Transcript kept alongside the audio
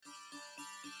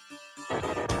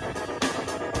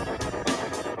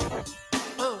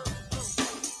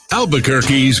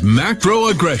Albuquerque's macro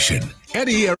aggression.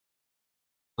 Eddie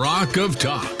Rock of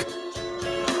Talk.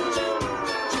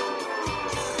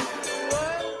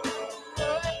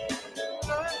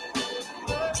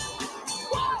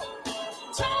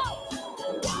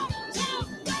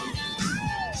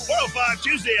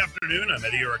 Tuesday afternoon, I'm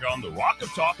Eddie Aragon, the Rock of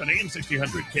Talk on AM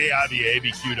 1600, KIVA,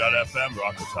 ABQ.FM,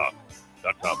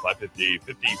 rockoftalk.com,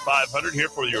 550-5500 here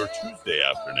for your Tuesday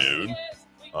afternoon.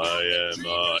 I am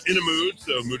in a mood,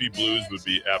 so Moody Blues would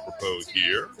be apropos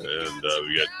here. And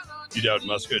we got Dowd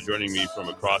Muska joining me from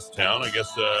across town. I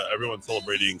guess everyone's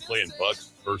celebrating Clayton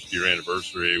Buck's first-year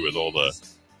anniversary with all the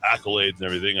accolades and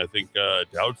everything. I think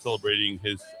Dowd's celebrating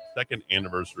his second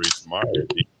anniversary tomorrow.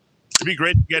 It'd be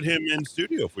great to get him in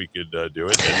studio if we could do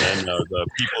it. And then the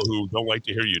people who don't like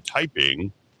to hear you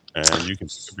typing, and you can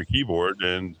pick up your keyboard,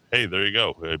 and hey, there you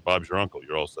go. Bob's your uncle.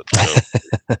 You're all set to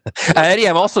go. Eddie,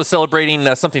 I'm also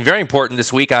celebrating something very important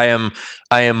this week. I am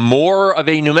more of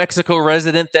a New Mexico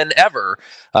resident than ever.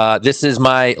 This is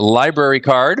my library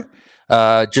card.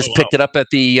 Picked it up at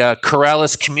the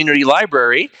Corrales Community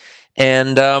Library,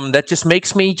 and that just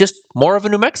makes me just more of a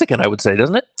New Mexican, I would say,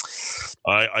 doesn't it?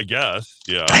 I guess,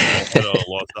 yeah.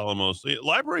 Los Alamos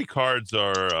library cards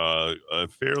are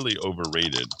fairly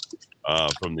overrated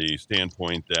from the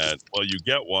standpoint that, well, you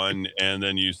get one and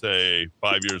then you say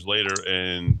 5 years later,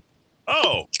 and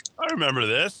oh, I remember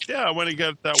this. Yeah, I went and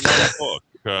got that one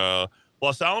book.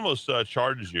 Los Alamos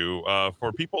charges you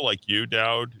for people like you,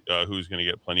 Dowd, who's going to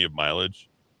get plenty of mileage.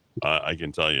 I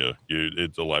can tell you,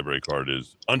 it's a library card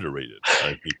is underrated.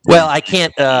 Well, I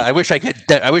can't. I wish I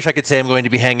could. I wish I could say I'm going to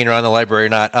be hanging around the library or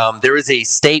not. There is a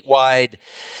statewide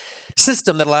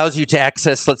system that allows you to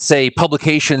access, let's say,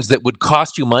 publications that would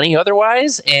cost you money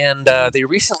otherwise. And they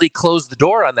recently closed the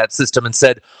door on that system and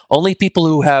said only people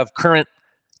who have current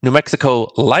New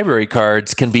Mexico library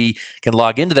cards can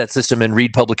log into that system and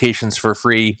read publications for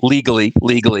free legally.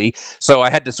 So I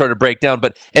had to sort of break down.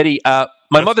 But Eddie,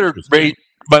 my mother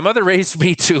raised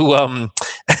me to,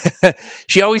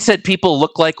 she always said people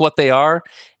look like what they are.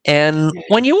 And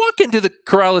when you walk into the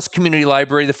Corrales Community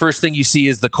Library, the first thing you see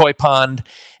is the koi pond,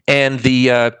 and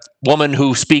the woman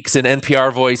who speaks in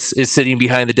NPR voice is sitting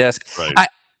behind the desk. Right.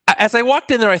 As I walked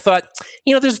in there, I thought,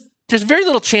 there's very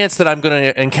little chance that I'm going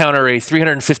to encounter a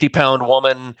 350-pound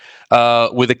woman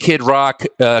with a Kid Rock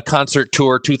concert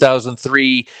tour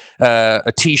 2003,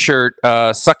 a T-shirt,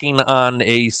 sucking on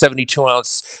a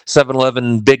 72-ounce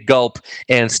 7-Eleven Big Gulp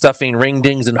and stuffing ring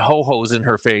dings and ho-hos in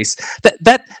her face.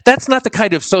 That's not the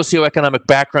kind of socioeconomic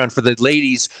background for the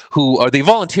ladies who are the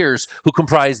volunteers who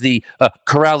comprise the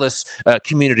Corrales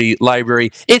Community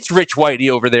Library. It's Rich Whitey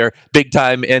over there, big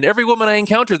time, and every woman I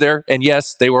encountered there, and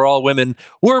yes, they were all women,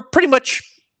 were pretty much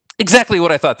exactly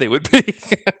what I thought they would be.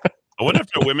 I wonder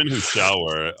if there are women who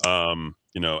shower,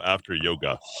 after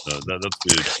yoga. That's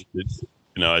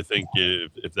good. I think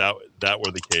if that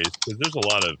were the case, because there's a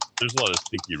lot of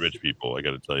stinky rich people. I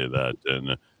got to tell you that,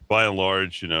 and by and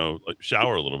large,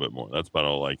 shower a little bit more. That's about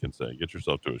all I can say. Get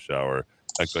yourself to a shower.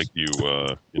 Act like you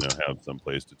have some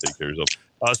place to take care of yourself.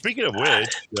 Speaking of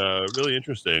which, really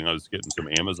interesting. I was getting some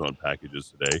Amazon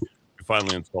packages today. We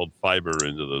finally installed fiber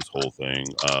into this whole thing.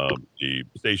 The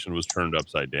station was turned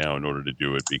upside down in order to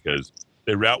do it because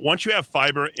once you have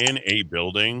fiber in a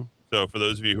building. So for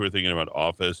those of you who are thinking about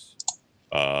office,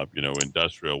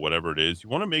 industrial, whatever it is, you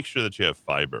want to make sure that you have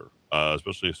fiber,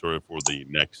 especially sort of for the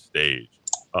next stage.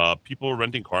 People are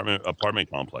renting apartment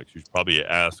complex. You should probably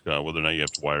ask whether or not you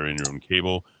have to wire in your own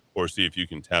cable or see if you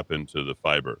can tap into the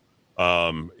fiber.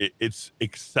 It's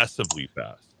excessively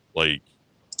fast. Like,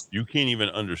 you can't even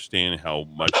understand how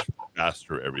much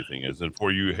faster everything is. And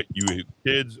for you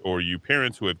kids or you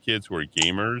parents who have kids who are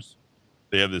gamers,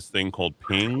 they have this thing called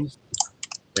pings.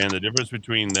 And the difference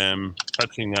between them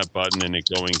touching that button and it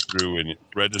going through and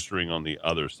registering on the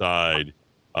other side,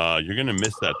 you're going to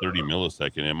miss that 30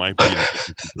 millisecond. It might be the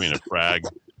difference between a frag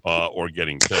or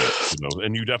getting killed.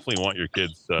 And you definitely want your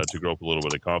kids to grow up a little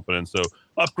bit of confidence. So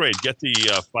upgrade, get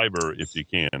the fiber if you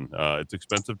can. It's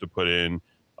expensive to put in.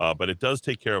 But it does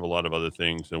take care of a lot of other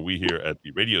things. And we here at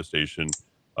the radio station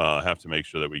have to make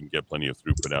sure that we can get plenty of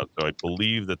throughput out. So I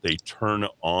believe that they turn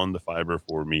on the fiber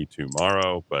for me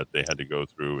tomorrow, but they had to go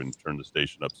through and turn the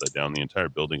station upside down, the entire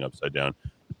building upside down.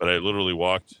 But I literally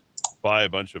walked by a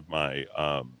bunch of my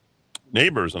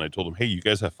neighbors and I told them, hey, you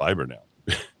guys have fiber now.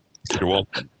 You're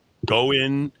welcome. Go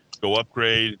in, go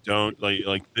upgrade. Don't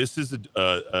like this is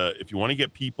if you want to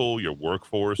get people, your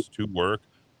workforce to work,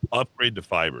 upgrade to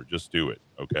fiber. Just do it,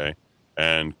 okay?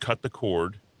 And cut the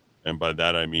cord. And by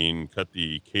that, I mean cut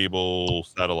the cable,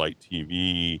 satellite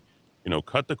TV,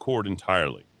 cut the cord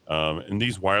entirely. And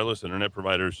these wireless internet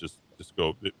providers just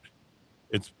go,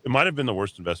 it might have been the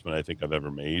worst investment I think I've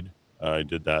ever made. I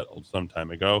did that some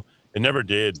time ago. It never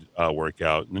did work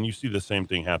out. And then you see the same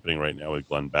thing happening right now with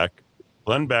Glenn Beck.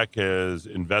 Glenn Beck has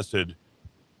invested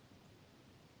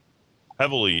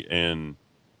heavily in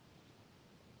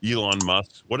Elon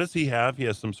Musk. What does he have? He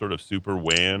has some sort of super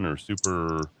WAN or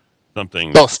super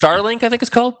something. Oh, Starlink, I think it's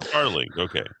called. Starlink.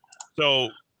 Okay. So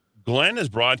Glenn is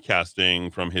broadcasting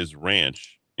from his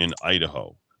ranch in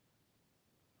Idaho.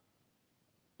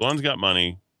 Glenn's got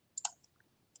money.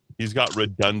 He's got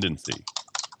redundancy.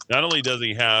 Not only does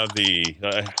he have the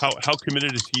how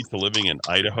committed is he to living in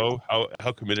Idaho?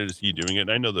 How committed is he doing it?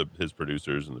 And I know his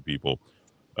producers and the people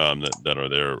that are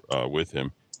there with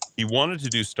him. He wanted to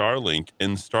do Starlink,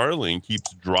 and Starlink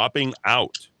keeps dropping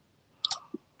out.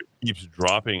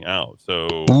 So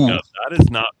that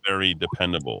is not very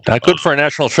dependable. Not good for a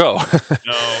national show.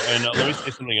 No, and let me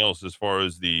say something else. As far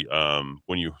as the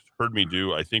when you heard me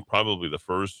do, I think probably the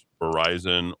first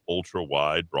Verizon ultra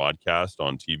wide broadcast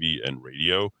on TV and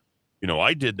radio.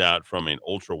 I did that from an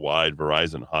ultra wide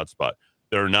Verizon hotspot.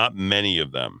 There are not many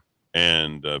of them.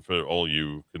 And for all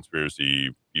you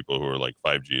conspiracy people who are like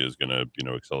 5G is going to,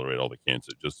 accelerate all the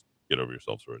cancer, just get over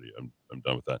yourselves already. I'm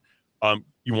done with that.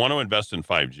 You want to invest in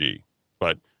 5G,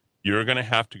 but you're going to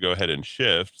have to go ahead and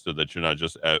shift so that you're not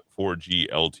just at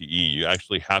 4G LTE. You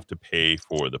actually have to pay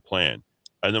for the plan.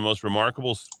 And the most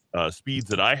remarkable speeds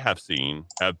that I have seen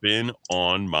have been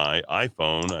on my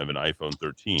iPhone. I have an iPhone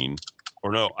 13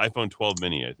 or no, iPhone 12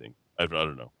 mini, I think. I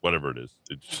don't know, whatever it is.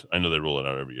 I know they roll it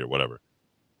out every year, whatever.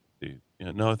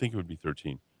 No, I think it would be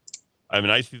 13. I have an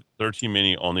iPhone 13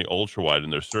 mini on the ultra wide,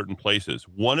 and there's certain places.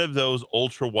 One of those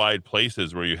ultra wide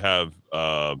places where you have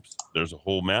there's a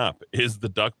whole map is the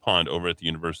duck pond over at the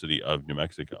University of New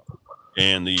Mexico,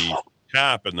 and the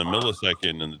cap and the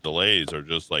millisecond and the delays are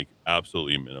just like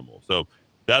absolutely minimal. So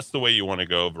that's the way you want to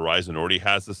go. Verizon already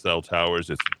has the cell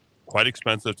towers. It's quite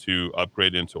expensive to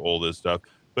upgrade into all this stuff,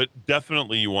 but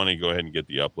definitely you want to go ahead and get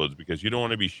the uploads because you don't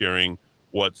want to be sharing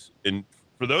what's in.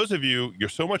 For those of you,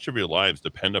 so much of your lives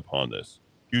depend upon this.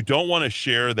 You don't want to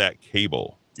share that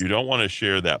cable. You don't want to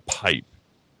share that pipe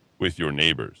with your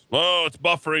neighbors. Oh, it's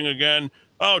buffering again.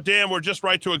 Oh, damn, we're just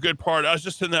right to a good part. I was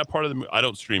just in that part of the movie. I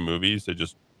don't stream movies. I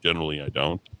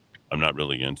don't. I'm not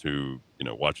really into,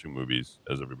 watching movies,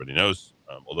 as everybody knows,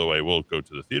 although I will go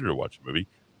to the theater to watch a movie.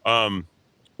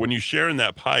 When you share in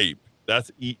that pipe,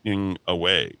 that's eating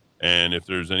away. And if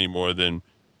there's any more than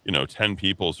 10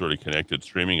 people sort of connected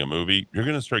streaming a movie, you're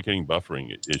going to start getting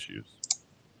buffering issues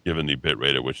given the bit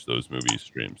rate at which those movies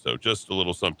stream. So just a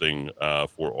little something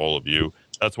for all of you.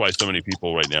 That's why so many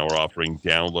people right now are offering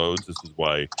downloads. This is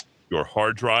why your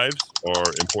hard drives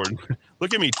are important.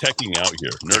 Look at me teching out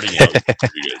here, nerding out for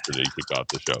you guys today to kick off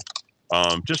the show.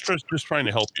 Just trying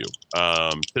to help you.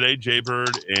 Today,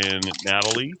 Jaybird and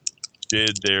Natalie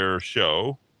did their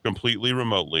show completely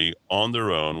remotely on their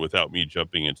own without me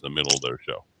jumping into the middle of their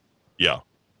show. Yeah.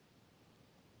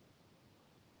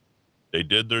 They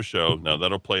did their show. Now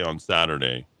that'll play on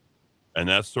Saturday. And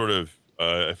that's sort of,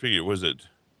 I figure,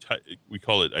 we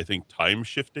call it, I think, time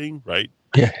shifting, right?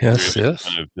 Yeah, yes.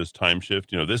 Kind of this time shift.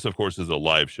 This, of course, is a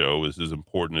live show. This is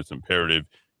important. It's imperative.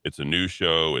 It's a new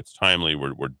show. It's timely.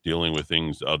 We're dealing with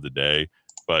things of the day.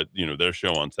 But, their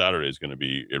show on Saturday is going to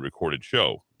be a recorded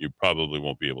show. You probably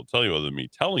won't be able to tell you other than me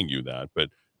telling you that.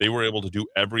 But they were able to do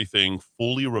everything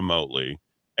fully remotely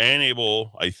and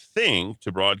able, I think,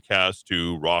 to broadcast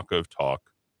to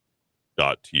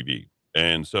rockoftalk.tv.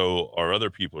 And so our other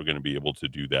people are going to be able to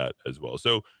do that as well.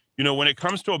 So, when it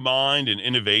comes to a mind and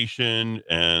innovation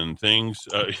and things,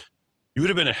 you would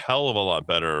have been a hell of a lot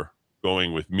better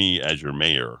going with me as your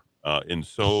mayor in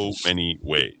so many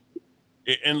ways.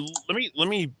 And let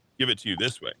me give it to you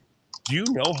this way. Do you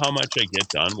know how much I get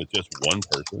done with just one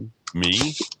person?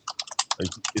 Me?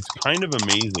 Like, it's kind of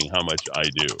amazing how much I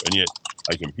do. And yet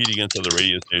I compete against other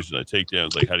radio stations. I take down,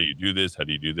 it's like, how do you do this? How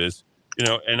do you do this?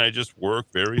 And I just work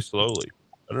very slowly.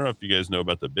 I don't know if you guys know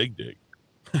about the Big Dig.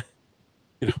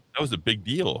 That was a big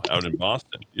deal out in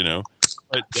Boston,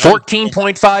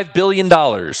 $14.5 billion.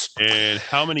 And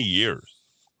how many years?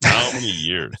 How many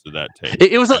years did that take?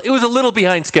 It was a little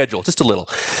behind schedule, just a little.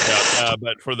 Yeah,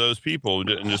 but for those people,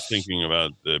 and just thinking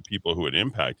about the people who it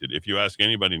impacted, if you ask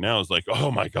anybody now, it's like, oh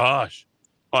my gosh,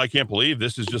 I can't believe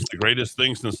this is just the greatest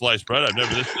thing since sliced bread.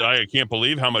 I can't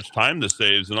believe how much time this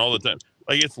saves and all the time.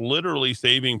 Like, it's literally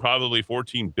saving probably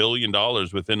 $14 billion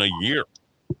within a year.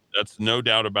 That's no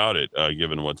doubt about it,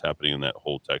 given what's happening in that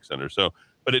whole tech center. So,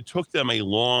 but it took them a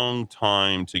long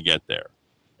time to get there.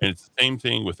 And it's the same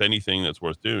thing with anything that's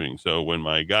worth doing. So when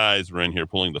my guys were in here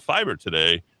pulling the fiber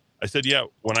today, I said, yeah,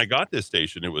 when I got this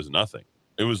station, it was nothing.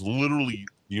 It was literally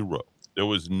zero. there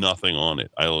was nothing on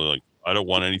it. I don't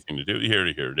want anything to do here.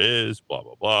 Here it is. Blah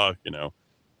blah blah.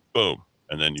 Boom,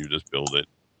 and then you just build it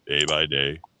day by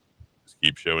day. Just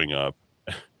keep showing up.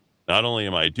 Not only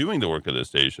am I doing the work of the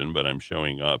station, but I'm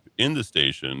showing up in the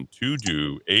station to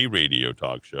do a radio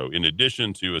talk show, in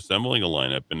addition to assembling a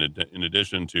lineup, in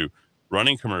addition to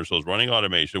running commercials, running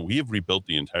automation. We have rebuilt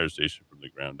the entire station from the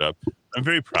ground up. I'm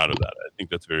very proud of that. I think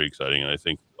that's very exciting. And I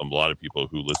think a lot of people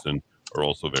who listen are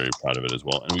also very proud of it as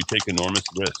well. And we take enormous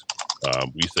risk.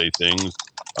 We say things,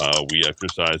 we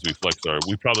exercise,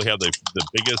 we probably have the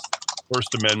biggest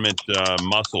First Amendment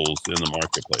muscles in the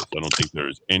marketplace. I don't think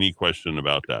there's any question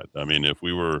about that. I mean, if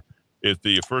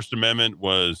the First Amendment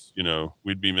was,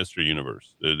 we'd be Mr.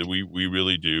 Universe. We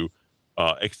really do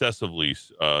excessively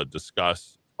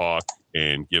discuss, talk,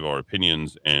 and give our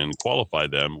opinions and qualify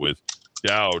them with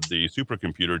Dowd, the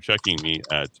supercomputer, checking me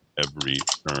at every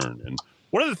turn. And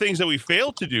one of the things that we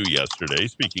failed to do yesterday,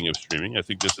 speaking of streaming, I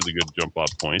think this is a good jump off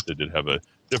point. I did have a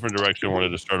different direction I wanted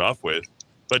to start off with.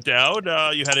 But Dowd,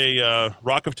 you had a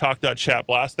rockoftalk.chat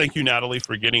blast. Thank you, Natalie,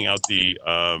 for getting out the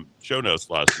show notes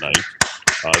last night.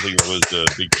 I think it was a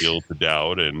big deal to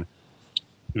Dowd. And,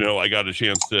 I got a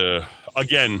chance to,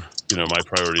 again, my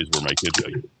priorities were my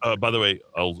kids. By the way,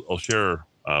 I'll share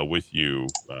with you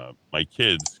my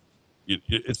kids.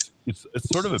 It's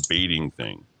sort of a baiting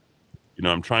thing.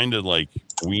 I'm trying to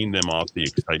wean them off the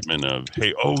excitement of,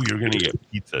 hey, you're going to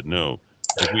get pizza. No.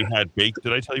 We had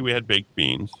did I tell you we had baked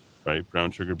beans? Right, brown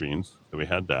sugar beans. So we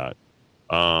had that.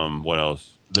 What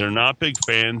else? They're not big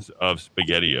fans of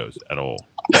SpaghettiOs at all.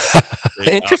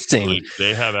 Interesting.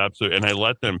 They have absolutely, and I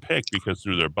let them pick because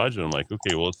through their budget, I'm like,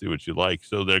 okay, well, let's see what you like.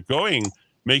 So they're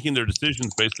making their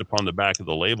decisions based upon the back of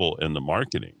the label and the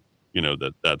marketing,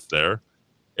 that's there.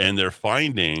 And they're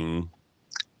finding,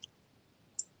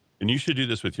 and you should do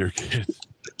this with your kids.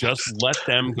 Just let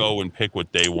them go and pick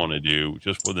what they want to do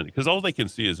because all they can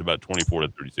see is about 24 to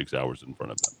 36 hours in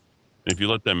front of them. And if you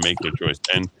let them make their choice,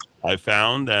 and I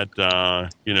found that,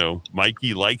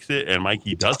 Mikey likes it and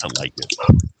Mikey doesn't like it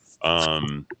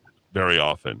very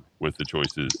often with the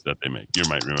choices that they make. You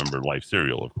might remember Life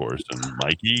Cereal, of course, and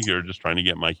Mikey, you're just trying to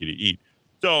get Mikey to eat.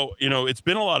 So, it's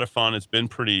been a lot of fun. It's been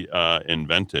pretty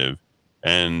inventive.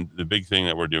 And the big thing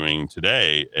that we're doing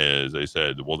today is I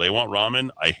said, well, they want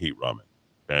ramen. I hate ramen.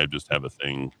 I just have a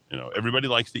thing, everybody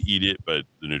likes to eat it, but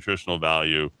the nutritional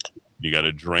value, you got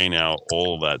to drain out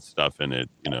all of that stuff in it,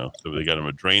 so they got them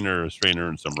a drainer, a strainer,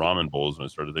 and some ramen bowls. And I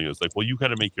started thinking, it's like, well, you got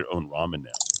to make your own ramen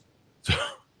now. So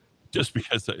just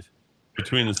because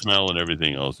between the smell and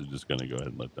everything else, I'm just going to go ahead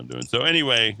and let them do it. So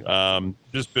anyway,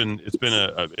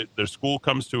 their school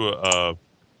comes to a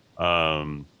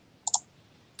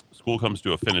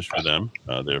finish for them.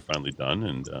 They're finally done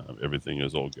and everything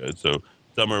is all good. So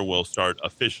summer will start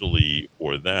officially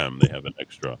for them. They have an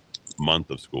extra month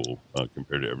of school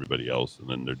compared to everybody else. And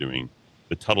then they're doing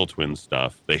the Tuttle Twins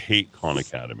stuff. They hate Khan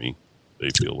Academy. They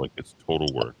feel like it's total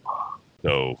work.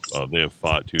 So they have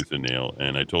fought tooth and nail.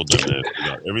 And I told them that they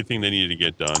got everything they needed to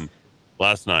get done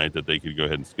last night, that they could go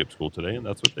ahead and skip school today. And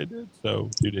that's what they did. So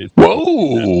 2 days.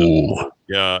 Whoa.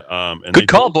 And good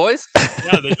call, boys.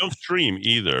 They don't stream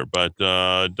either, but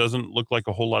it doesn't look like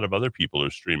a whole lot of other people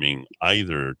are streaming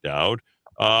either, Dowd.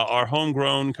 Our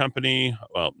homegrown company,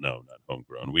 well, no, not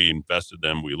homegrown. We invested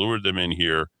them. We lured them in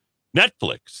here.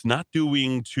 Netflix, not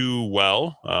doing too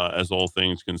well, as all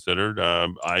things considered.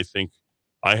 I think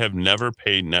I have never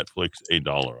paid Netflix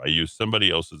 $1. I used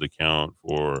somebody else's account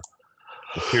for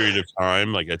a period of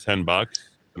time, like at $10.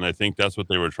 And I think that's what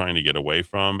they were trying to get away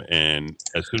from. And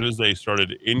as soon as they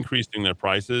started increasing their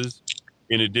prices,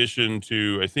 in addition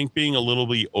to, I think, being a little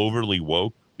bit overly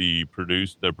woke, the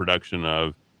production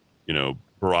of,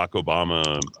 Barack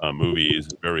Obama movies,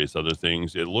 various other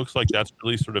things, it looks like that's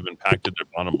really sort of impacted their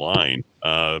bottom line.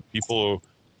 People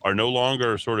are no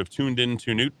longer sort of tuned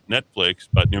into Netflix,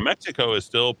 but New Mexico is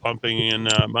still pumping in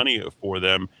money for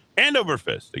them hand over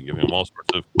fist and giving them all sorts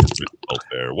of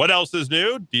welfare. What else is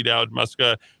new? D. Dowd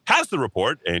Muska has the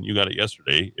report, and you got it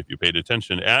yesterday if you paid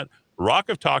attention at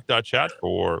rockoftalk.chat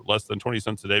for less than 20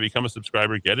 cents a day. Become a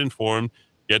subscriber, get informed,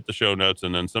 get the show notes,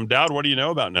 and then some. Dowd, what do you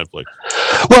know about Netflix?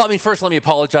 Well, first, let me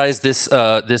apologize. This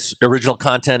original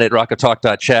content at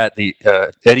rockoftalk.chat,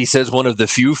 Eddie says one of the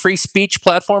few free speech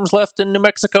platforms left in New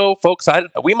Mexico. Folks,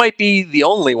 we might be the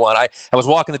only one. I was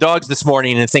walking the dogs this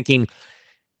morning and thinking,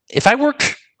 if I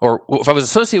worked, or if I was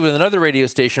associated with another radio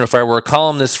station, or if I were a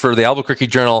columnist for the Albuquerque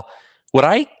Journal, would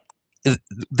I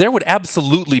there would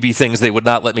absolutely be things they would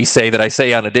not let me say that I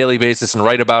say on a daily basis and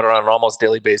write about it on an almost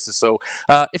daily basis. So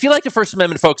if you like the First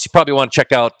Amendment, folks, you probably want to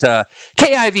check out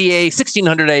KIVA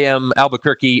 1600 AM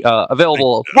Albuquerque,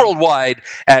 available worldwide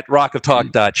at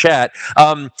rockoftalk.chat.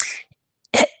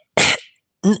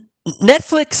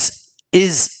 Netflix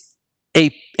is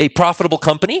a profitable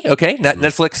company. Okay,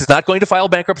 Netflix is not going to file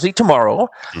bankruptcy tomorrow,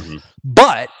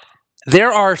 but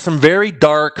there are some very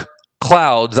dark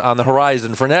clouds on the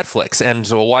horizon for Netflix. And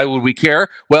so why would we care?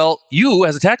 Well, you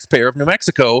as a taxpayer of New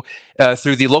Mexico,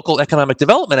 through the Local Economic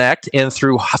Development Act and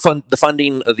through the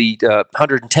funding of the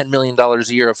 $110 million a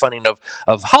year of funding of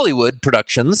Hollywood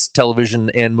productions,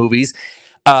 television and movies.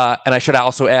 And I should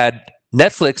also add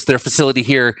Netflix, their facility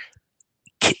here,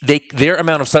 their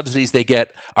amount of subsidies they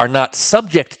get are not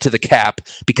subject to the cap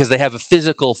because they have a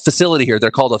physical facility here.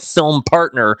 They're called a film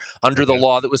partner under the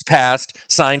law that was passed,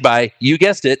 signed by, you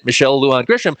guessed it, Michelle Lujan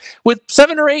Grisham, with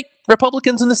 7 or 8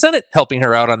 Republicans in the Senate helping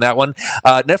her out on that one.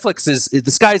 Netflix is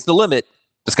the sky's the limit.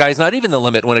 The sky's not even the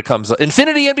limit when it comes to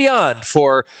infinity and beyond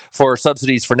for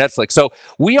subsidies for Netflix. So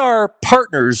we are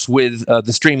partners with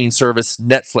the streaming service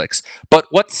Netflix. But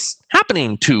what's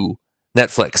happening to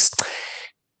Netflix?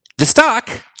 The stock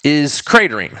is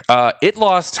cratering. It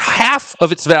lost half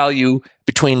of its value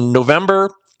between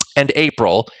November and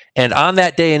April. And on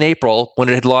that day in April, when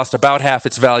it had lost about half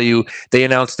its value, they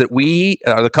announced that we,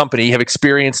 the company, have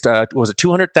experienced,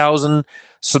 200,000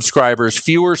 subscribers,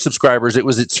 fewer subscribers. It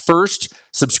was its first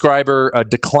subscriber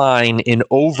decline in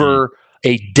over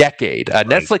a decade.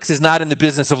 Netflix is not in the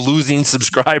business of losing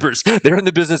subscribers. They're in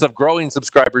the business of growing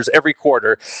subscribers every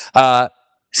quarter.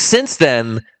 Since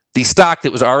then, the stock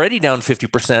that was already down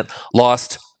 50%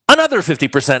 lost another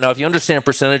 50%. Now, if you understand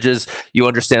percentages, you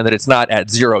understand that it's not at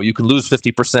zero. You can lose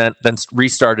 50%, then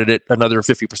restarted it, another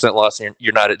 50% loss, and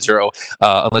you're not at zero,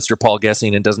 unless you're Paul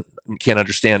Gessing and can't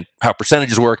understand how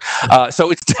percentages work.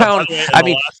 So it's down.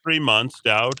 The last 3 months,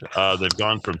 Dowd, they've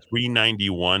gone from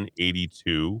 391.82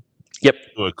 to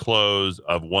a close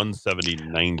of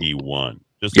 170.91.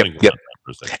 Just think about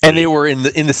that. And they were in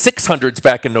the 600s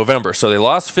back in November. So they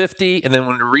lost 50, and then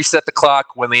when they reset the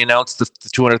clock, when they announced the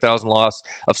 200,000 loss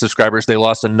of subscribers, they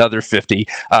lost another 50.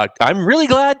 I'm really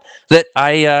glad that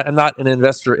I am not an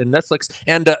investor in Netflix.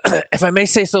 And if I may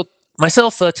say so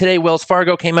myself, today Wells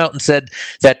Fargo came out and said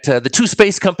that the 2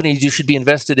 space companies you should be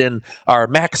invested in are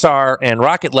Maxar and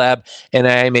Rocket Lab, and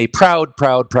I am a proud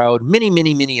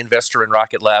mini investor in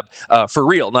Rocket Lab, for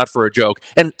real, not for a joke.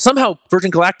 And somehow Virgin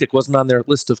Galactic wasn't on their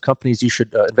list of companies you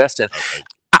should invest in.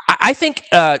 I think,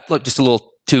 look, just a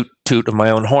little toot of my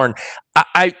own horn.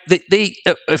 A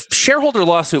shareholder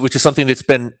lawsuit, which is something that's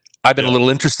I've been a little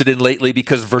interested in lately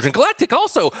because Virgin Galactic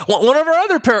also, one of our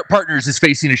other partners, is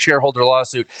facing a shareholder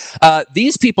lawsuit.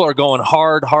 These people are going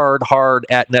hard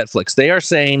at Netflix. They are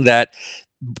saying that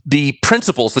the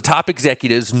principals, the top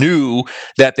executives, knew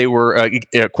that they were,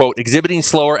 quote, exhibiting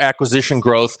slower acquisition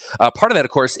growth. Part of that, of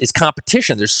course, is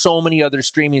competition. There's so many other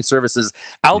streaming services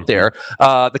out there.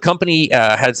 The company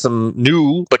had some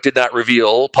new, but did not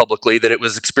reveal publicly, that it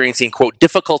was experiencing, quote,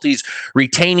 difficulties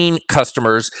retaining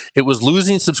customers. It was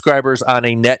losing subscribers on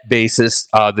a net basis.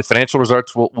 The financial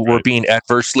results were being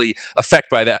adversely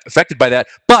affected by that.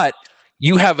 But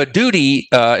you have a duty,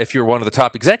 if you're one of the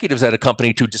top executives at a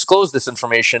company, to disclose this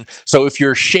information. So if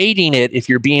you're shading it, if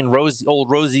you're being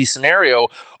old rosy scenario,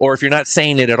 or if you're not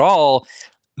saying it at all,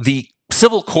 the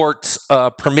civil courts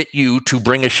permit you to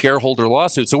bring a shareholder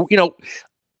lawsuit. So,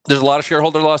 there's a lot of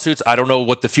shareholder lawsuits. I don't know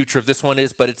what the future of this one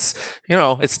is, but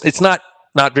it's not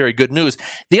very good news.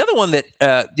 The other one that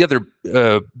the other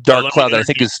dark cloud that I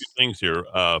think is two things here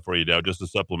for you, Dow, just to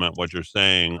supplement what you're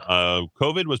saying.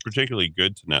 COVID was particularly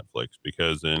good to Netflix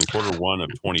because in Q1 of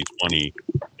 2020,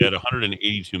 they had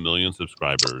 182 million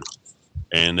subscribers,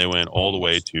 and they went all the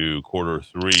way to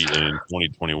Q3 in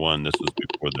 2021. This was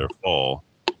before their fall.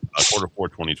 Q4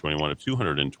 2021 of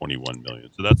 221 million.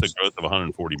 So that's a growth of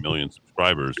 140 million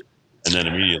subscribers, and then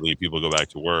immediately people go back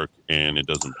to work, and it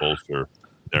doesn't bolster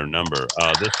their number.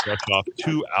 This fresh off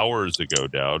 2 hours ago,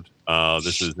 Dowd.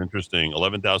 This is interesting.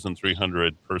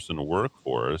 11,300 person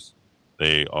workforce.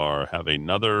 They have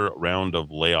another round of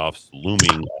layoffs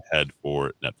looming ahead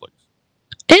for Netflix.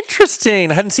 Interesting.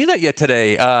 I hadn't seen that yet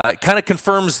today. It kind of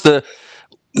confirms the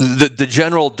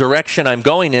general direction I'm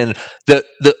going in.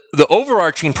 The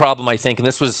overarching problem, I think, and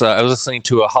this was I was listening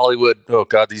to a Hollywood. Oh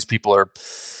God, these people are.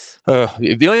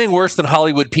 The only thing worse than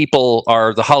Hollywood people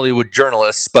are the Hollywood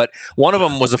journalists, but one of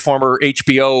them was a former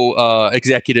HBO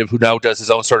executive who now does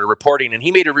his own sort of reporting, and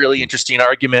he made a really interesting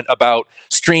argument about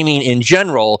streaming in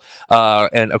general.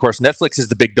 And of course, Netflix is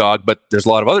the big dog, but there's a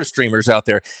lot of other streamers out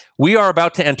there. We are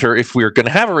about to enter, if we're going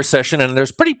to have a recession, and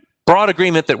there's pretty broad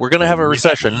agreement that we're going to have a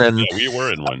recession, and yeah, we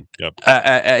were in one. Yep.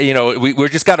 We're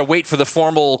just got to wait for the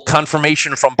formal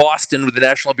confirmation from Boston with the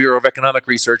National Bureau of Economic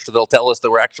Research, so they'll tell us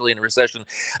that we're actually in a recession.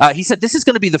 He said this is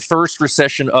going to be the first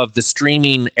recession of the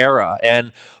streaming era,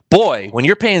 and boy, when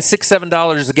you're paying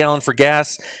 $6-7 a gallon for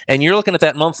gas, and you're looking at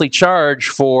that monthly charge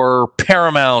for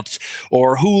Paramount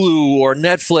or Hulu or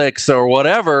Netflix or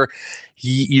whatever,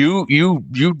 you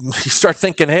start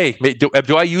thinking, hey,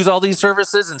 do I use all these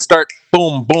services, and start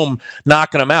boom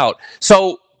knocking them out.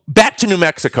 So back to New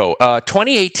Mexico,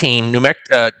 2018,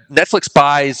 Netflix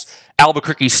buys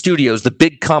Albuquerque Studios, the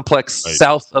big complex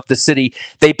south of the city.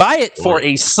 They buy it for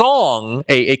a song,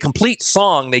 a complete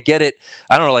song. They get it,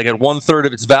 I don't know, like at 1/3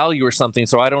 of its value or something.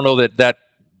 So I don't know that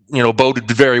boded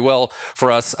very well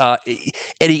for us.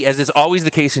 Eddie, as is always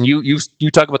the case, and you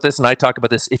talk about this and I talk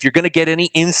about this, if you're going to get any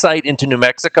insight into New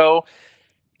Mexico,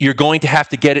 you're going to have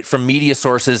to get it from media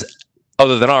sources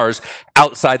other than ours,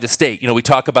 outside the state. We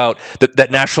talk about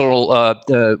that national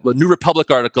New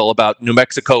Republic article about New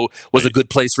Mexico was a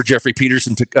good place for Jeffrey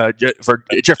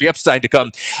Epstein to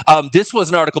come. This was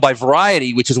an article by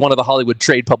Variety, which is one of the Hollywood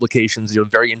trade publications,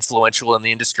 very influential in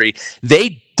the industry.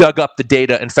 They dug up the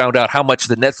data and found out how much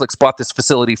the Netflix bought this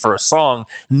facility for a song.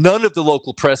 None of the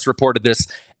local press reported this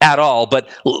at all. But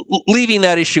leaving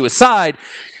that issue aside,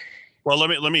 well,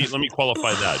 let me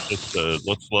qualify that. Just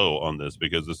let's slow on this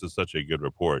because this is such a good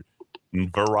report.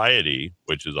 Variety,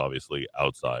 which is obviously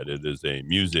outside, it is a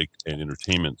music and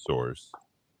entertainment source.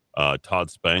 Todd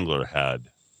Spangler had,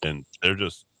 and they're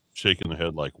just shaking their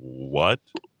head like, what?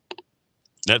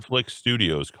 Netflix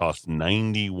Studios cost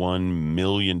 $91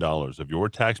 million of your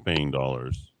tax-paying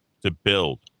dollars to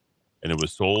build, and it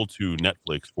was sold to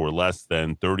Netflix for less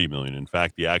than $30 million. In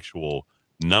fact, the actual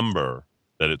number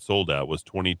that it sold at was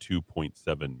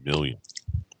 $22.7 million.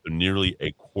 So nearly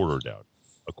a quarter down.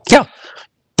 Yeah.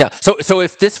 So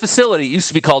if this facility used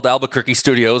to be called Albuquerque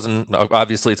Studios, and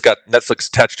obviously it's got Netflix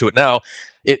attached to it now,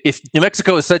 if New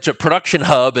Mexico is such a production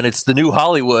hub and it's the new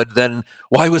Hollywood, then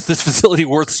why was this facility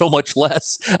worth so much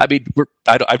less? I mean,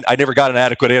 I never got an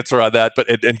adequate answer on that,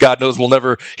 and God knows we'll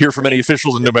never hear from any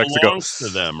officials in New Mexico. It belongs to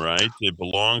them, right? It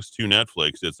belongs to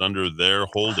Netflix. It's under their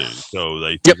holding, so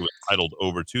they think it was titled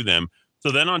over to them.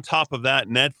 So then on top of that,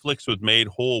 Netflix was made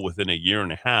whole within a year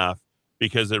and a half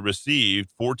because it received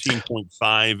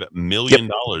 $14.5 million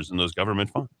in those government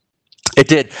funds. It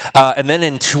did. And then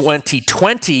in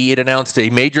 2020, it announced a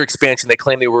major expansion. They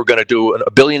claimed they were going to do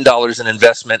 $1 billion in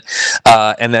investment,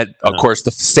 and that, of course,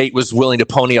 the state was willing to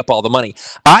pony up all the money.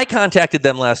 I contacted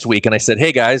them last week, and I said,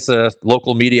 hey, guys,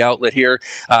 local media outlet here,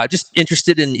 just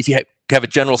interested in if you have a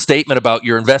general statement about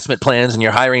your investment plans and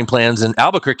your hiring plans in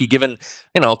Albuquerque, given,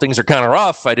 things are kind of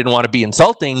rough. I didn't want to be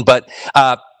insulting, but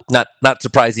not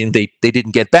surprising, they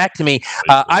didn't get back to me.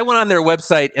 I went on their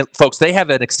website, and folks, they have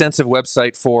an extensive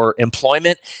website for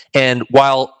employment. And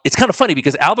while it's kind of funny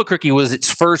because Albuquerque was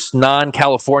its first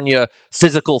non-California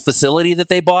physical facility that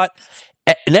they bought,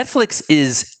 Netflix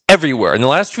is everywhere. In the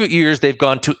last few years, they've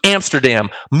gone to Amsterdam,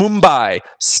 Mumbai,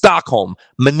 Stockholm,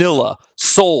 Manila,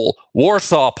 Seoul,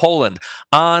 Warsaw, Poland,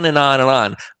 on and on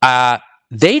and on.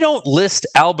 They don't list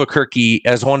Albuquerque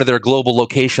as one of their global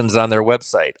locations on their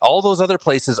website. All those other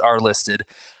places are listed.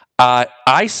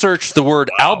 I searched the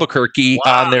word Albuquerque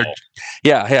on their,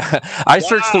 I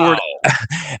searched the word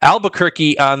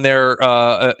Albuquerque on their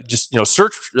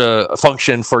search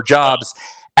function for jobs.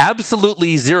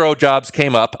 Absolutely zero jobs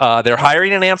came up. They're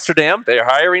hiring in Amsterdam. They're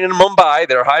hiring in Mumbai.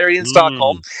 They're hiring in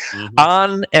Stockholm.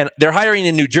 And they're hiring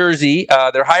in New Jersey.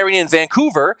 They're hiring in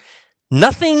Vancouver.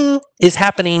 Nothing is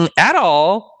happening at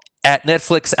all at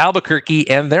Netflix Albuquerque,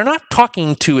 and they're not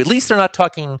talking to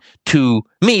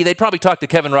me. They'd probably talk to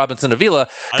Kevin Robinson Avila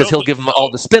because he'll give them all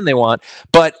the spin they want.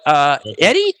 But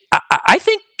Eddie, I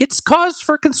think it's cause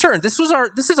for concern. This is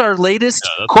our latest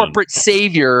corporate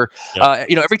savior.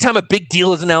 Every time a big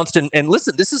deal is announced, and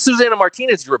listen, this is Susana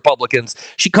Martinez, Republicans.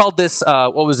 She called this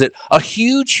a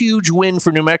huge win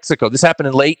for New Mexico. This happened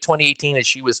in late 2018 as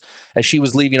she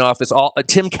was leaving office.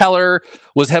 Tim Keller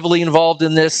was heavily involved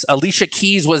in this. Alicia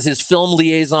Keys was his film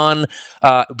liaison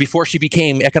before she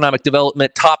became economic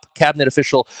development top cabinet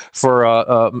official for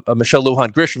Michelle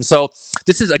Lujan Grisham. So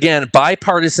this is, again,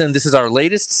 bipartisan. This is our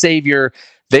latest savior.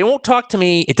 They won't talk to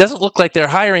me. It doesn't look like they're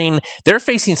hiring. They're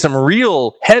facing some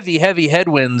real heavy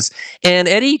headwinds. And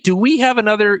Eddie, do we have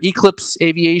another Eclipse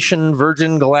Aviation,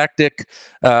 Virgin Galactic,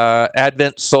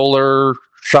 Advent Solar,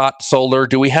 Shot Solar?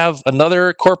 Do we have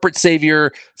another corporate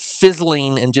savior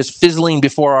fizzling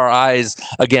before our eyes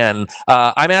again?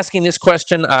 I'm asking this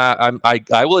question.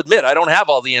 I will admit I don't have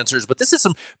all the answers, but this is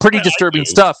some pretty disturbing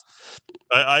stuff.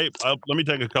 Let me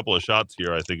take a couple of shots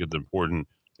here. I think it's important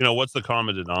what's the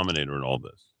common denominator in all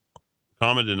this?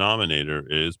 Common denominator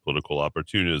is political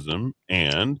opportunism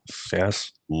and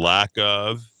lack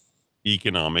of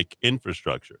economic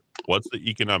infrastructure. What's the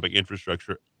economic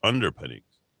infrastructure underpinnings?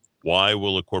 Why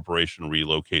will a corporation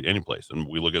relocate any place? And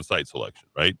we look at site selection,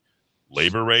 right?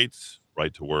 Labor rates,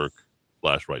 right to work,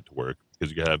 right to work,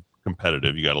 because you have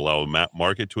competitive. You got to allow a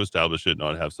market to establish it,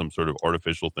 not have some sort of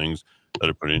artificial things that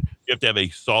are put in. You have to have a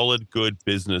solid, good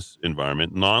business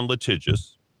environment,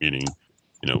 non-litigious, meaning,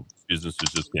 businesses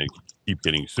just can't keep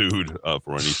getting sued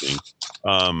for anything.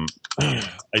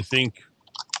 I think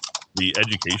the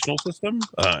educational system,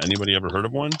 anybody ever heard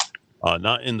of one?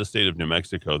 Not in the state of New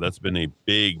Mexico. That's been a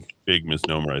big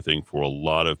misnomer, I think, for a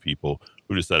lot of people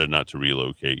who decided not to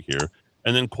relocate here.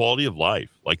 And then quality of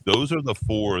life. Like, those are the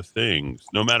 4 things.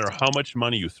 No matter how much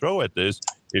money you throw at this,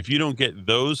 if you don't get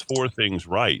those 4 things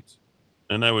right,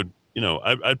 and I would,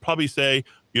 I'd probably say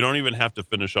you don't even have to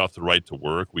finish off the right to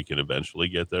work. We can eventually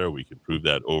get there. We can prove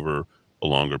that over a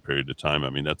longer period of time. I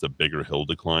mean, that's a bigger hill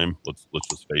to climb. Let's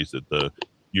just face it, the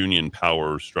union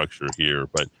power structure here.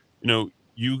 But,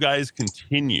 you guys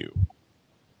continue.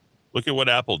 Look at what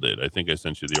Apple did. I think I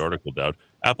sent you the article, Dowd.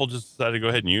 Apple just decided to go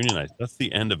ahead and unionize. That's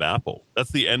the end of Apple.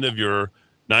 That's the end of your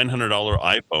 $900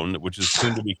 iPhone, which is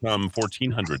soon to become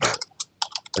 $1,400.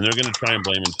 And they're going to try and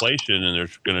blame inflation, and they're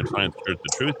going to try and skirt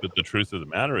the truth. But the truth of the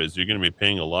matter is you're going to be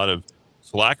paying a lot of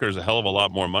slackers a hell of a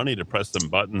lot more money to press some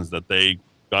buttons that they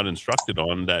got instructed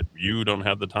on that you don't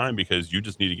have the time, because you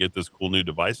just need to get this cool new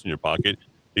device in your pocket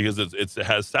because it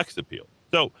has sex appeal.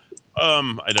 So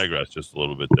I digress just a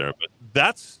little bit there, but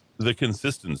that's the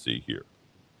consistency here.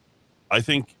 I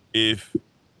think if,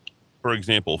 for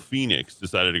example, Phoenix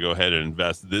decided to go ahead and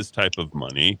invest this type of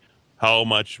money, how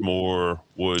much more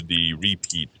would the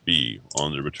repeat be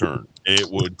on the return?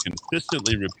 It would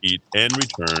consistently repeat and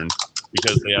return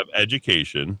because they have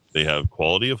education, they have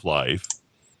quality of life,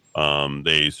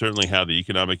 they certainly have the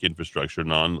economic infrastructure,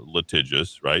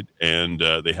 non-litigious, right? And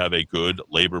they have a good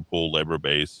labor pool, labor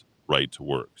base, right to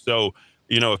work. So,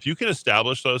 if you can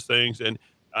establish those things, and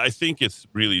I think it's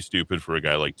really stupid for a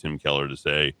guy like Tim Keller to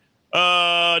say,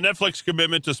 Netflix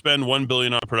commitment to spend $1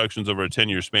 billion on productions over a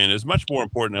 10-year span is much more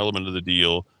important element of the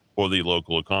deal for the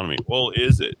local economy. Well,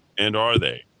 is it? And are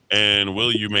they? And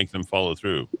will you make them follow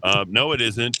through? No, it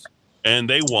isn't. And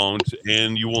they won't.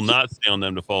 And you will not stay on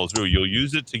them to follow through. You'll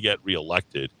use it to get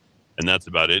reelected. And that's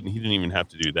about it. And he didn't even have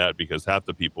to do that because half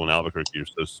the people in Albuquerque are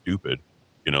so stupid.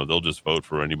 They'll just vote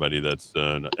for anybody that's,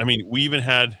 we even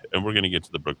had, and we're going to get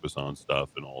to the Brooke Besson stuff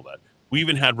and all that. We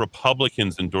even had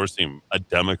Republicans endorsing a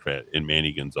Democrat in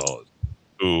Manny Gonzalez,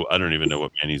 who I don't even know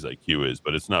what Manny's IQ is,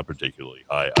 but it's not particularly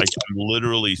high. I'm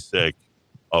literally sick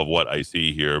of what I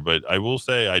see here, but I will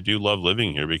say I do love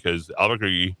living here because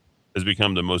Albuquerque has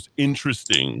become the most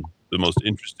interesting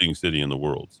city in the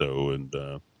world. So, and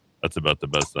that's about the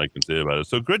best I can say about it.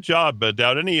 So good job,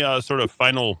 Dowd. Any sort of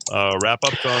final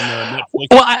wrap-ups on Netflix?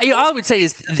 Well, I would say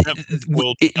is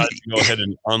will go ahead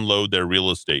and unload their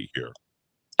real estate here.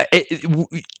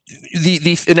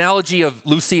 The analogy of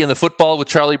Lucy and the football with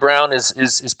Charlie Brown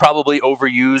is probably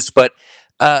overused, but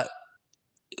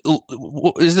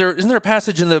isn't there a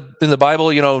passage in the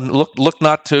Bible? Look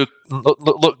not to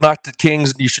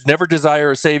kings. You should never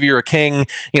desire a savior, a king.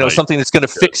 Right. Something that's going to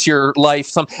fix your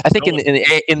life. I think in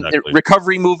the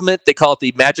recovery movement, they call it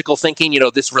the magical thinking.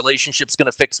 This relationship's going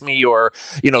to fix me, or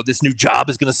this new job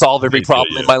is going to solve every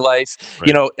problem in my life.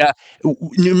 Right.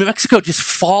 New Mexico just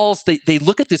falls. They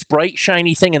look at this bright,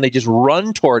 shiny thing and they just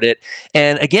run toward it.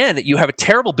 And again, you have a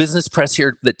terrible business press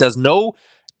here that does no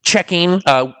checking.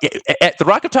 At the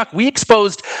Rock of Talk, we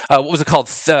exposed what was it called?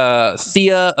 The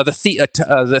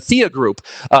Thea Group.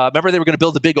 Remember, they were going to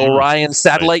build the big Orion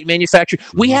satellite manufacturer.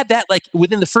 We had that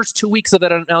within the first 2 weeks of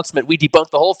that announcement. We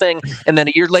debunked the whole thing, and then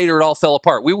a year later, it all fell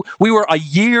apart. We were a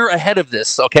year ahead of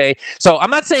this. Okay, so I'm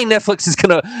not saying Netflix is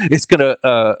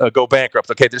gonna go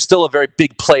bankrupt. Okay, they're still a very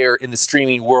big player in the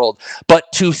streaming world,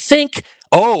 but to think,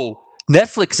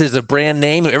 Netflix is a brand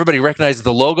name. Everybody recognizes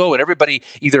the logo, and everybody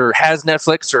either has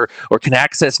Netflix or can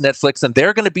access Netflix, and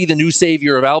they're going to be the new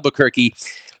savior of Albuquerque.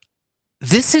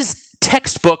 This is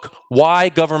textbook why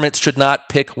governments should not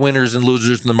pick winners and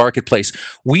losers in the marketplace.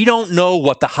 We don't know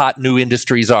what the hot new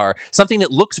industries are. Something that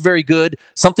looks very good,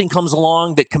 something comes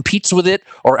along that competes with it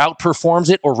or outperforms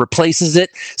it or replaces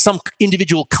it. Some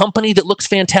individual company that looks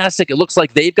fantastic. It looks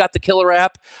like they've got the killer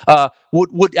app.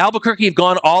 Would Albuquerque have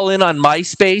gone all in on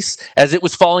MySpace as it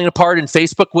was falling apart and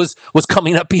Facebook was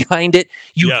coming up behind it?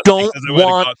 It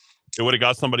would have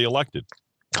got somebody elected.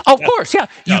 Oh, of course, yeah.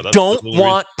 You Yeah, that's don't the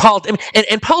want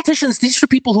and politicians. These are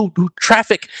people who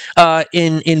traffic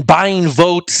in buying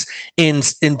votes, in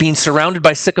being surrounded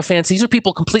by sycophants. These are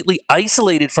people completely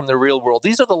isolated from the real world.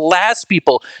 These are the last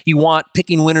people you want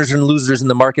picking winners and losers in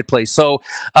the marketplace. So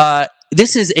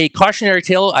this is a cautionary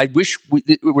tale. I wish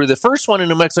we're the first one in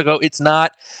New Mexico. It's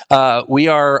not.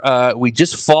 We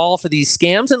just fall for these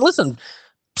scams. And listen,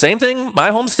 same thing.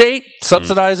 My home state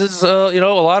subsidizes, a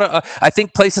lot of. I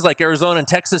think places like Arizona and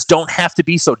Texas don't have to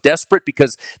be so desperate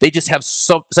because they just have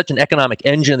such an economic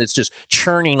engine that's just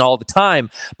churning all the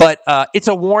time. But it's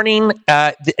a warning.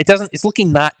 It doesn't. It's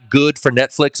looking not good for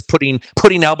Netflix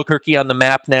putting Albuquerque on the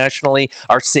map nationally.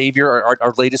 Our savior,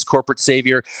 our latest corporate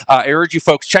savior. I urge you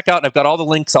folks, check out. I've got all the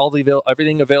links,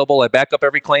 everything available. I back up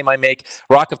every claim I make.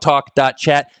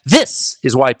 rockoftalk.chat. This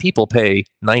is why people pay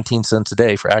 19 cents a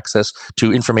day for access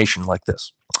to information like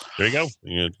this. There you go.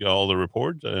 You get all the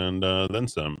reports and then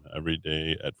some every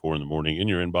day at 4 a.m. in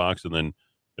your inbox. And then,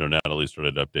 Natalie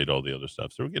started to update all the other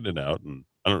stuff. So we're getting it out. And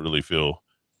I don't really feel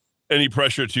any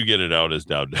pressure to get it out as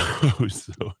Dowd knows.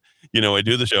 So, I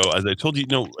do the show. As I told you,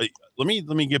 let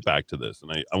me get back to this.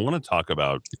 And I want to talk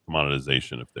about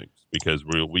commoditization of things because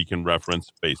we can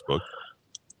reference Facebook.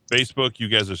 Facebook, you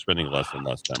guys are spending less and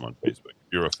less time on Facebook.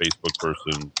 If you're a Facebook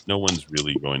person, no one's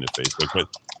really going to Facebook. But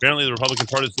apparently the Republican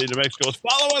Party of the state of Mexico is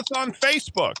follow us on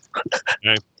Facebook.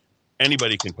 Okay?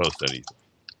 Anybody can post anything.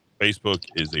 Facebook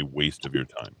is a waste of your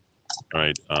time. All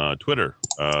right. Twitter.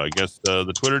 I guess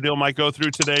the Twitter deal might go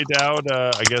through today, Dowd.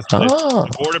 I guess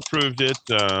the board approved it.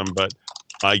 But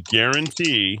I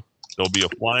guarantee there'll be a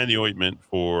fly in the ointment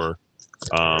for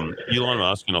Elon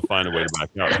Musk, and he'll find a way to back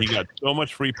out. He got so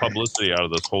much free publicity out of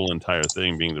this whole entire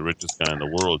thing, being the richest guy in the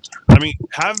world. I mean,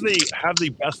 have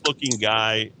the best looking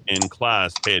guy in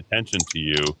class pay attention to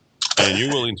you, and you're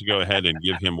willing to go ahead and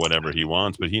give him whatever he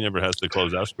wants, but he never has to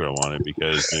close escrow on it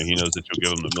because he knows that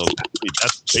you'll give him the milk.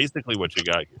 That's basically what you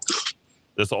got here.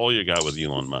 That's all you got with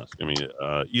Elon Musk. I mean,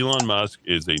 Elon Musk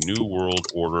is a new world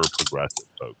order progressive,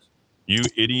 folks. You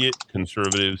idiot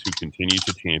conservatives who continue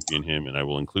to champion him, and I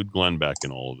will include Glenn back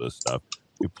in all of this stuff,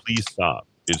 please stop.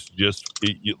 It's just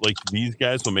like these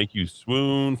guys will make you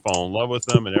swoon, fall in love with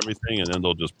them and everything, and then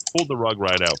they'll just pull the rug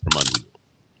right out from under you.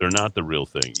 They're not the real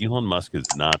thing. Elon Musk is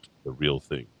not the real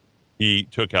thing. He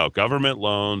took out government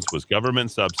loans, was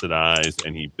government subsidized,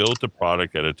 and he built a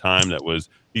product at a time that was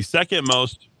the second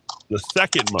most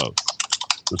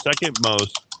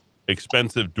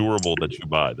expensive durable that you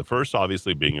buy. The first,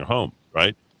 obviously, being your home,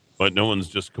 right? But no one's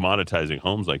just commoditizing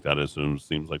homes like that. It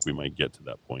seems like we might get to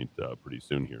that point pretty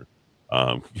soon here,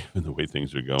 given the way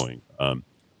things are going.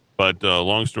 But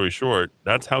long story short,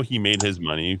 that's how he made his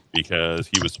money because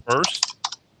he was first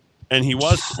and he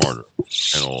was smarter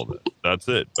and all of it. That's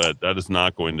it. But that is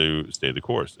not going to stay the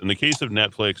course. In the case of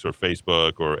Netflix or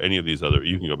Facebook or any of these other,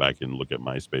 you can go back and look at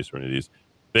MySpace or any of these.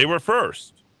 They were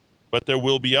first, but there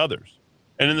will be others.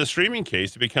 And in the streaming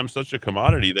case, it becomes such a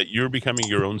commodity that you're becoming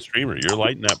your own streamer. You're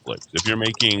like Netflix. If you're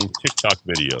making TikTok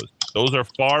videos, those are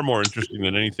far more interesting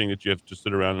than anything that you have to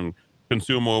sit around and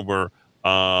consume over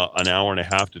an hour and a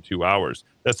half to 2 hours.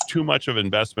 That's too much of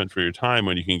investment for your time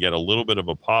when you can get a little bit of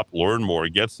a pop, learn more,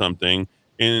 get something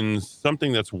in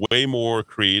something that's way more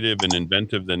creative and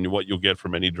inventive than what you'll get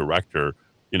from any director.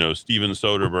 Steven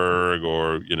Soderbergh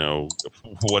or,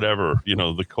 whatever,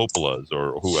 the Coppolas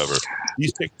or whoever.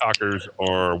 These TikTokers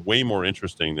are way more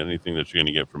interesting than anything that you're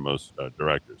going to get from most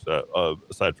directors,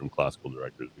 aside from classical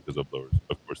directors, because of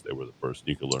course, they were the first.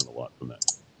 You can learn a lot from that.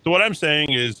 So what I'm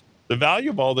saying is the value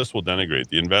of all this will denigrate.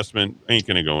 The investment ain't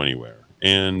going to go anywhere.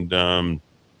 And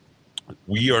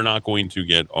we are not going to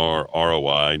get our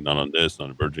ROI, not on this, not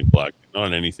on Virgin Galactic, not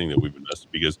on anything that we've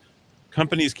invested, because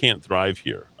companies can't thrive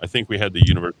here. I think we had the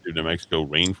University of New Mexico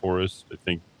rainforest. I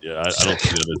don't see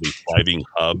that as a thriving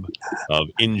hub of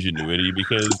ingenuity,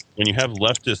 because when you have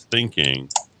leftist thinking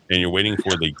and you're waiting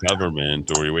for the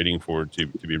government or you're waiting for it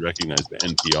to be recognized by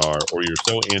NPR, or you're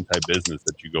so anti-business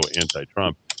that you go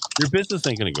anti-Trump, your business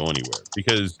ain't going to go anywhere,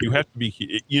 because you have to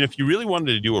be, if you really wanted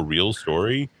to do a real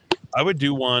story, I would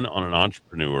do one on an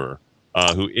entrepreneur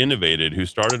who innovated, who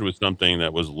started with something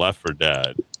that was left for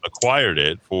dead, acquired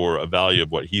it for a value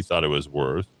of what he thought it was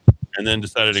worth, and then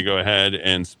decided to go ahead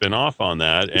and spin off on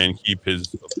that and keep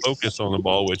his focus on the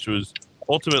ball, which was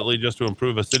ultimately just to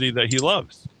improve a city that he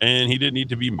loves. And he didn't need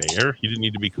to be mayor. He didn't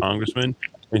need to be congressman.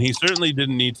 And he certainly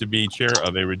didn't need to be chair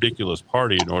of a ridiculous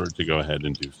party in order to go ahead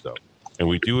and do so. And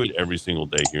we do it every single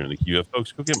day here in the QF.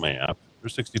 Folks, go get my app.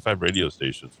 There's 65 radio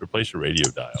stations. Replace your radio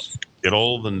dial. Get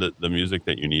all the music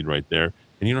that you need right there.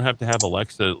 And you don't have to have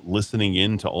Alexa listening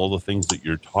in to all the things that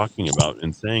you're talking about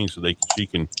and saying, so she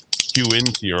can cue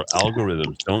into your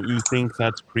algorithms. Don't you think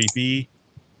that's creepy?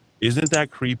 Isn't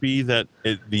that creepy that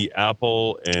the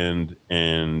Apple and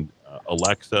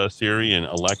Alexa, Siri, and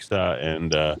Alexa,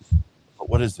 and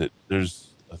what is it? There's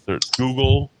a third.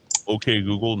 Google. Okay,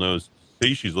 Google knows.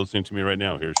 See, she's listening to me right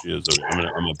now. Here she is. I'm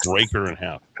gonna break her in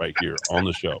half right here on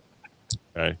the show.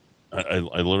 Okay. I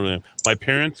literally am. My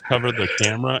parents cover the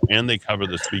camera and they cover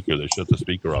the speaker. They shut the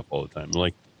speaker off all the time.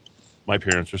 Like, my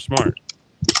parents are smart.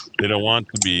 They don't want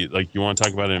to be like, you want to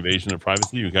talk about invasion of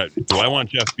privacy? You got, do I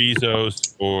want Jeff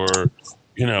Bezos or,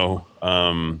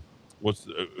 what's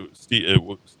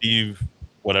Steve,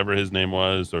 whatever his name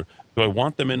was, or do I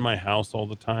want them in my house all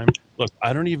the time? Look,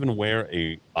 I don't even wear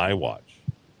a iWatch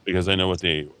because I know is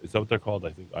that what they're called?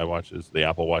 I think iWatch is the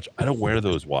Apple Watch. I don't wear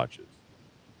those watches.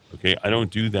 Okay, I don't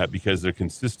do that because they're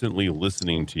consistently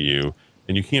listening to you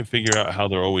and you can't figure out how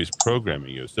they're always programming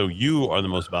you. So you are the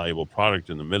most valuable product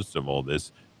in the midst of all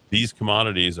this. These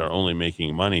commodities are only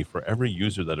making money for every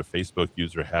user that a Facebook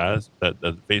user has, that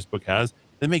Facebook has.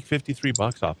 They make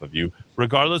 $53 off of you,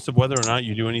 regardless of whether or not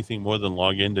you do anything more than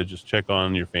log in to just check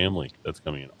on your family that's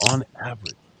coming in. On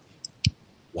average.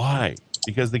 Why?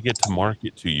 Because they get to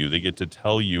market to you. They get to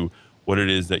tell you what it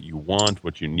is that you want,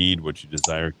 what you need, what you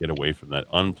desire. Get away from that.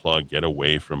 Unplug, get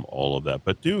away from all of that.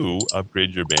 But do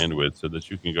upgrade your bandwidth so that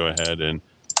you can go ahead and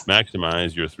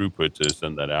maximize your throughput to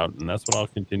send that out. And that's what I'll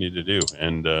continue to do.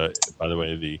 And by the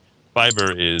way, the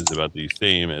fiber is about the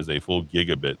same as a full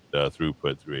gigabit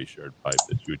throughput through a shared pipe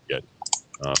that you would get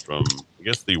from, I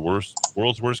guess, the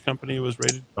world's worst company was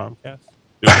rated, Comcast.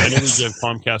 Dude, I know we give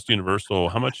Comcast Universal.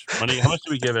 How much money? How much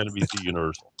do we give NBC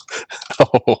Universal?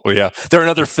 Oh, yeah. They're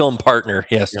another film partner.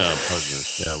 Yes. Yeah,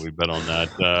 partners. Yeah, we bet on that.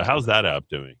 How's that app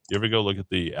doing? You ever go look at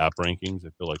the app rankings?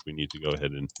 I feel like we need to go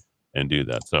ahead and do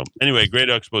that. So anyway, great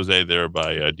expose there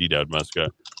by D. Dowd Muska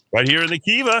right here in the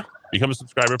Kiva. Become a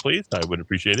subscriber, please. I would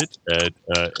appreciate it at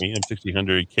AM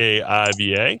 1600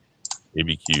 KIVA,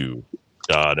 ABQ.FM,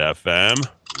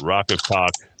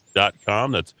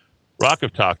 rockoftalk.com. That's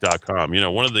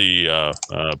rockoftalk.com. One of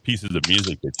the pieces of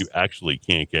music that you actually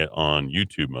can't get on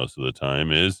YouTube most of the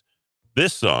time is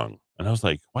this song. And I was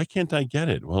like, why can't I get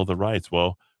it? Well, the rights.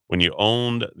 Well, when you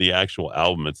owned the actual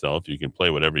album itself, you can play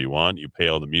whatever you want. You pay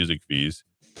all the music fees.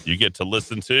 You get to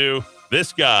listen to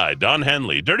this guy, Don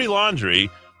Henley, Dirty Laundry.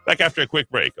 Back after a quick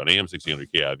break on AM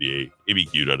 1600 KIVA,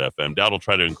 ABQ.FM. Dowd will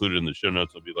try to include it in the show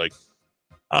notes. I'll be like,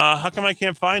 how come I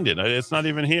can't find it? It's not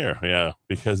even here. Yeah,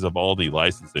 because of all the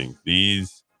licensing.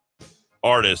 These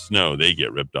artists know they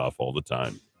get ripped off all the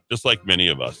time, just like many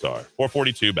of us are.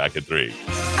 442 back at 3.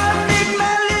 I make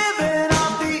my living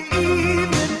off the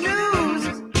evening news.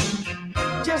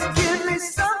 Just give me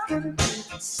something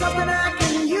I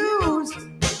can use.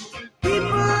 People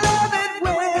love it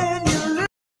when you look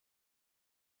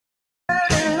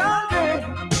dirty laundry.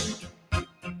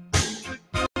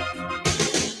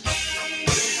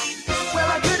 Well,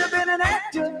 I could have been an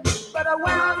actor, but I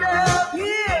wound up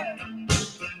here.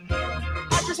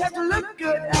 I just have to look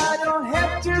good, I don't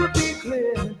have to be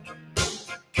clear.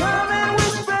 Come and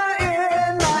whisper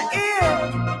in my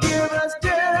ear, give us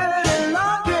dirty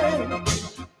laundry.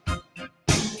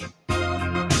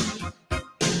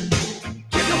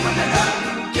 Kick 'em with it up,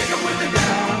 kick 'em with it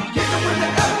down, kick 'em with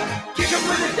it up, kick 'em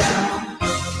with it down.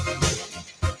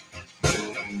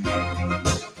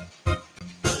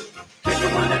 Kick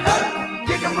 'em with it up,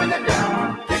 kick 'em with it down,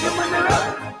 kick 'em with it up,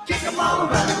 kick 'em all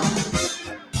around.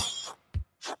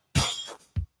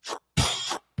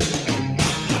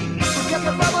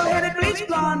 The bubble-headed bleach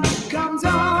blonde comes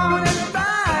on at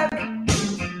 5.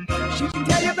 She can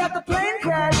tell you about the plane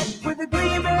crash with a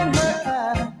gleam in her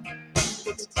eye.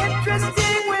 It's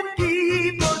interesting when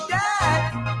people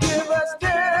die. Give us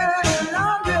dirty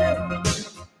laundry.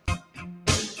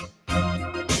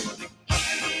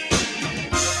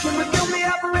 Can we film the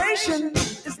operation?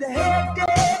 Is the head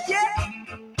dead yet?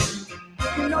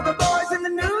 You know the boys in the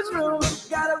newsroom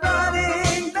got a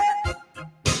running bet.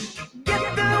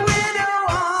 Get the widow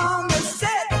on the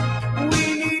set. We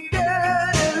need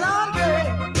dirty laundry.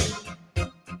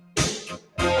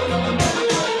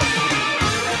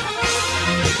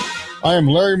 I am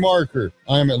Larry Marker.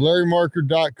 I am at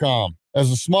LarryMarker.com. As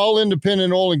a small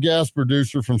independent oil and gas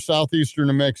producer from southeastern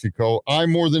New Mexico, I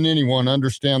more than anyone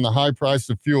understand the high price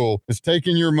of fuel is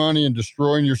taking your money and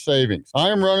destroying your savings. I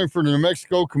am running for the New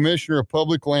Mexico Commissioner of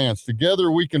Public Lands. Together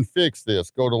we can fix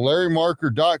this. Go to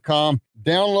LarryMarker.com,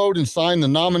 download and sign the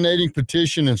nominating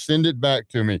petition and send it back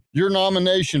to me. Your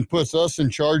nomination puts us in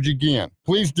charge again.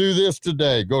 Please do this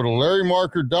today. Go to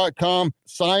LarryMarker.com,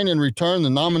 sign and return the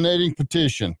nominating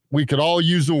petition. We could all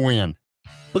use a win.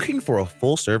 Looking for a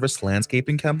full-service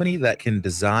landscaping company that can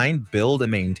design, build,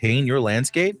 and maintain your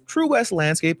landscape? True West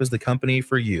Landscape is the company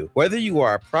for you. Whether you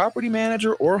are a property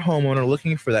manager or homeowner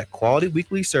looking for that quality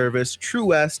weekly service, True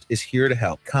West is here to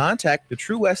help. Contact the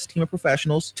True West team of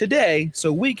professionals today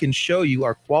so we can show you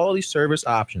our quality service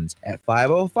options at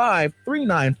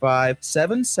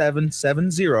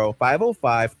 505-395-7770,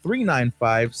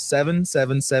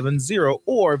 505-395-7770,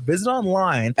 or visit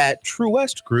online at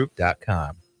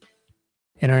truewestgroup.com.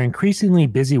 In our increasingly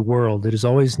busy world, it is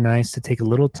always nice to take a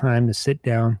little time to sit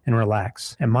down and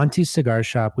relax. At Monty's Cigar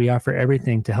Shop, we offer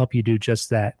everything to help you do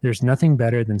just that. There's nothing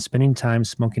better than spending time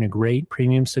smoking a great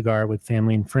premium cigar with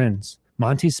family and friends.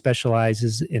 Monty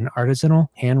specializes in artisanal,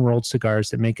 hand-rolled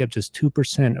cigars that make up just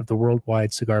 2% of the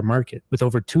worldwide cigar market. With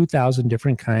over 2,000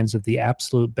 different kinds of the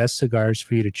absolute best cigars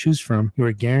for you to choose from, you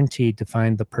are guaranteed to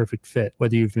find the perfect fit.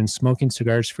 Whether you've been smoking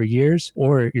cigars for years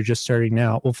or you're just starting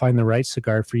out, we'll find the right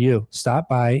cigar for you. Stop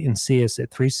by and see us at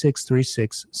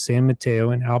 3636 San Mateo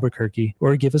in Albuquerque,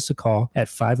 or give us a call at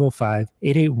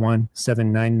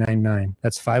 505-881-7999.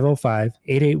 That's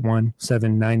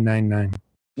 505-881-7999.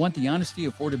 Want the honesty,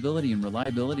 affordability, and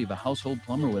reliability of a household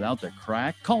plumber without the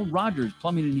crack? Call Rogers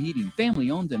Plumbing and Heating, family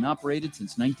owned and operated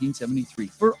since 1973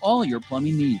 for all your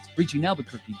plumbing needs. Reaching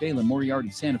Albuquerque, Balen, Moriarty,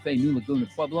 Santa Fe, New Laguna,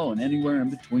 Pueblo, and anywhere in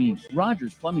between.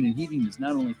 Rogers Plumbing and Heating is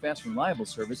not only fast and reliable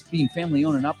service, being family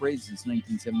owned and operated since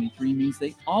 1973 means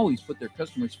they always put their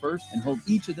customers first and hold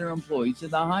each of their employees to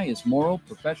the highest moral,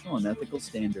 professional, and ethical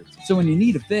standards. So when you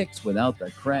need a fix without the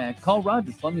crack, call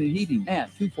Rogers Plumbing and Heating at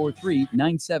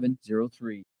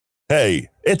 243-9703. Hey,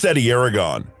 it's Eddie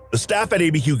Aragon. The staff at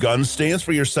ABQ Guns stands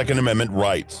for your Second Amendment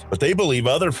rights, but they believe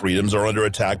other freedoms are under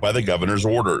attack by the governor's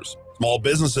orders. Small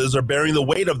businesses are bearing the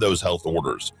weight of those health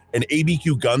orders, and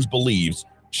ABQ Guns believes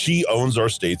she owns our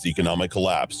state's economic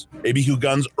collapse. ABQ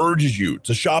Guns urges you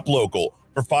to shop local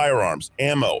for firearms,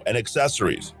 ammo, and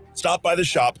accessories. Stop by the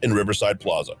shop in Riverside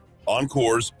Plaza, on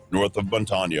Coors, north of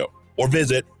Montano, or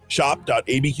visit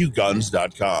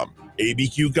shop.abqguns.com.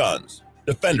 ABQ Guns,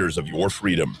 defenders of your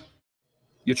freedom.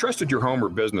 You trusted your home or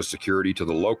business security to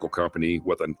the local company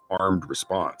with an armed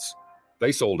response.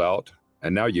 They sold out,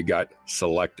 and now you got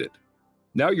Selected.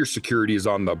 Now your security is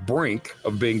on the brink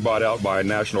of being bought out by a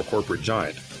national corporate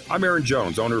giant. I'm Aaron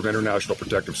Jones, owner of International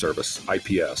Protective Service,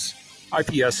 IPS.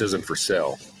 IPS isn't for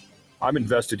sale. I'm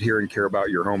invested here and care about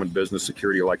your home and business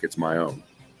security like it's my own.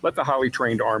 Let the highly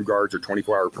trained armed guards or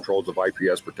 24-hour patrols of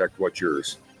IPS protect what's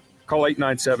yours. Call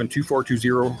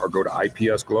 897-2420 or go to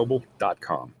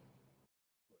ipsglobal.com.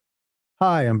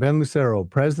 Hi, I'm Ben Lucero,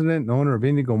 president and owner of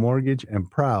Indigo Mortgage,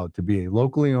 and proud to be a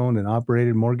locally owned and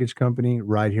operated mortgage company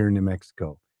right here in New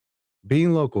Mexico.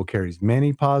 Being local carries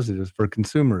many positives for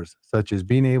consumers, such as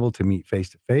being able to meet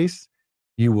face-to-face.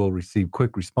 You will receive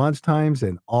quick response times,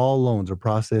 and all loans are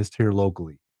processed here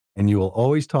locally. And you will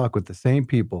always talk with the same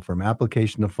people from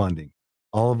application to funding.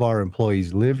 All of our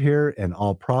employees live here, and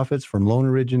all profits from loan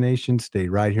origination stay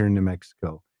right here in New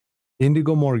Mexico.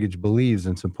 Indigo Mortgage believes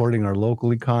in supporting our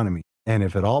local economy. And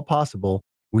if at all possible,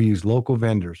 we use local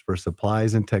vendors for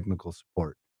supplies and technical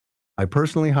support. I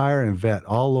personally hire and vet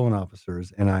all loan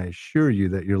officers, and I assure you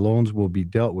that your loans will be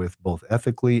dealt with both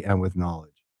ethically and with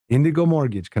knowledge. Indigo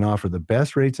Mortgage can offer the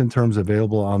best rates and terms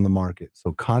available on the market,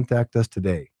 so contact us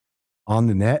today. On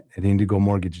the net at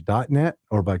indigomortgage.net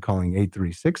or by calling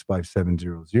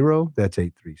 836-5700. That's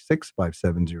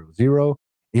 836-5700.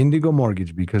 Indigo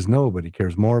Mortgage, because nobody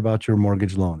cares more about your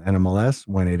mortgage loan. NMLS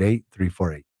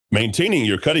 188348. Maintaining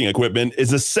your cutting equipment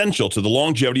is essential to the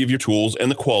longevity of your tools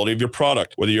and the quality of your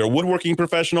product. Whether you're a woodworking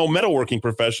professional, metalworking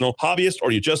professional, hobbyist,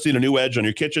 or you just need a new edge on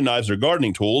your kitchen knives or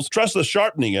gardening tools, trust the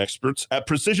sharpening experts at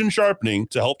Precision Sharpening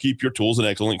to help keep your tools in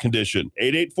excellent condition.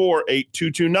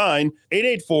 884-8229,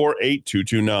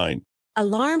 884-8229.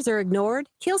 Alarms are ignored,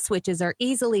 kill switches are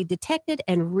easily detected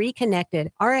and reconnected.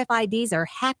 RFIDs are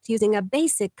hacked using a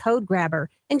basic code grabber.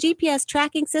 And GPS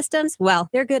tracking systems, well,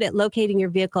 they're good at locating your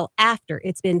vehicle after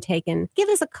it's been taken. Give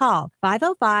us a call,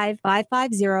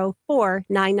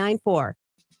 505-550-4994.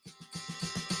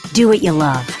 Do what you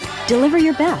love. Deliver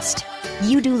your best.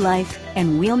 You do life,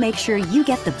 and we'll make sure you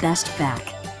get the best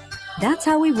back. That's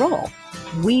how we roll.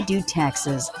 We do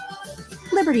taxes.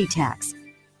 Liberty Tax.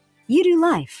 You do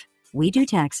life. We do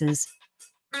taxes.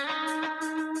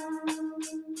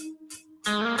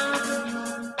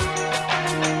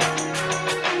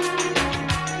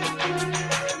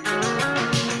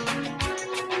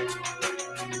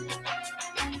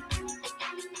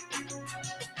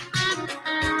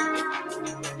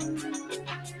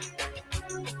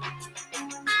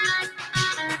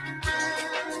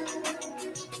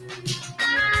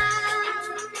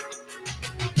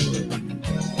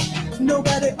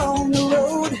 Nobody on the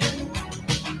road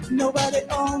lay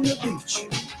on the beach.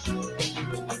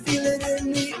 I feel it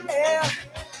in the air.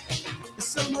 The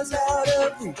summer's out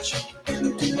of reach.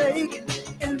 Empty lake,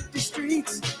 empty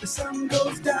streets. The sun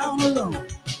goes down alone.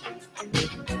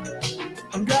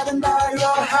 I'm driving by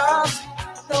your house,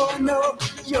 though I know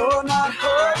you're not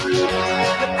home.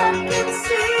 But I can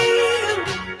see you.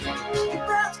 Your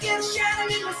brown skin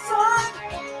shining in the sun.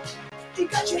 You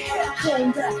got your hair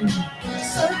combed back,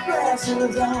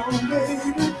 sunglasses on,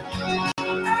 baby.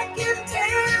 I can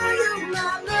tell you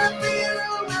my love for you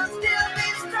will still be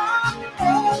strong.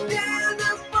 Oh, then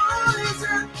the boys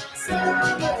are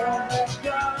summer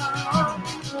gone.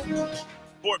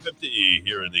 450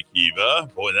 here in the Kiva.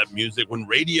 Boy, that music, when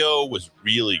radio was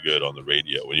really good on the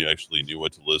radio, when you actually knew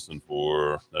what to listen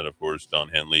for. And of course, Don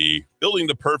Henley, Building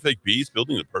the Perfect Beast,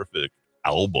 Building the Perfect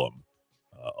Album,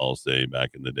 I'll say,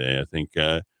 back in the day. I think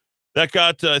that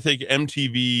got,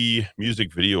 MTV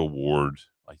Music Video Award,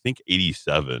 I think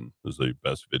 87 was the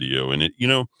best video. And it,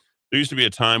 there used to be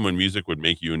a time when music would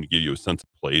make you and give you a sense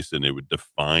of place, and it would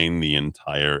define the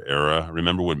entire era. I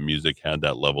remember when music had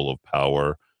that level of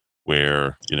power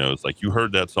where, it's like you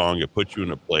heard that song, it put you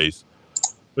in a place,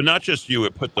 but not just you,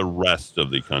 it put the rest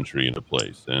of the country into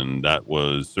place. And that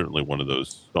was certainly one of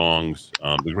those songs.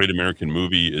 The Great American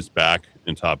Movie is back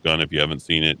in Top Gun. If you haven't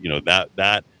seen it,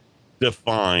 that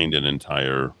defined an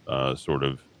entire sort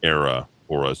of era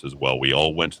for us as well. We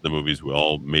all went to the movies. We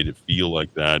all made it feel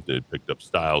like that. It picked up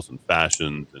styles and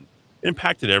fashions and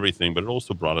impacted everything, but it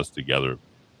also brought us together.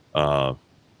 Kind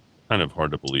of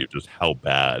hard to believe just how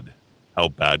bad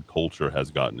culture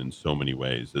has gotten in so many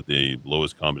ways, that the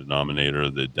lowest common denominator,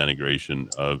 the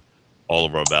denigration of all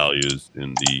of our values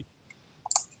in the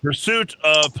pursuit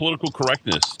of political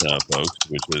correctness, folks,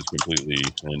 which has completely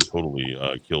and totally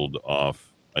killed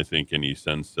off, I think, any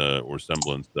sense or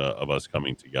semblance of us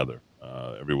coming together.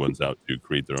 Everyone's out to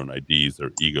create their own IDs.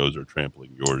 Their egos are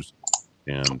trampling yours.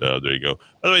 And there you go.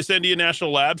 By the way, Sandia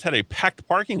National Labs had a packed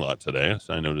parking lot today.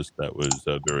 So I noticed that was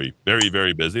very, very,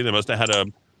 very busy. They must have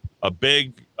had a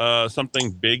big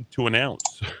something big to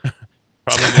announce.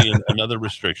 Probably another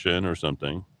restriction or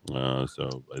something.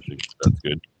 So I think that's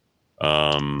good.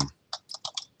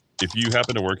 If you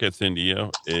happen to work at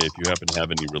Sandia, if you happen to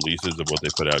have any releases of what they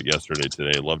put out yesterday,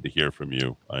 today, I'd love to hear from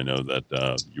you. I know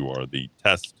that you are the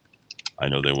test. I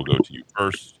know they will go to you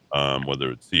first, whether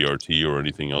it's CRT or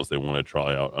anything else they want to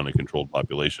try out on a controlled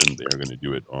population. They are going to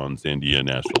do it on Sandia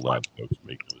National Labs, folks.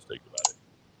 Make no mistake about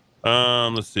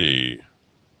it. Let's see.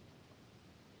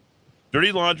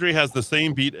 Dirty Laundry has the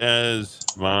same beat as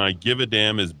My Give a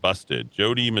Damn is Busted.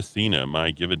 Jody Messina, My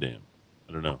Give a Damn.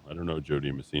 I don't know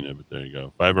Jody Messina, but there you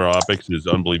go. Fiber optics is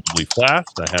unbelievably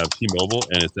fast. I have T-Mobile,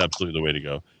 and it's absolutely the way to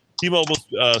go. T-Mobile's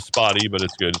spotty, but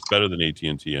it's good. It's better than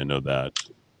AT&T. I know that.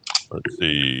 Let's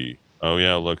see. Oh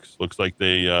yeah, looks like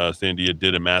they Sandia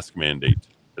did a mask mandate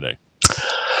today.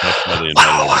 That's how they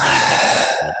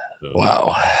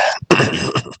Wow.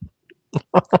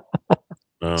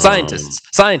 Scientists.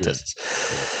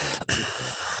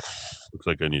 Looks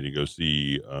like I need to go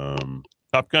see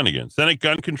Top Gun again. Senate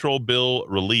gun control bill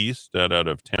released that out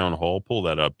of town hall. Pull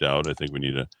that up, Dowd. I think we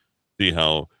need to see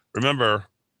how. Remember,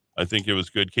 I think it was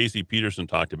good. Casey Peterson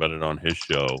talked about it on his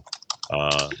show.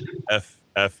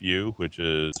 FU, which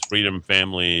is Freedom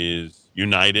Families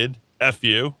United.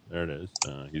 FU. There it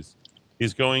is.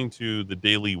 He's going to the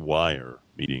Daily Wire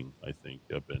meeting, I think,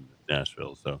 up in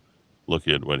Nashville. So look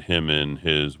at what him and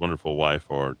his wonderful wife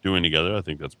are doing together. I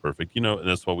think that's perfect. And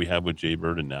that's what we have with Jay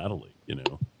Bird and Natalie,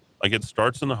 Like, it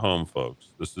starts in the home,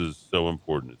 folks. This is so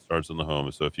important. It starts in the home.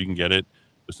 So if you can get it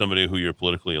with somebody who you're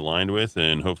politically aligned with,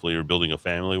 and hopefully you're building a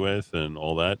family with and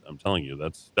all that, I'm telling you,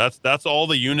 that's all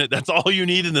the unit. That's all you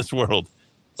need in this world,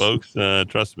 folks.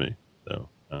 Trust me. So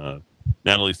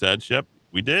Natalie said, yep,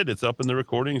 we did. It's up in the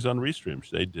recordings on Restream.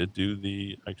 They did do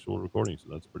the actual recording. So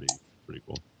that's pretty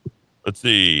cool. Let's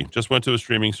see. Just went to a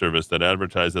streaming service that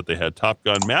advertised that they had Top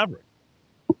Gun Maverick.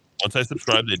 Once I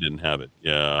subscribed, they didn't have it.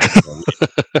 Yeah.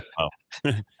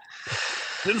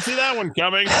 Didn't see that one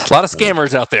coming. A lot of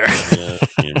scammers out there. Yeah,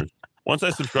 scammers. Once I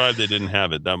subscribed, they didn't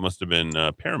have it. That must have been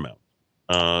Paramount.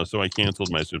 So I canceled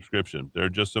my subscription. There are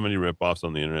just so many ripoffs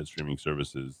on the internet streaming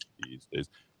services these days.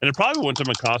 And it probably wouldn't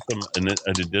have cost them an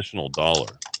additional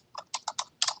 $1.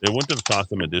 It wouldn't have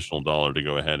cost them an additional $1 to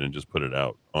go ahead and just put it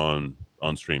out on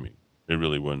streaming. It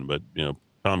really wouldn't. But,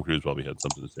 Tom Cruise probably had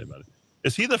something to say about it.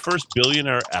 Is he the first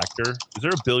billionaire actor? Is there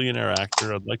a billionaire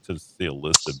actor? I'd like to see a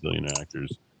list of billionaire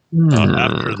actors.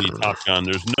 After the Top Gun,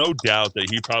 there's no doubt that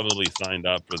he probably signed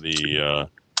up for the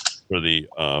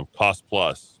cost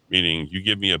plus, meaning you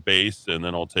give me a base and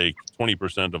then I'll take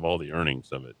 20% of all the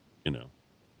earnings of it.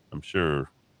 I'm sure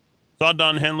Saw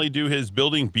Don Henley do his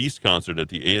Building Beast concert at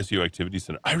the ASU Activity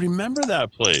Center. I remember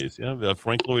that place. Yeah,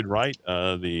 Frank Lloyd Wright,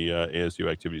 the ASU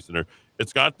Activity Center.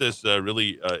 It's got this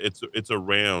really, it's a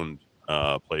round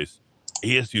place.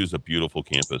 ASU is a beautiful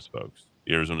campus, folks.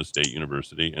 The Arizona State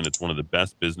University, and it's one of the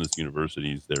best business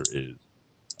universities there is.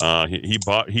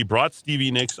 He brought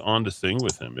Stevie Nicks on to sing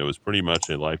with him. It was pretty much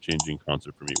a life-changing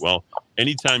concert for me. Well,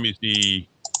 anytime you see,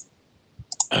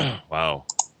 wow.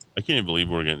 I can't even believe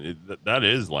we're going to... That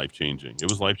is life-changing. It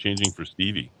was life-changing for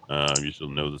Stevie. You should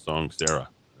know the song Sarah.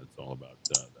 That's all about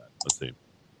that. Let's see.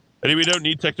 Eddie, we don't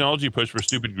need technology push for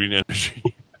stupid green energy.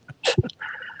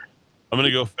 I'm going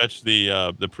to go fetch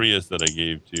the Prius that I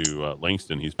gave to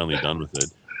Langston. He's finally done with it.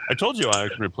 I told you I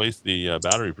could replace the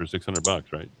battery for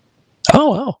 $600, right?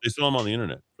 Oh, wow. They sell them on the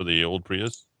internet for the old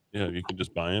Prius. Yeah, you can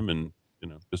just buy them and,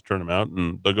 just turn them out,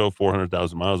 and they'll go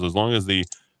 400,000 miles as long as the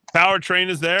powertrain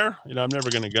is there. I'm never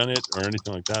going to gun it or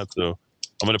anything like that. So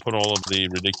I'm going to put all of the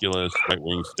ridiculous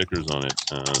right-wing stickers on it.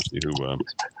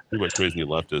 See what crazy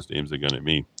leftist aims a gun at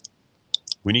me.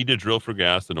 We need to drill for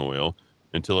gas and oil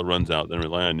until it runs out, then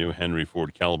rely on new Henry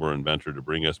Ford caliber inventor to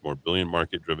bring us more billion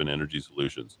market-driven energy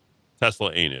solutions.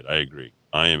 Tesla ain't it. I agree.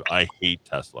 I hate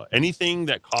Tesla. Anything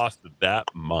that costs that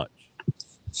much.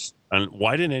 And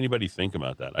why didn't anybody think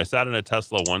about that? I sat in a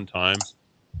Tesla one time.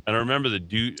 And I remember the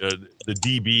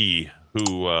DB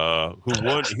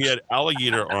he had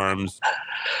alligator arms.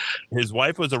 His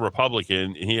wife was a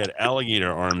Republican. He had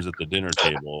alligator arms at the dinner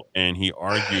table, and he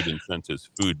argued and sent his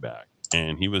food back.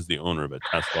 And he was the owner of a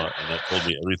Tesla, and that told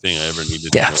me everything I ever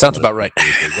needed. Yeah, sounds about right.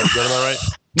 Is that about right?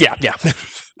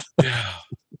 Yeah.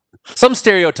 Some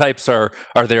stereotypes are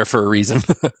there for a reason.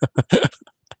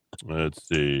 Let's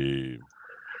see.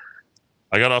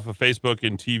 I got off of Facebook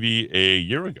and TV a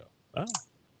year ago. Oh.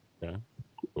 Okay,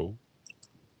 cool.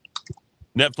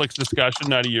 Netflix discussion,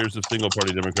 90 years of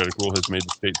single-party Democratic rule has made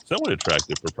the state somewhat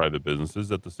attractive for private businesses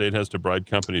that the state has to bribe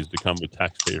companies to come with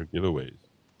taxpayer giveaways.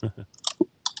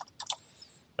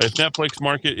 If Netflix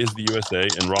market is the USA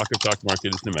and Rock of Talk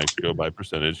market is New Mexico by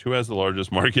percentage, who has the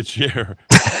largest market share?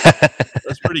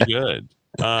 That's pretty good.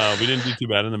 We didn't do too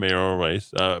bad in the mayoral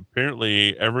race.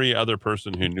 Apparently, every other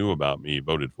person who knew about me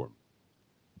voted for me.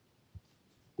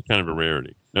 It's kind of a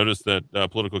rarity. Notice that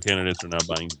political candidates are now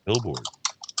buying billboards.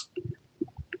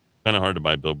 Kind of hard to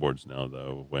buy billboards now,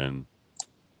 though, when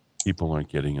people aren't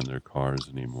getting in their cars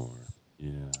anymore.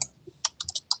 Yeah.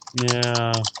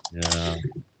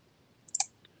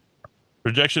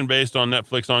 Projection based on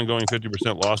Netflix ongoing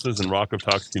 50% losses and Rock of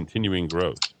Talk's continuing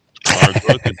growth. Our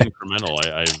growth is incremental.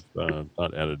 I've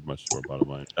not added much to our bottom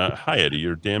line. Hi, Eddie.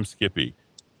 You're damn skippy.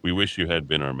 We wish you had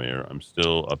been our mayor. I'm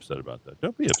still upset about that.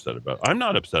 Don't be upset about it. I'm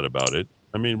not upset about it.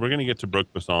 I mean, we're going to get to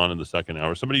Brooke Besson in the second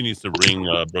hour. Somebody needs to ring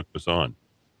Brooke Besson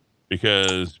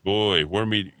because, boy,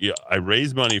 I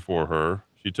raised money for her.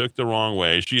 She took the wrong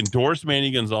way. She endorsed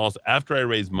Manny Gonzalez after I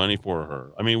raised money for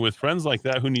her. I mean, with friends like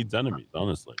that, who needs enemies,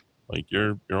 honestly? Like,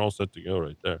 you're all set to go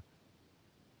right there.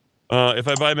 If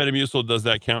I buy Metamucil, does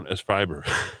that count as fiber?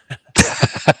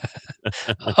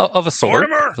 Of a sort.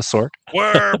 Mortimer, of a sort.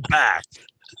 We're back.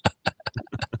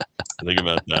 Think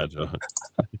about that, John.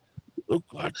 Look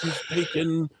like he's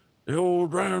taking the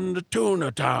old round to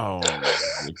Tuna Town.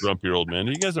 The grumpy old man.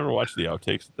 Do you guys ever watch the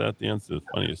outtakes at that? At the end's the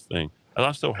funniest thing. I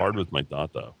laughed so hard with my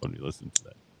Dada when we listened to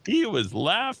that. He was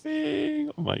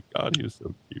laughing. Oh my God, he was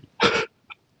so cute.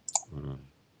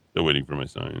 Still waiting for my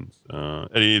signs.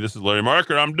 Eddie, this is Larry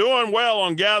Marker. I'm doing well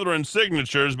on gathering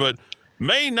signatures, but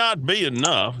may not be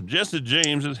enough. Jesse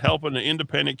James is helping an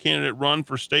independent candidate run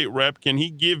for state rep. Can he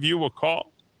give you a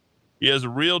call? He has a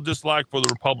real dislike for the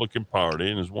Republican Party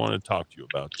and has wanted to talk to you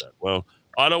about that. Well,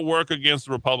 I don't work against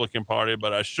the Republican Party,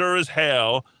 but I sure as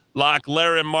hell like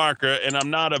Larry Marker, and I'm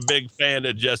not a big fan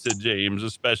of Jesse James,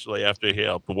 especially after he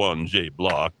helped one J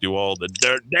Block do all the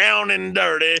dirt down and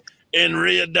dirty in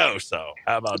Ruidoso.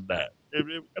 How about that?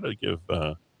 We gotta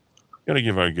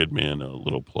give our good man a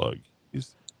little plug.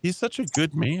 He's such a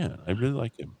good man. I really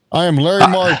like him. I am Larry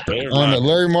Marker. I'm at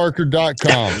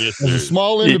LarryMarker.com. Yes, As a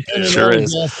small independent oil and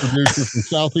gas producer from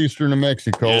southeastern New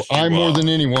Mexico, I more than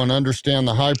anyone understand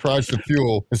the high price of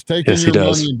fuel is taking your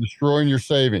money and destroying your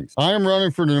savings. I am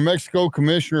running for the New Mexico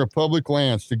Commissioner of Public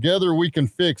Lands. Together we can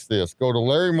fix this. Go to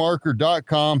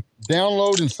LarryMarker.com,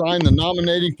 download and sign the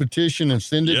nominating petition and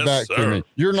send it back to me.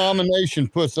 Your nomination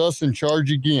puts us in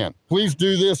charge again. Please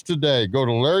do this today. Go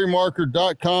to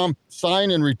LarryMarker.com,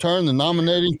 sign and return the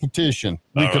nominating petition.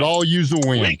 We could all use a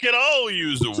win. We could all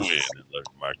use a win. And Larry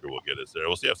Marker will get us there.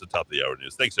 We'll see you after the top of the hour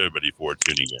news. Thanks, everybody, for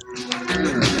tuning in.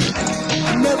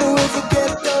 Never will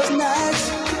forget those nights.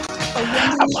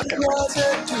 I was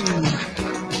a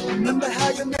dream. Remember how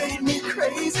you made me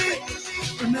crazy?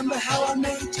 Remember how I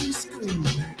made you scream?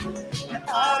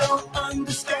 I don't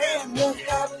understand what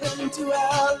happened to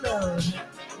our love.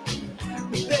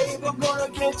 Babe, I'm gonna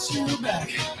get you back.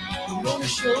 I'm gonna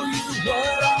show you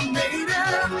what I'm made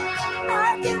of.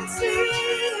 I can see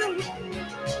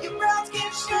your brown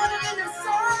skin shining in the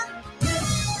sun.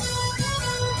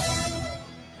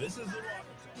 This is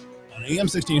on AM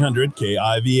 1600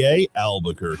 KIVA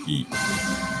Albuquerque.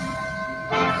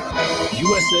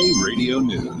 USA Radio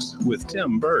News with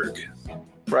Tim Berg.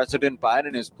 President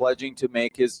Biden is pledging to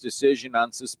make his decision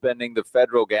on suspending the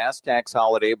federal gas tax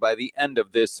holiday by the end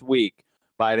of this week.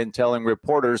 Biden telling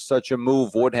reporters such a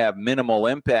move would have minimal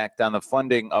impact on the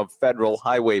funding of federal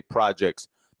highway projects.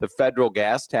 The federal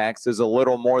gas tax is a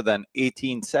little more than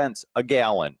 18 cents a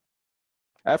gallon.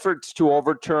 Efforts to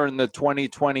overturn the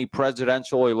 2020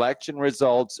 presidential election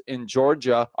results in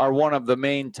Georgia are one of the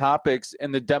main topics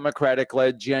in the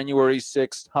Democratic-led January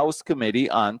 6th House Committee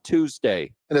on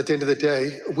Tuesday. And at the end of the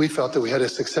day, we felt that we had a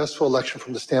successful election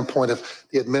from the standpoint of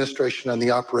the administration and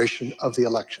the operation of the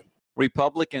election.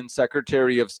 Republican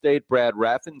Secretary of State Brad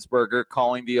Raffensperger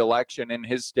calling the election in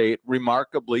his state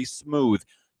remarkably smooth,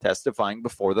 testifying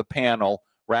before the panel.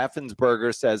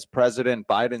 Raffensperger says President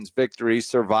Biden's victory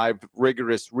survived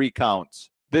rigorous recounts.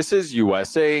 This is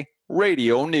USA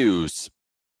Radio News.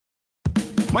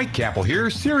 Mike Capel here,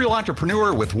 serial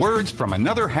entrepreneur with words from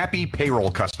another happy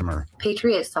payroll customer.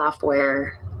 Patriot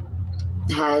Software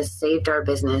has saved our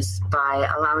business by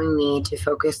allowing me to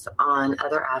focus on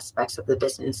other aspects of the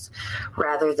business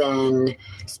rather than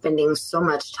spending so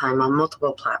much time on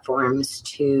multiple platforms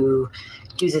to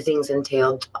do the things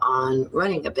entailed on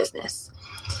running a business.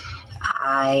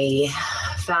 I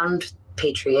found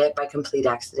Patriot by complete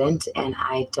accident, and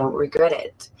I don't regret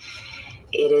it.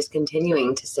 It is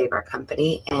continuing to save our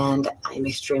company, and I'm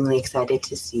extremely excited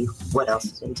to see what else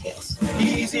it entails.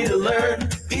 Easy to learn,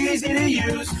 easy to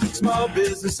use, small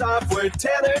business software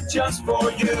tailored just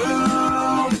for you.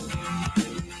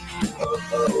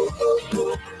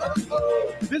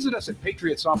 Visit us at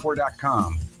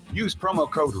patriotsoftware.com. Use promo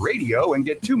code RADIO and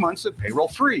get 2 months of payroll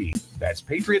free. That's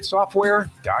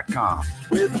patriotsoftware.com.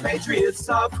 With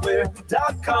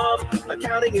patriotsoftware.com,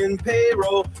 accounting and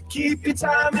payroll, keep your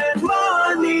time and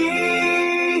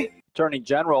money. Attorney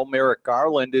General Merrick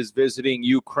Garland is visiting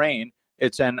Ukraine.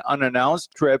 It's an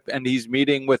unannounced trip, and he's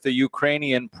meeting with the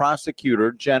Ukrainian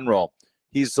prosecutor general.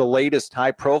 He's the latest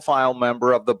high-profile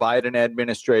member of the Biden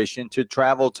administration to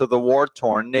travel to the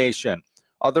war-torn nation.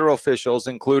 Other officials,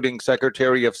 including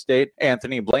Secretary of State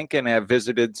Anthony Blinken, have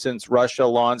visited since Russia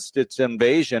launched its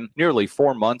invasion nearly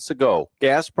 4 months ago.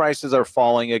 Gas prices are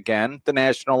falling again. The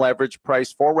national average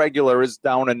price for regular is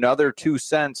down another 2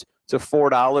 cents to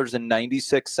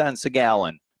 $4.96 a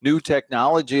gallon. New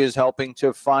technology is helping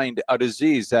to find a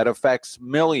disease that affects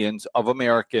millions of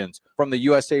Americans. From the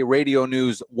USA Radio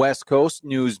News West Coast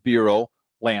News Bureau,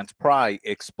 Lance Pry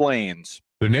explains.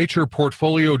 The Nature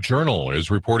Portfolio Journal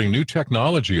is reporting new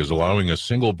technology is allowing a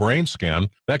single brain scan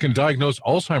that can diagnose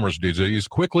Alzheimer's disease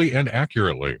quickly and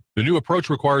accurately. The new approach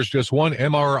requires just one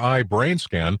MRI brain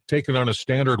scan taken on a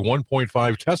standard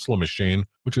 1.5 Tesla machine,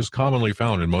 which is commonly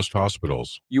found in most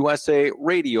hospitals. USA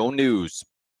Radio News.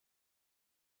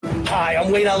 Hi,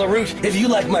 I'm Wayne LaRoute. If you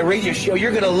like my radio show,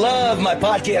 you're going to love my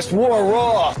podcast, War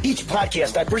Raw. Each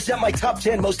podcast, I present my top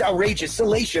 10 most outrageous,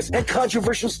 salacious, and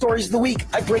controversial stories of the week.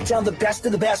 I break down the best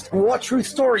of the best raw truth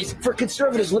stories for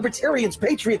conservatives, libertarians,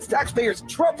 patriots, taxpayers,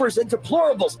 Trumpers, and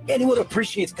deplorables. Anyone who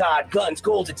appreciates God, guns,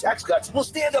 gold, and tax cuts will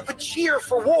stand up and cheer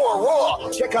for War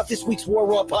Raw. Check out this week's War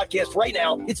Raw podcast right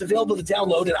now. It's available to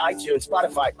download in iTunes,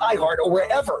 Spotify, iHeart, or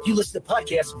wherever you listen to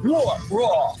podcasts. War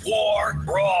Raw. War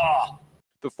Raw.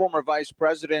 The former vice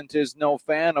president is no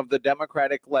fan of the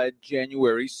Democratic-led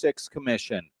January 6th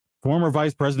commission. Former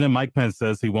Vice President Mike Pence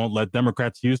says he won't let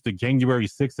Democrats use the January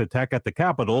 6th attack at the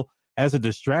Capitol as a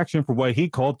distraction for what he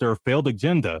called their failed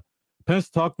agenda.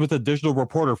 Pence talked with a digital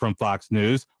reporter from Fox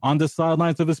News on the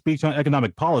sidelines of a speech on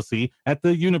economic policy at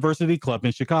the University Club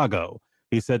in Chicago.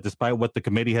 He said despite what the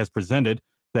committee has presented,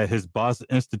 that his boss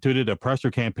instituted a pressure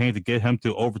campaign to get him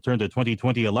to overturn the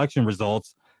 2020 election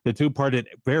results. The two parted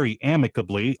very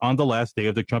amicably on the last day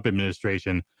of the Trump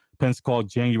administration. Pence called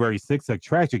January 6th a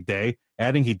tragic day,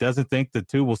 adding he doesn't think the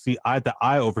two will see eye to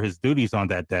eye over his duties on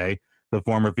that day. The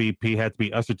former VP had to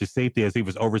be ushered to safety as he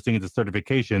was overseeing the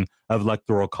certification of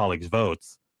Electoral College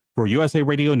votes. For USA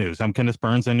Radio News, I'm Kenneth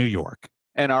Burns in New York.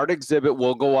 An art exhibit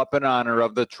will go up in honor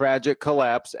of the tragic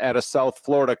collapse at a South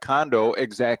Florida condo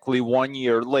exactly 1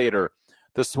 year later.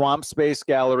 The Swamp Space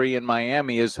Gallery in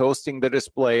Miami is hosting the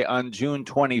display on June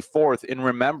 24th in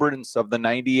remembrance of the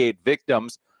 98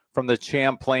 victims from the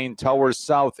Champlain Towers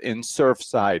South in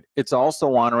Surfside. It's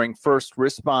also honoring first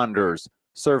responders.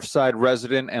 Surfside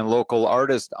resident and local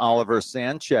artist Oliver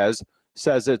Sanchez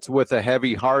says it's with a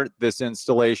heavy heart. This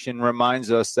installation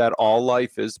reminds us that all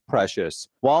life is precious.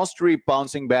 Wall Street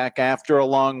bouncing back after a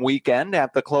long weekend.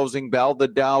 At the closing bell, the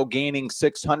Dow gaining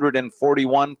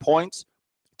 641 points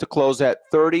to close at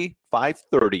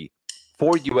 30,530.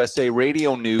 For USA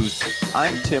Radio News,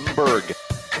 I'm Tim Berg.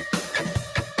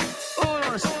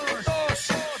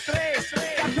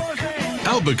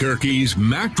 Albuquerque's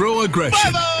macro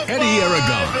aggression. Eddie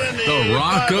Aragon, the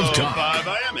Rock of Talk.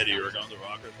 I am Eddie Aragon, the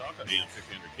Rock of Talk on AM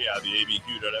 600 KIV,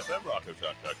 ABQ.FM,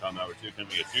 rockoftalk.com. Hour 2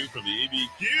 coming at you from the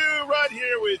ABQ, right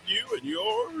here with you and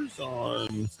yours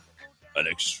on an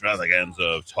extravaganza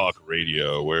of talk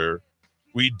radio where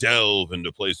we delve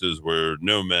into places where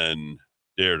no men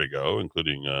dare to go,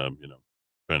 including,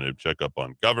 trying to check up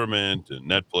on government and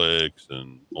Netflix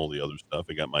and all the other stuff.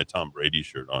 I got my Tom Brady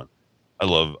shirt on. I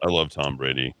love Tom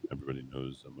Brady. Everybody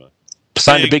knows I'm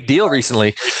signed a big deal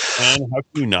recently. Man, how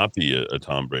can you not be a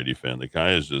Tom Brady fan? The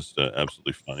guy is just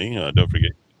absolutely funny. Don't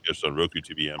forget, it's on Roku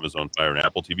TV, Amazon Fire, and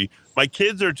Apple TV. My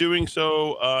kids are doing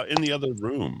so in the other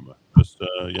room.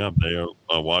 They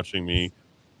are watching me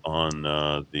on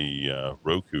the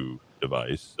Roku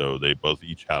device. So they both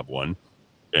each have one,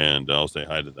 and I'll say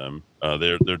hi to them.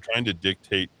 They're trying to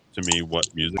dictate to me what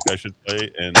music I should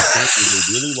play, and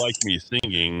they really like me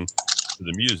singing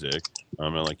the music.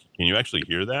 I'm like, can you actually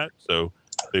hear that? So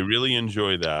they really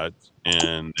enjoy that,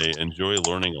 and they enjoy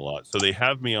learning a lot. So they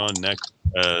have me on next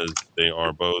as they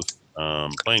are both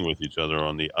playing with each other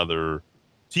on the other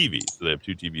TVs. So they have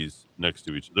two TVs next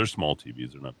to each other. They're small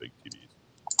TVs. They're not big TVs.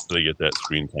 So they get that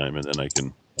screen time, and then I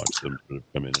can watch them sort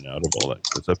of come in and out of all that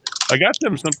kind of stuff. I got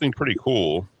them something pretty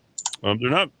cool. They're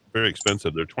not very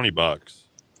expensive. They're $20.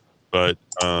 But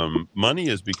money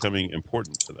is becoming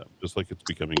important to them, just like it's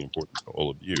becoming important to all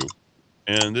of you.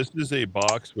 And this is a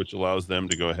box which allows them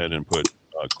to go ahead and put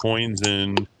coins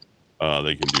in.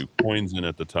 They can do coins in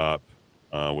at the top,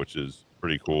 which is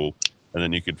pretty cool. And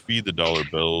then you could feed the dollar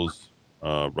bills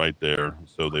right there.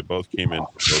 So they both came in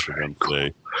for both of them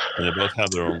today. And they both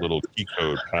have their own little key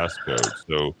code, passcode.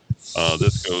 So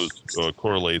this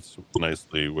correlates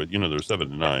nicely with, they're 7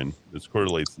 to 9. This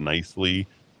correlates nicely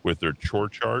with their chore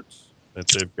charts that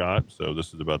they've got. So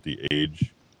this is about the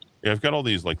age. Yeah, I've got all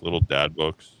these like little dad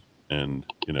books, and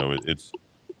it's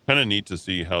kind of neat to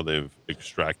see how they've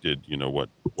extracted, what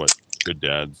good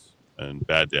dads and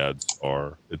bad dads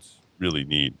are. It's really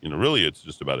neat. Really it's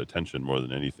just about attention more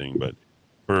than anything, but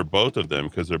for both of them,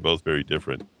 because they're both very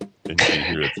different, and you can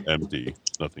hear it's empty.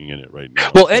 There's nothing in it right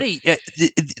now. Well, Eddie,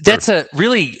 that's a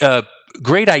really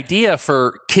great idea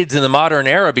for kids in the modern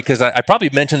era, because I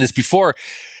probably mentioned this before.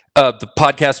 The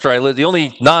podcaster the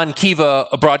only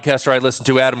non-Kiva broadcaster I listen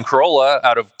to, Adam Carolla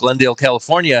out of Glendale,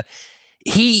 California,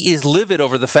 he is livid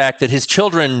over the fact that his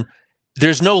children,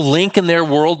 there's no link in their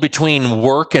world between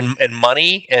work and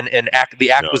money and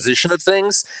the acquisition of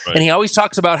things. Right. And he always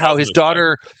talks about how his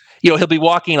daughter, he'll be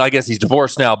walking, I guess he's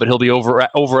divorced now, but he'll be over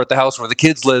at the house where the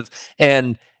kids live,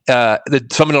 and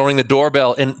someone will ring the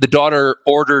doorbell, and the daughter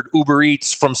ordered Uber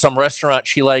Eats from some restaurant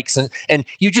she likes, and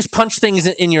you just punch things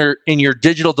in your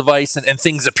digital device, and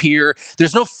things appear.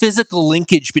 There's no physical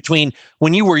linkage between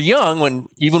when you were young,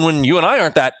 even when you and I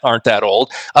aren't that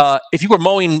old. If you were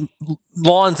mowing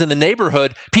lawns in the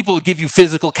neighborhood, people would give you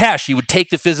physical cash. You would take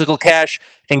the physical cash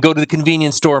and go to the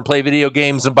convenience store and play video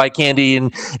games and buy candy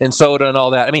and soda and all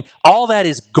that. I mean, all that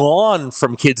is gone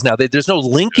from kids now. There's no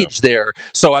linkage there.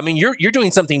 So, I mean, you're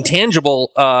doing something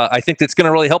tangible. I think that's going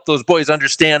to really help those boys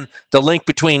understand the link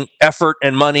between effort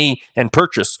and money and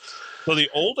purchase. So the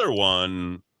older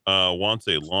one wants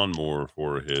a lawnmower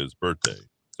for his birthday,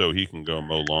 so he can go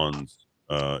mow lawns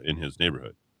in his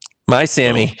neighborhood. My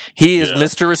Sammy, he is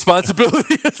Mr.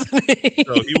 Responsibility, isn't he?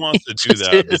 So he wants to do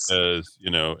that because,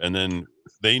 and then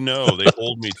they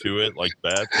hold me to it, like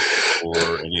bets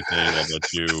or anything. I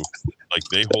bet you, like,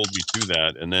 they hold me to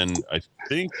that. And then I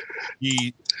think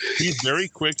he's very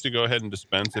quick to go ahead and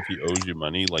dispense if he owes you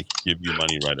money, like give you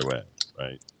money right away,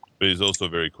 right? But he's also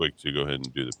very quick to go ahead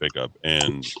and do the pickup.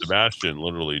 And Sebastian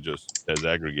literally just has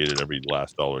aggregated every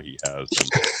last dollar he has, and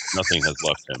nothing has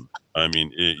left him. I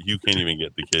mean, you can't even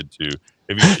get the kid to,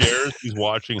 if he shares, he's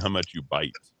watching how much you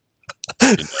bite.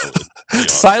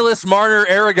 Silas Marner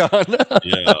Aragon.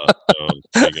 Yeah, so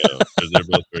they're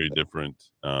both very different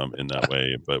in that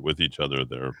way, but with each other,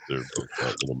 they're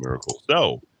both little miracles.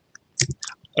 So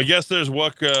I guess there's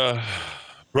Brooke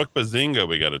Bazinga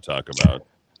we got to talk about.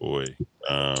 Boy,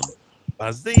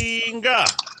 Bazinga.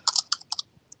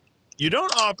 you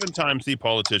don't oftentimes see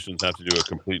politicians have to do a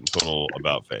complete and total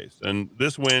about face, and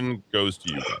this win goes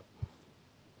to you guys.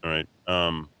 All right.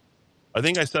 I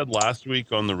think I said last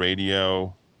week on the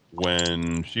radio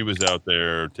when she was out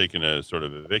there taking a sort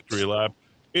of a victory lap,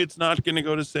 it's not going to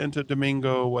go to Santo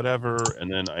Domingo, whatever.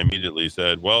 And then I immediately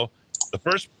said, well, the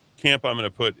first camp I'm going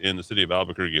to put in the city of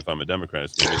Albuquerque if I'm a Democrat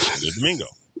is going to be Santo Domingo,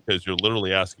 because you're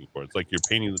literally asking for it. It's like you're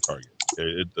painting the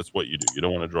target. That's what you do. You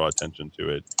don't want to draw attention to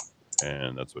it,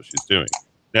 and that's what she's doing.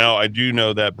 Now, I do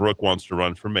know that Brooke wants to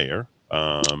run for mayor.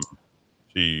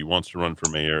 She wants to run for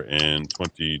mayor in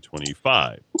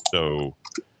 2025. So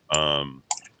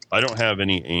I don't have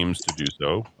any aims to do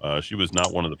so. She was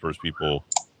not one of the first people.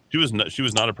 She was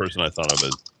not a person I thought of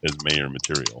as mayor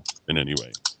material in any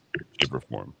way, shape, or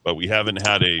form. But we haven't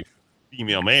had a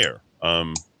female mayor.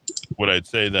 Would I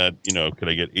say that, could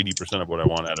I get 80% of what I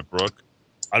want out of Brooke?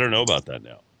 I don't know about that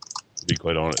now, to be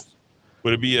quite honest.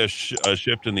 Would it be a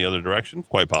shift in the other direction?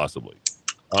 Quite possibly.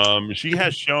 She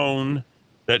has shown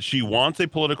that she wants a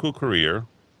political career,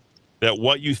 that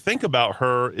what you think about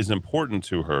her is important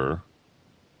to her,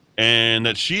 and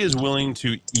that she is willing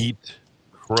to eat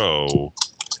crow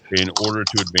in order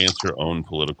to advance her own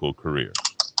political career.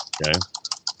 Okay?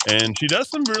 And she does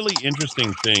some really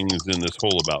interesting things in this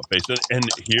whole about face. And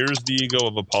here's the ego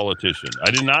of a politician.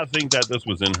 I did not think that this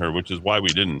was in her, which is why we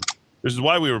didn't. This is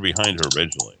why we were behind her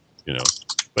originally,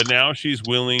 But now she's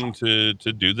willing to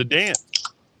do the dance.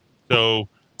 So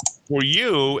for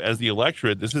you as the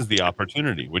electorate, this is the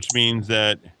opportunity, which means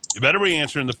that you better be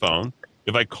answering the phone.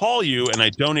 If I call you and I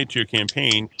donate to your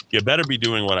campaign, you better be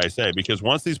doing what I say, because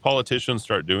once these politicians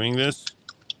start doing this,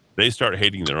 they start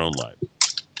hating their own lives.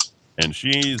 And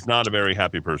she's not a very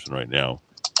happy person right now,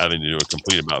 having to do a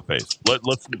complete about face.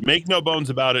 Let's make no bones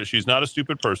about it. She's not a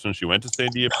stupid person. She went to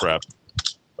Sandia Prep.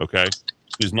 Okay.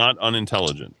 She's not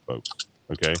unintelligent, folks.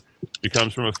 Okay. She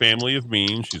comes from a family of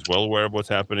means. She's well aware of what's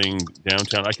happening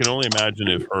downtown. I can only imagine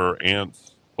if her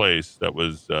aunt's place that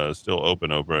was still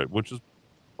open over it, which is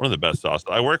one of the best sauce.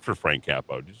 I work for Frank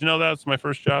Capo. Did you know that's my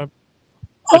first job?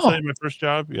 That's my first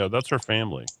job. Yeah, that's her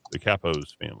family, the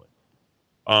Capo's family.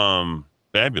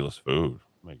 Fabulous food.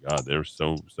 Oh my God, they're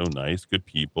so nice, good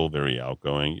people, very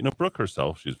outgoing. Brooke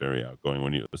herself, she's very outgoing.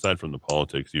 When you, aside from the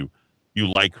politics, you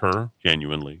like her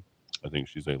genuinely. I think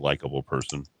she's a likable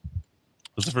person.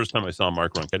 This is the first time I saw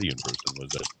Mark Ronchetti in person.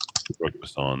 Was at Brooke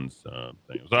Besson's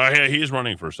thing. It was, yeah, he's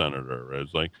running for senator. It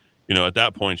was like, at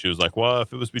that point she was like, well,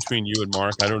 if it was between you and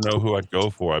Mark, I don't know who I'd go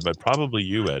for. I bet probably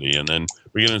you, Eddie. And then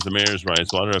we get into the mayor's race.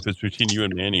 Well, I don't know if it's between you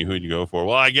and Manny, who'd you go for?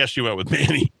 Well, I guess she went with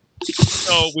Manny.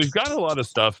 So we've got a lot of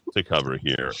stuff to cover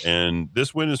here, and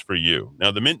this win is for you.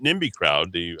 Now, the NIMBY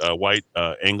crowd, the white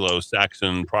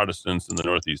Anglo-Saxon Protestants in the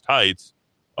Northeast Heights,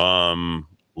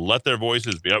 let their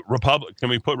voices be up. Can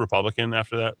we put Republican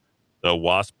after that? The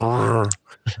WASP. I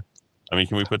mean,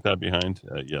 can we put that behind?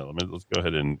 Yeah, let's go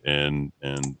ahead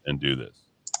and do this.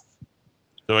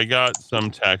 So I got some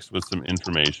text with some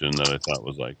information that I thought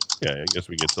was like, okay, I guess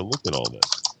we get to look at all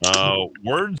this.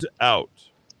 Words out.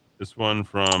 This one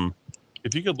from,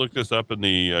 if you could look this up in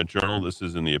the journal, this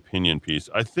is in the opinion piece.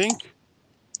 I think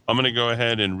I'm going to go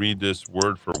ahead and read this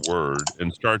word for word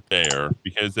and start there,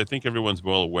 because I think everyone's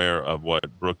well aware of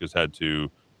what Brooke has had to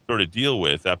sort of deal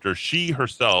with after she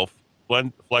herself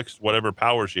flexed whatever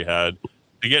power she had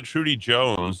to get Trudy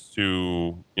Jones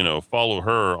to, follow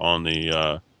her on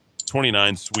the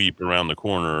 29 sweep around the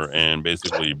corner and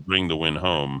basically bring the win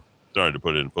home. Sorry to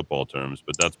put it in football terms,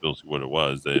 but that's basically what it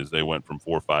was. They went from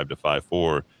 4-5 to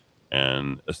 5-4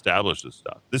 and established this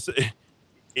stuff.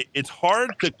 It's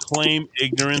hard to claim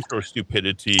ignorance or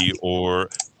stupidity or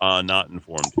not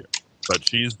informed here, but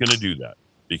she's going to do that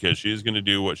because she's going to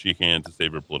do what she can to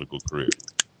save her political career.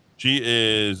 She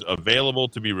is available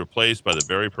to be replaced by the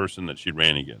very person that she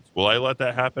ran against. Will I let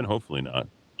that happen? Hopefully not.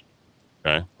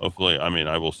 Okay. Hopefully,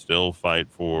 I will still fight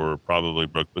for probably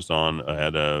Brooke Besson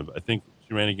ahead of, I think,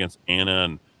 she ran against Anna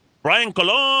and Brian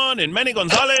Colon and Manny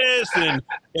Gonzalez and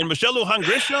Michelle Lujan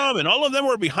Grisham, and all of them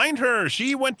were behind her.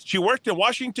 She worked in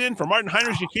Washington for Martin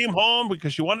Heinrich. She came home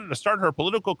because she wanted to start her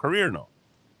political career. No.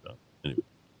 So anyway,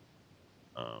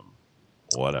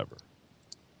 whatever.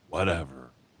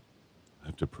 I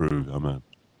have to prove I'm a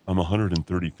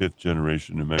 135th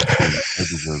generation New Mexican. I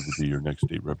deserve to be your next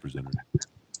state representative.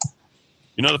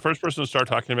 The first person to start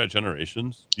talking about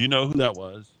generations. Do you know who that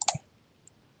was?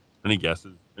 Any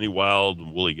guesses? Any wild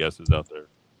and woolly guesses out there?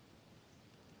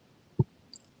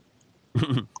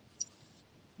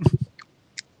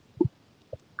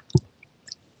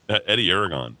 Eddie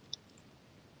Aragon.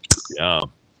 Yeah.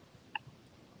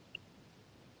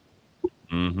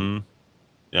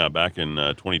 Yeah, back in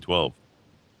 2012.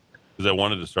 because I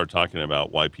wanted to start talking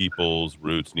about why people's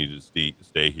roots needed to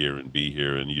stay here and be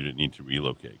here, and you didn't need to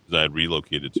relocate. Because I had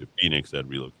relocated to Phoenix, I had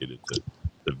relocated to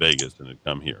Vegas, and had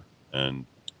come here. And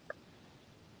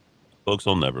folks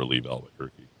will never leave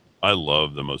Albuquerque. I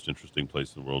love the most interesting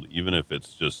place in the world, even if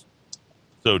it's just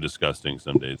so disgusting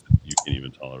some days that you can't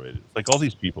even tolerate it. It's like all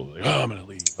these people are like, oh, I'm gonna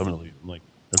leave. I'm like,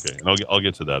 okay, and I'll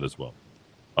get to that as well.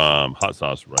 Hot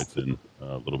Sauce writes in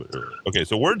a little bit earlier. Okay,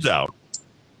 so word's out.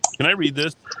 Can I read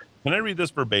this? Can I read this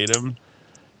verbatim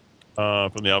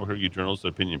from the Albuquerque Journal's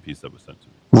opinion piece that was sent to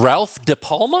me? Ralph De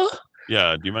Palma?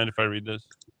 Yeah. Do you mind if I read this?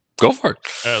 Go for it.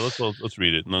 All right, let's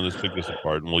read it, and then let's pick this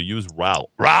apart, and we'll use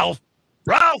Ralph.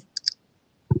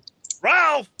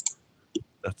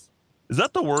 Is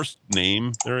that the worst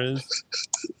name there is?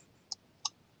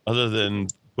 Other than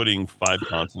putting 5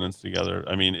 consonants together?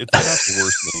 I mean, it's not the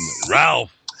worst name.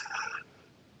 Ralph.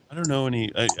 I don't know any,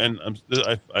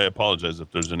 I apologize if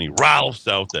there's any Ralphs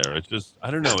out there. It's just, I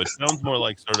don't know. It sounds more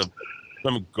like sort of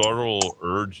some guttural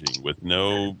urging with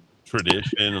no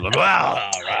tradition. Like,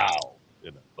 Ralph.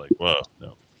 You know, like, whoa,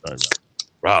 no, sorry,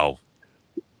 Ralph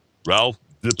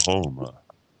De Palma.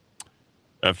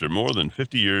 After more than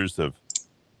 50 years of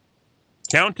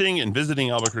counting and visiting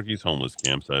Albuquerque's homeless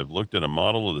camps, I have looked at a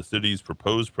model of the city's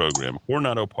proposed program,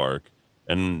 Coronado Park,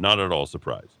 and not at all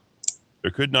surprised. There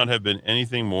could not have been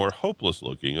anything more hopeless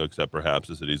looking, except perhaps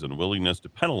the city's unwillingness to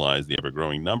penalize the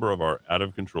ever-growing number of our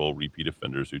out-of-control repeat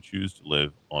offenders who choose to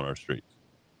live on our streets.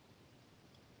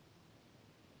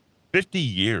 50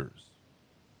 years.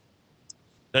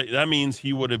 That means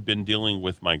he would have been dealing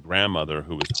with my grandmother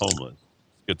who was homeless,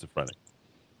 schizophrenic.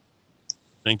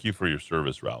 Thank you for your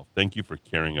service, Ralph. Thank you for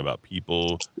caring about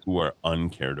people who are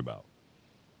uncared about.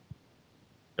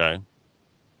 Okay?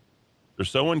 They're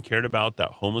so uncared about that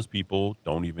homeless people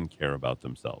don't even care about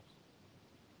themselves.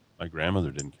 My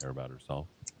grandmother didn't care about herself.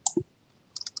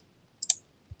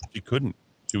 She couldn't.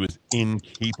 She was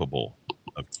incapable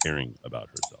of caring about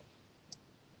herself.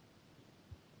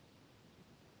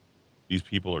 These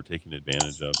people are taken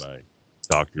advantage of by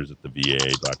doctors at the VA,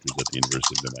 doctors at the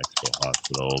University of New Mexico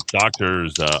Hospital,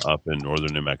 doctors up in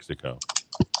northern New Mexico.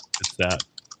 It's sad.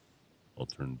 I'll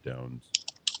turn Down's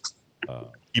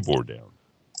keyboard down.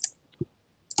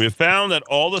 We have found that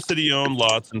all the city-owned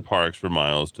lots and parks for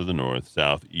miles to the north,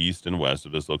 south, east, and west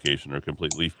of this location are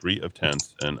completely free of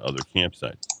tents and other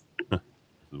campsites. This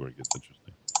is where it gets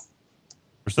interesting.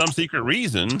 For some secret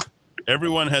reason,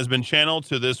 everyone has been channeled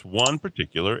to this one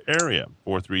particular area.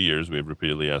 For 3 years, we have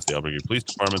repeatedly asked the Albuquerque Police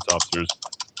Department's officers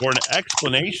for an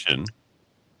explanation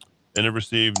and have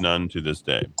received none to this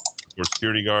day. Four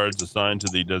security guards assigned to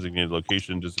the designated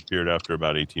location disappeared after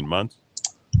about 18 months.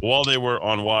 While they were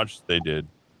on watch, they did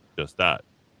just that.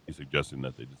 He's suggesting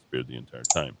that they disappeared the entire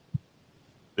time.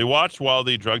 They watched while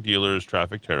the drug dealers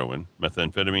trafficked heroin,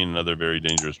 methamphetamine, and other very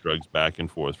dangerous drugs back and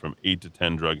forth from 8 to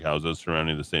 10 drug houses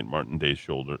surrounding the St. Martin Day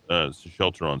shelter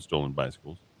on stolen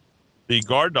bicycles. The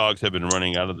guard dogs have been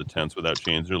running out of the tents without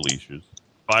chains or leashes.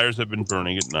 Fires have been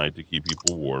burning at night to keep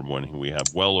people warm when we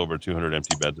have well over 200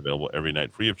 empty beds available every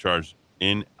night free of charge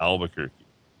in Albuquerque.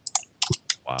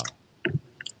 Wow.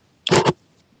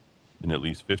 In at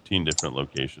least 15 different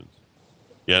locations.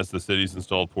 Yes, the city's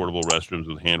installed portable restrooms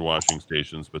with hand washing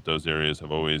stations, but those areas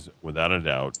have always, without a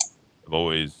doubt,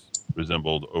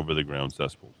 resembled over-the-ground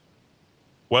cesspools.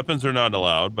 Weapons are not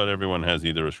allowed, but everyone has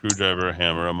either a screwdriver, a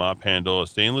hammer, a mop handle, a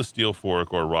stainless steel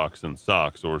fork, or rocks and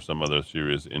socks, or some other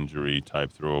serious injury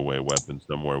type throwaway weapon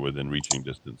somewhere within reaching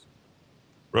distance.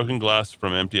 Broken glass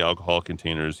from empty alcohol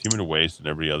containers, human waste, and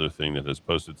every other thing that has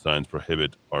posted signs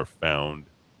prohibit are found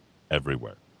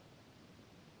everywhere.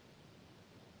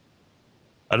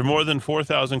 Out of more than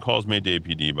 4,000 calls made to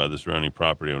APD by the surrounding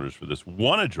property owners for this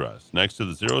one address, next to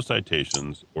the 0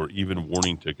 citations or even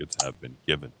warning tickets have been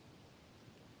given.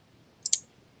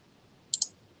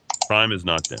 Crime is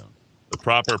not down. The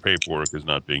proper paperwork is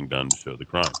not being done to show the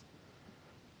crime.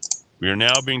 We are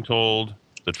now being told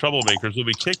the troublemakers will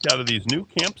be kicked out of these new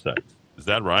campsites. Is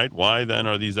that right? Why then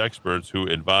are these experts who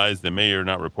advise the mayor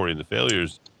not reporting the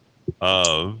failures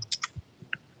of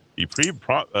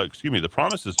the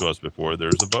promises to us before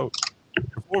there's a vote?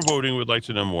 Before voting, we'd like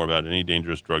to know more about any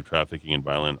dangerous drug trafficking and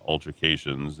violent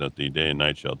altercations at the day and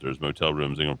night shelters, motel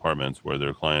rooms, and apartments where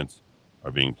their clients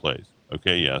are being placed.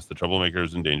 Okay, yes, the troublemaker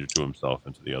is in danger to himself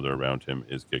and to the other around him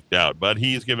is kicked out, but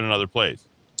he is given another place.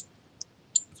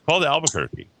 It's called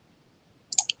Albuquerque.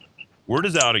 Word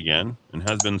is out again and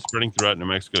has been spreading throughout New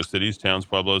Mexico cities, towns,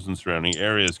 pueblos, and surrounding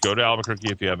areas. Go to Albuquerque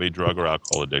if you have a drug or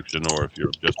alcohol addiction or if you're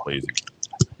just lazy.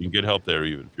 You can get help there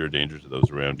even if you're a danger to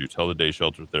those around you. Tell the day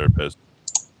shelter therapist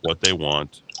what they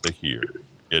want to hear.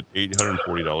 Get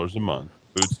 $840 a month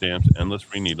food stamps, endless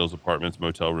free needles, apartments,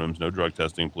 motel rooms, no drug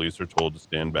testing. Police are told to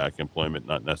stand back. Employment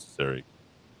not necessary.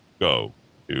 Go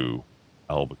to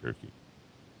Albuquerque.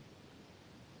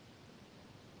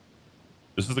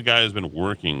 This is the guy who's been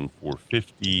working for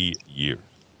 50 years.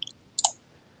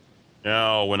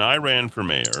 Now, when I ran for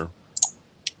mayor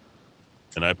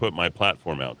and I put my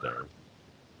platform out there,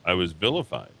 I was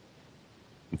vilified.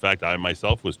 In fact, I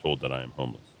myself was told that I am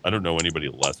homeless. I don't know anybody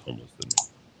less homeless than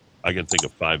me. I can think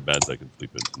of 5 beds I can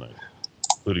sleep in tonight,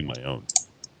 including my own.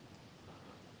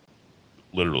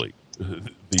 Literally.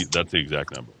 That's the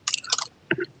exact number.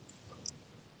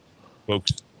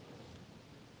 Folks,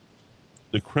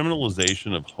 the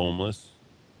criminalization of homeless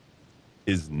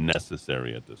is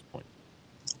necessary at this point.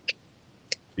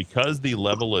 Because the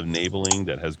level of enabling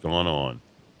that has gone on.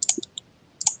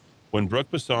 When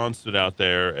Brooke Besson stood out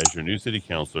there as your new city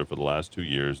councilor for the last 2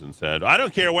 years and said, I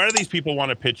don't care where these people want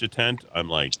to pitch a tent, I'm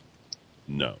like,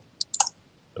 no.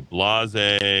 The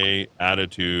blasé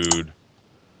attitude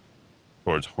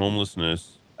towards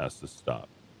homelessness has to stop.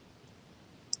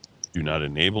 Do not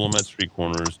enable them at street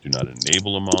corners. Do not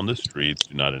enable them on the streets.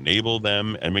 Do not enable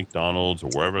them at McDonald's or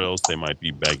wherever else they might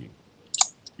be begging.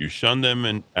 You shun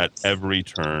them at every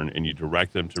turn and you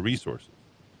direct them to resources.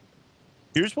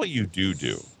 Here's what you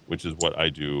do, which is what I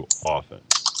do often.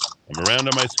 I'm around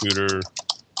on my scooter.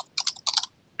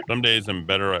 Some days I'm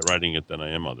better at riding it than I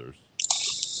am others.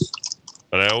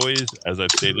 But I always, as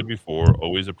I've stated before,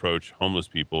 always approach homeless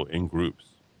people in groups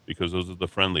because those are the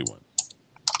friendly ones.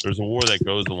 There's a war that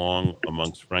goes along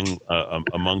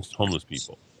amongst homeless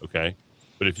people, okay?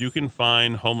 But if you can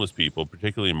find homeless people,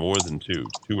 particularly more than 2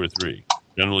 or 3,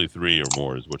 generally 3 or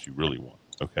more is what you really want,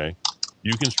 okay?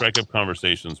 You can strike up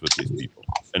conversations with these people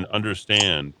and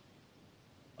understand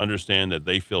that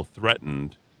they feel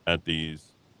threatened at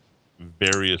these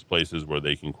various places where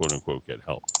they can quote unquote get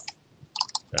help.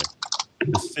 Okay.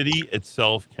 The city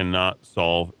itself cannot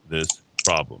solve this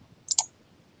problem.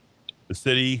 The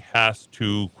city has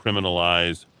to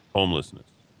criminalize homelessness.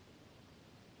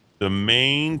 The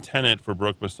main tenet for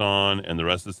Brooke Besson and the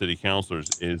rest of the city councilors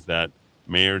is that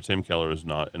Mayor Tim Keller is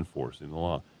not enforcing the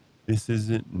law. This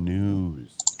isn't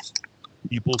news.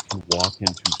 People can walk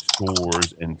into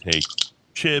stores and take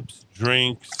chips,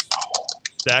 drinks,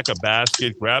 stack a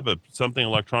basket, grab something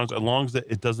electronics, as long as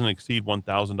it doesn't exceed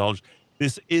 $1,000.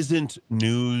 This isn't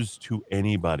news to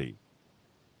anybody.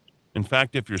 In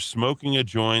fact, if you're smoking a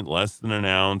joint less than an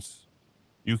ounce,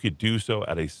 you could do so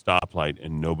at a stoplight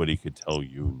and nobody could tell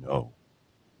you no.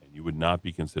 And you would not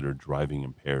be considered driving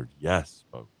impaired. Yes,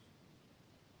 folks.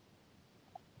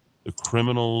 The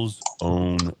criminals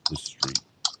own the street.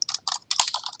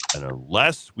 And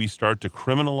unless we start to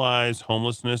criminalize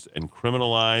homelessness and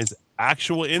criminalize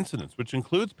actual incidents, which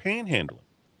includes panhandling,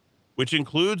 which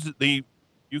includes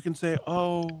you can say,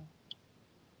 oh,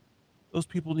 those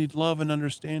people need love and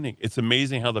understanding. It's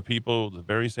amazing how the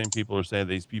very same people are saying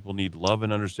these people need love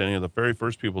and understanding are the very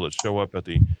first people that show up at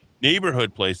the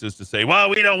neighborhood places to say, well,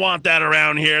 we don't want that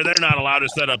around here. They're not allowed to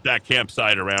set up that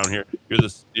campsite around here.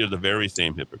 You're the very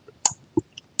same hypocrite.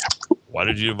 Why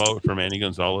did you vote for Manny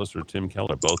Gonzalez or Tim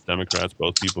Keller? Both Democrats,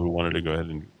 both people who wanted to go ahead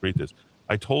and create this.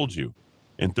 I told you,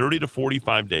 in 30 to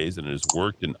 45 days, and it has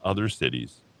worked in other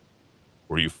cities,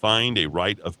 where you find a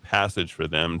rite of passage for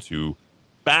them to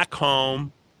back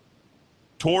home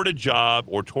toward a job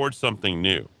or towards something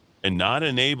new and not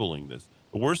enabling this.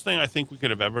 The worst thing I think we could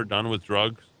have ever done with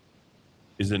drugs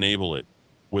is enable it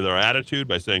with our attitude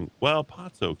by saying, well,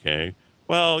 pot's okay.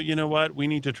 Well, you know what? We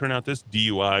need to turn out this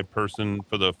DUI person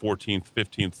for the 14th,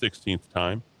 15th, 16th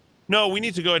time. No, we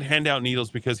need to go ahead and hand out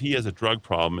needles because he has a drug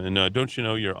problem. And don't you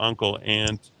know your uncle,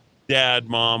 aunt, dad,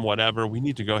 mom, whatever, we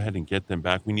need to go ahead and get them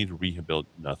back. We need to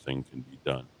rehabilitate. Nothing can be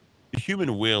done. The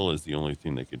human will is the only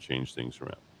thing that can change things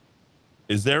around.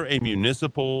 Is there a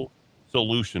municipal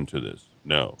solution to this?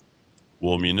 No.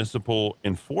 Will municipal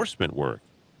enforcement work?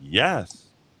 Yes.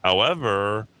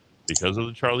 However, because of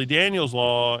the Charlie Daniels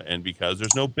law and because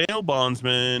there's no bail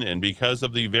bondsman and because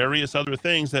of the various other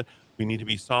things that we need to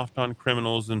be soft on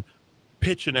criminals and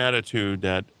pitch an attitude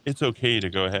that it's okay to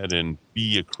go ahead and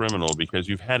be a criminal because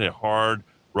you've had a hard,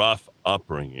 rough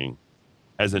upbringing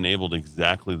has enabled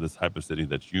exactly this type of city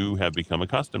that you have become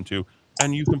accustomed to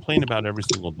and you complain about every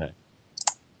single day.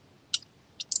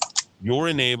 You're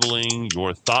enabling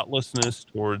your thoughtlessness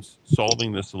towards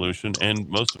solving the solution and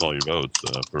most of all your votes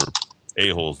for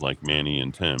a-holes like Manny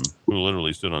and Tim, who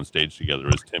literally stood on stage together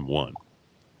as Tim won.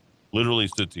 Literally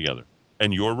stood together.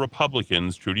 And your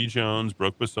Republicans, Trudy Jones,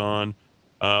 Brooke Besson,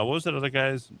 what was that other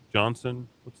guy's? Johnson?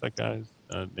 What's that guy's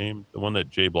name? The one that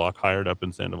Jay Block hired up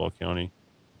in Sandoval County.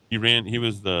 He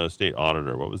was the state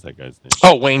auditor. What was that guy's name?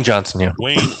 Oh, Wayne Johnson. Yeah.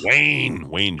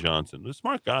 Wayne Johnson. A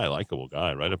smart guy, likable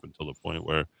guy, right up until the point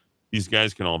where these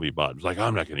guys can all be bought. It's like,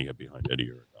 I'm not going to get behind Eddie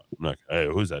Aragon. I'm not. Hey,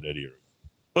 who's that Eddie Aragon?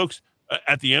 Folks,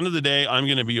 at the end of the day, I'm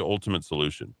going to be your ultimate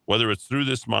solution, whether it's through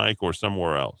this mic or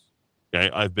somewhere else. Okay,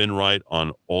 I've been right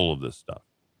on all of this stuff,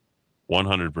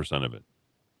 100% of it.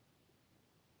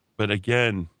 But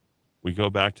again, we go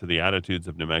back to the attitudes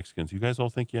of New Mexicans. You guys all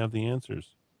think you have the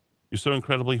answers. You're so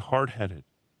incredibly hard-headed.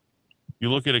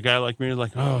 You look at a guy like me, you're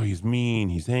like, oh, he's mean,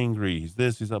 he's angry, he's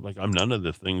this, he's that. Like, I'm none of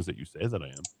the things that you say that I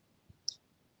am.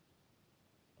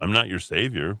 I'm not your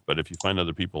savior, but if you find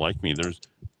other people like me, there's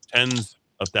tens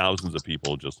of thousands of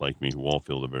people just like me who all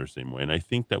feel the very same way. And I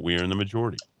think that we are in the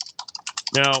majority.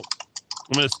 Now,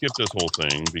 I'm going to skip this whole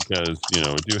thing because, we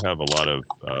do have a lot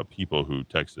of people who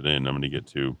texted in. I'm going to get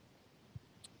to,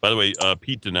 by the way,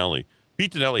 Pete Dinelli.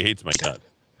 Pete Dinelli hates my cut.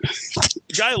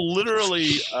 The guy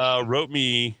literally wrote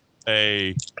me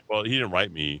he didn't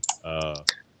write me.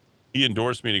 He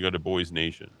endorsed me to go to Boys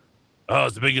Nation. Oh,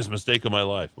 it's the biggest mistake of my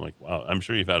life. I'm like, wow, I'm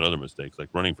sure you've had other mistakes, like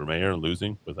running for mayor and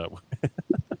losing with that one.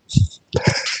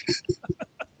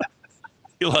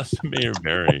 He lost to Mayor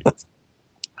Barry.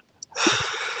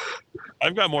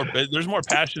 I've got there's more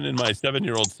passion in my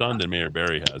 7-year-old son than Mayor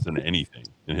Barry has in anything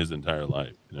in his entire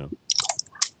life,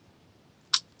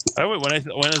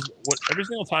 every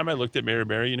single time I looked at Mayor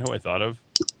Barry, you know who I thought of?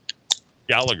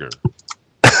 Gallagher.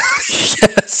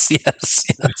 Yes.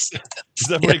 Is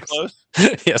that pretty close?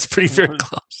 Yes, very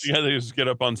close. You guys just get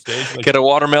up on stage, get a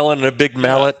watermelon and a big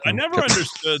mallet. I never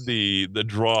understood the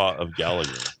draw of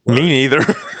Gallagher. Me neither. And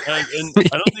I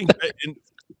don't think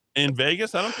in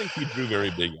Vegas, I don't think he drew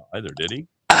very big either, did he?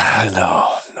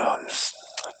 No,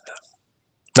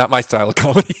 not my style of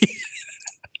comedy.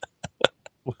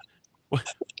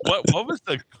 What was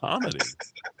the comedy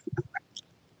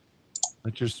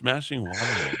that you're smashing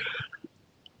watermelon?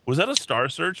 Was that a Star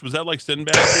Search? Was that like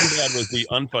Sinbad? Sinbad was the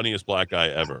unfunniest black guy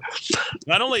ever.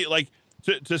 Not only like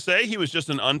to say he was just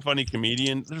an unfunny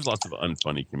comedian. There's lots of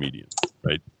unfunny comedians,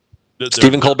 right?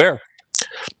 Stephen Colbert.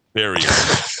 Very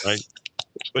right.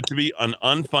 But to be an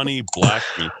unfunny black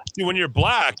comedian, see, when you're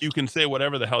black, you can say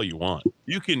whatever the hell you want.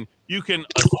 You can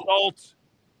assault,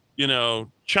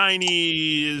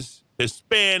 Chinese,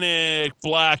 Hispanic,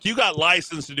 black. You got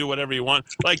license to do whatever you want.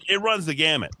 Like, it runs the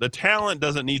gamut. The talent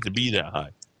doesn't need to be that high.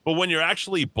 But when you're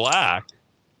actually black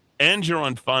and you're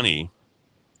unfunny,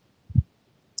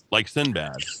 like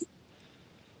Sinbad,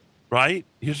 right?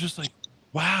 You're just like,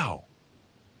 wow.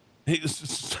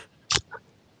 There's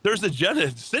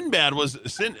agenda. Sinbad was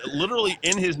literally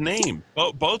in his name.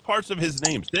 Both parts of his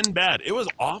name. Sinbad. It was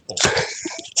awful.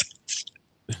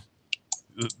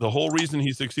 The whole reason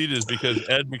he succeeded is because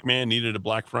Ed McMahon needed a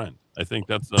black friend. I think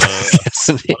that's I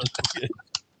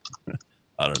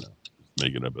don't know. Just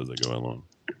make it up as I go along.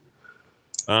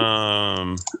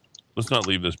 Let's not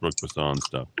leave this Brooke Besson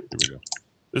stuff. Here we go.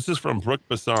 This is from Brooke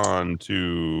Besson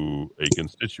to a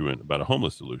constituent about a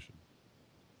homeless solution.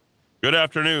 Good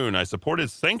afternoon. I supported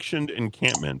sanctioned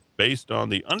encampment based on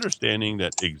the understanding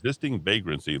that existing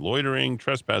vagrancy, loitering,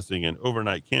 trespassing, and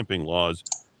overnight camping laws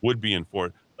would be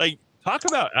enforced. Like, talk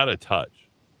about out of touch.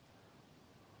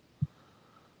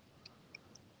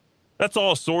 That's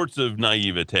all sorts of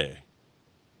naivete.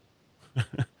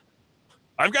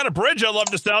 I've got a bridge I'd love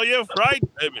to sell you, right?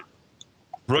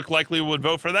 Brooke likely would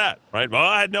vote for that, right? Well,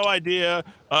 I had no idea.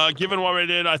 Given what we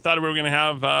did, I thought we were going to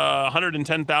have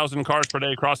 110,000 cars per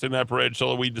day crossing that bridge,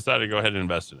 so we decided to go ahead and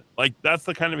invest in it. Like, that's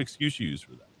the kind of excuse you use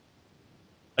for that.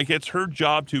 Like, it's her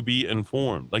job to be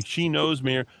informed. Like, she knows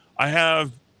Mayor. I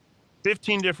have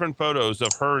 15 different photos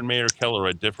of her and Mayor Keller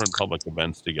at different public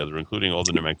events together, including all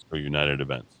the New Mexico United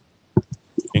events,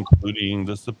 including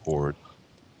the support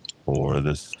for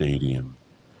the stadium.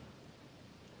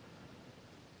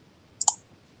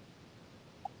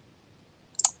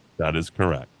 That is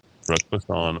correct. Brooke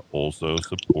Besson also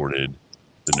supported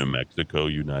the New Mexico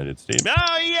United Stadium.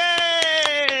 Oh,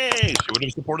 yay! She would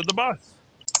have supported the bus.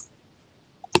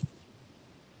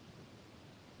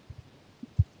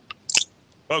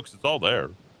 Folks, it's all there.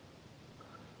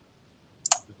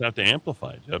 Just have to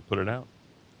amplify it. You have to put it out.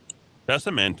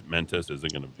 Tessa Mentis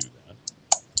isn't going to do that.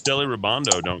 Shelly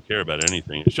Rabondo don't care about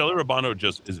anything. Shelly Rabondo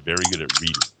just is very good at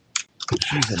reading.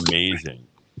 She's amazing.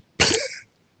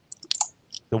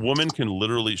 The woman can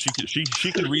literally, she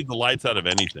can read the lights out of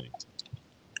anything.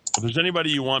 If there's anybody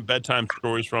you want bedtime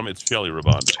stories from, it's Shelly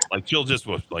Rabondo. Like, she'll just,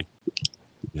 like,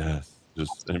 yes.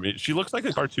 Just, I mean, she looks like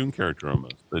a cartoon character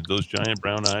almost. Those giant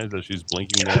brown eyes that she's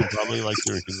blinking at, probably like,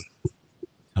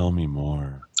 tell me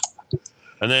more.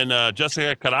 And then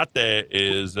Jessica Karate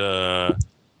is,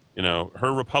 you know, her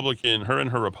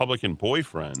and her Republican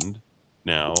boyfriend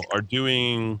now are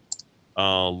doing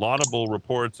laudable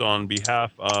reports on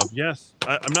behalf of, yes,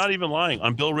 I'm not even lying,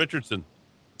 on Bill Richardson,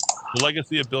 the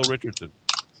legacy of Bill Richardson.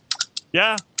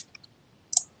 Yeah.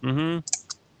 Mm-hmm.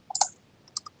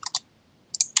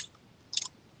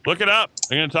 Look it up.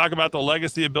 I'm going to talk about the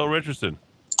legacy of Bill Richardson.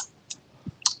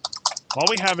 All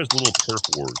we have is little turf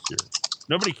wars here.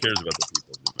 Nobody cares about the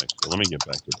people of New Mexico. Let me get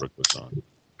back to Brooke Basson.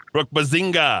 Brooke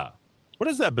Bazinga. What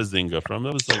is that Bazinga from?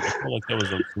 That was like, I feel like that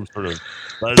was like some sort of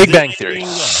Bazinga. Big Bang Theory.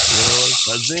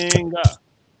 Bazinga.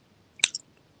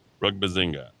 Brooke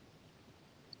Bazinga.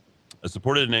 A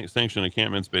supported sanctioned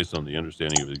encampments based on the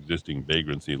understanding of existing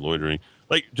vagrancy, loitering.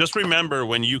 Like, just remember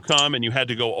when you come and you had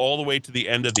to go all the way to the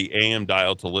end of the AM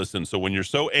dial to listen. So when you're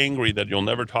so angry that you'll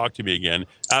never talk to me again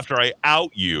after I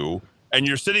out you, and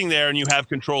you're sitting there and you have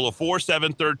control of 4,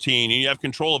 7, 13, and you have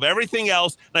control of everything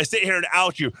else, and I sit here and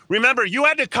out you. Remember, you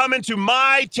had to come into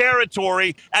my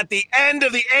territory at the end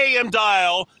of the AM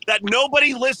dial that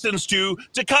nobody listens to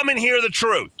come and hear the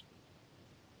truth.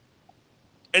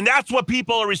 And that's what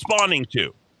people are responding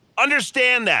to.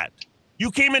 Understand that.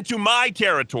 You came into my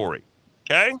territory,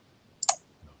 okay?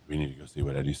 We need to go see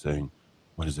what Eddie's saying.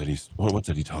 What's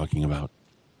Eddie talking about?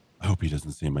 I hope he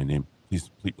doesn't say my name.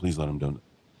 Please let him know.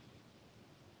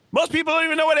 Most people don't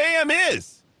even know what AM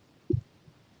is.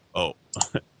 Oh,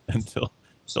 until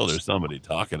there's somebody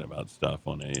talking about stuff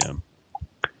on AM.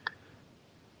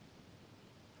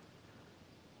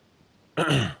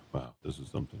 Wow, this is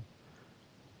something.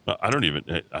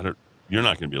 You're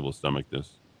not going to be able to stomach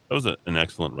this. That was an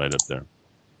excellent write-up there.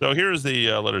 So here's the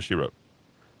letter she wrote.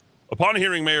 Upon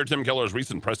hearing Mayor Tim Keller's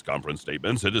recent press conference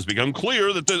statements, it has become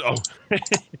clear that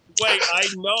wait, I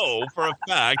know for a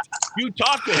fact you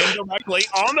talked to him directly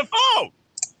on the phone.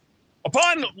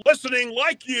 Upon listening,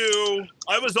 like you,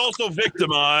 I was also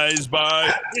victimized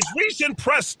by his recent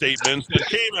press statements that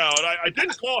came out. I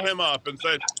did call him up and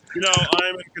said,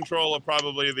 I'm in control of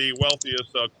probably the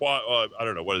wealthiest I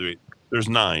don't know, what is it? There's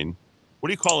 9. What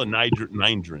do you call a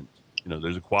ninedrant?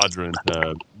 There's a quadrant.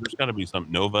 There's got to be some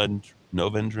novendrant,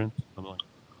 something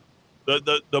like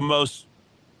that. The most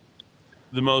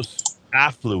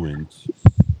affluent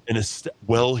and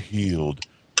well-heeled,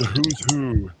 the who's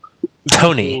who.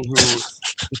 Tony.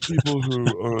 The people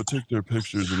who take their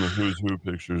pictures in the who's who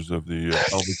pictures of the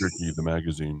Albuquerque, the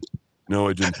magazine. No,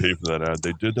 I didn't pay for that ad.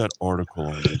 They did that article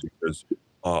on me because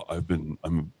I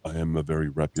am a very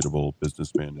reputable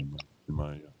businessman in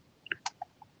my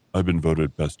I've been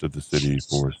voted best of the city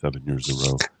for 7 years in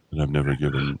a row, and I've never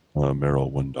given Merrill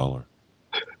 $1.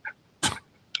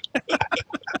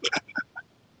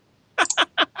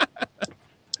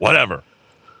 Whatever.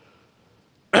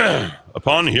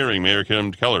 Upon hearing Mayor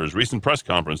Tim Keller's recent press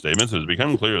conference statements, it has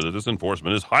become clear that this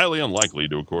enforcement is highly unlikely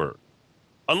to occur.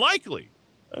 Unlikely.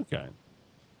 Okay.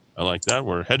 I like that.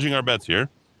 We're hedging our bets here.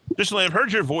 Additionally, I've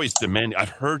heard your voice demanding. I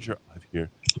hear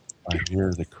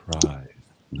the cries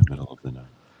in the middle of the night.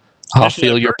 I'll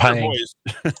feel your pain.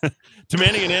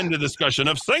 Demanding an end to discussion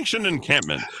of sanctioned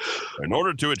encampments. In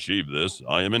order to achieve this,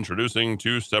 I am introducing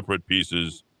 2 separate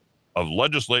pieces of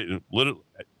legislation.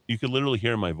 You can literally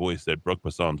hear in my voice that Brooke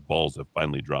Basson's balls have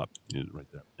finally dropped. Right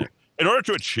there. In order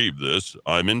to achieve this,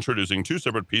 I'm introducing 2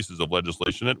 separate pieces of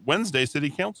legislation at Wednesday City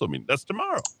Council meeting. That's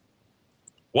tomorrow.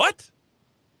 What?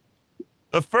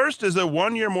 The first is a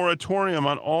 1-year moratorium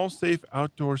on all safe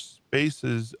outdoor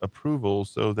spaces approval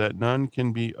so that none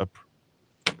can be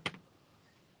approved.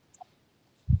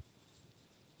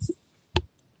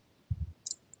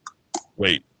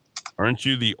 Wait, aren't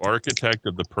you the architect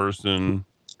of the person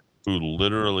who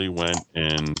literally went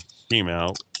and came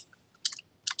out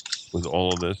with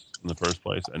all of this in the first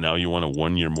place, and now you want a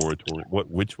 1-year moratorium?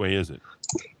 Which way is it?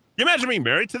 Can you imagine being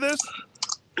married to this?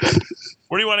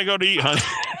 Where do you want to go to eat, honey?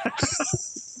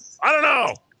 I don't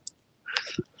know.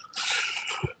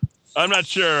 I'm not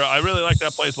sure. I really liked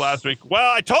that place last week.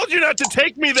 Well, I told you not to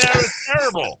take me there. It's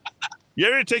terrible. You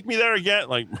ever take me there again?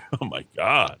 Like, oh my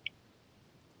God.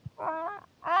 Oh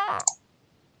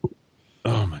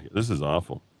my God, this is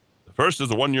awful. The first is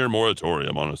a 1-year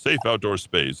moratorium on a safe outdoor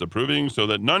space, approving so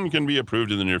that none can be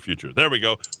approved in the near future. There we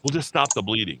go. We'll just stop the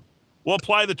bleeding. We'll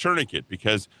apply the tourniquet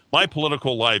because my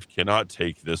political life cannot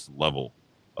take this level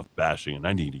of bashing, and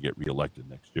I need to get reelected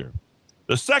next year.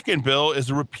 The second bill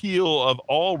is a repeal of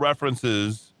all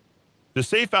references to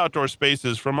safe outdoor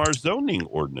spaces from our zoning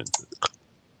ordinances.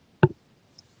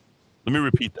 Let me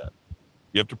repeat that.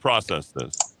 You have to process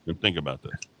this and think about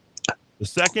this. The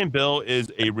second bill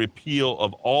is a repeal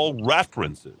of all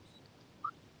references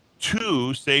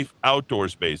to safe outdoor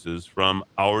spaces from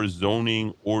our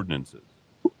zoning ordinances.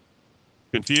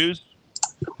 Confused?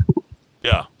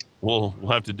 Yeah. we'll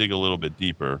have to dig a little bit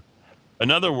deeper.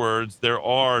 In other words, there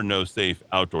are no safe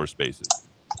outdoor spaces.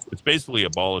 It's basically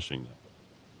abolishing them.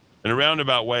 In a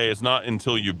roundabout way, it's not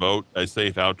until you vote a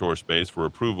safe outdoor space for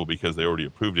approval, because they already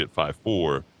approved it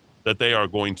 5-4, that they are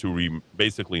going to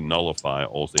basically nullify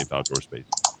all safe outdoor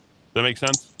spaces. Does that make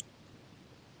sense?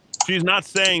 She's not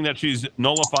saying that she's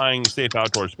nullifying safe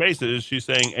outdoor spaces. She's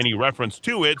saying any reference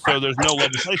to it, so there's no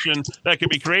legislation that can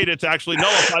be created to actually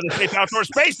nullify the safe outdoor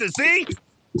spaces. See?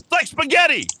 It's like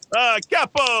spaghetti.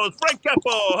 Capos, Frank Capo,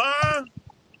 huh?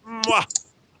 Mwah.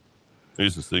 I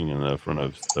used to sing in the front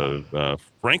of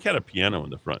Frank had a piano in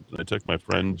the front. And I took my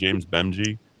friend James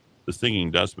Bemji, the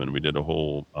singing dustman. We did a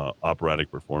whole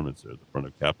operatic performance there at the front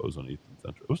of Capos on 8th and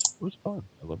Central. It was fun.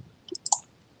 I loved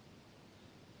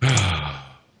it.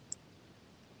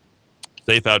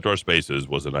 Safe outdoor spaces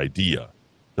was an idea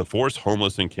to force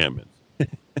homeless encampments.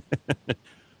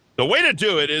 The way to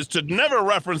do it is to never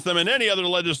reference them in any other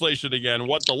legislation again.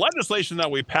 What the legislation that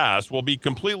we pass will be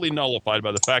completely nullified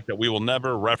by the fact that we will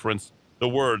never reference the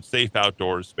word safe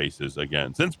outdoor spaces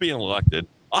again. Since being elected,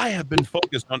 I have been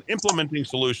focused on implementing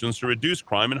solutions to reduce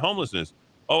crime and homelessness.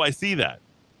 Oh, I see that.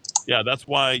 Yeah, that's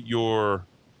why your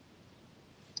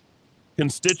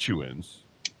constituents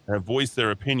have voiced their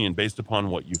opinion based upon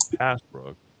what you've passed,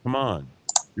 Brooke. Come on.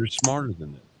 You're smarter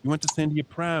than this. You went to Sandia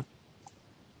Prep.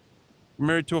 You're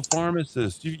married to a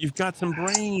pharmacist. You've got some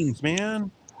brains,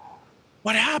 man.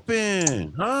 What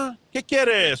happened? Huh? ¿Qué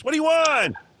quieres? What do you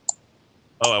want?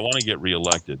 Oh, I want to get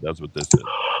reelected. That's what this is.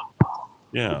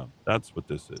 Yeah, that's what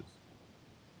this is.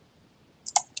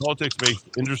 Politics makes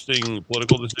interesting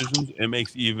political decisions. It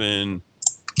makes even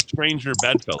stranger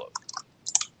bedfellows.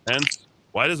 Hence,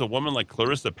 why does a woman like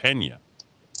Clarissa Pena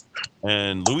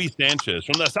and Luis Sanchez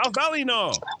from the South Valley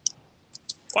know?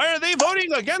 Why are they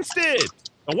voting against it?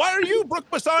 And why are you, Brooke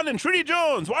Bassan and Trudy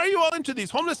Jones? Why are you all into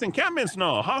these homeless encampments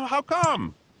now? How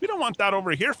come? We don't want that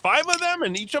over here. 5 of them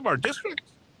in each of our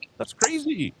districts? That's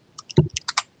crazy.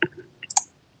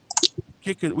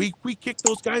 We kick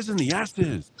those guys in the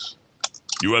asses.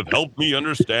 You have helped me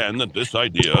understand that this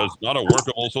idea is not a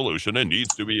workable solution and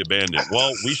needs to be abandoned.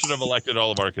 Well, we should have elected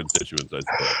all of our constituents, I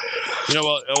suppose. You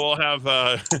know, we'll have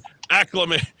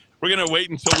acclimate. We're going to wait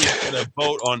until we get a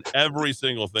vote on every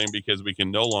single thing because we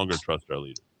can no longer trust our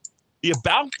leaders. The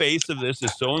about face of this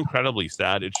is so incredibly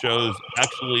sad. It shows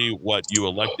actually what you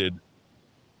elected.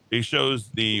 It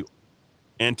shows the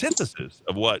antithesis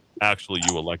of what actually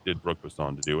you elected Brooke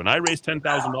Bassan to do. And I raised $10,000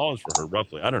 for her,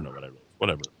 roughly. I don't know what I raised.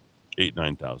 Whatever.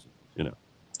 8,000-9,000, you know.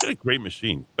 Got a great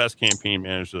machine, best campaign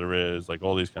manager there is, like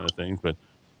all these kind of things. But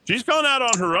she's gone out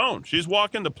on her own. She's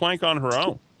walking the plank on her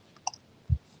own.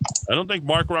 I don't think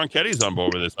Mark Ronchetti's on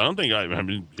board with this. I don't think I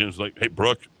mean, he was like, hey,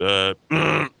 Brooke, I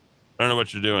don't know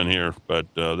what you're doing here, but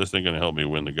this ain't going to help me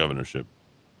win the governorship.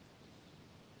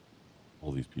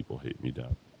 All these people hate me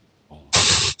down. All of them.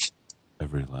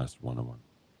 Every last one of them.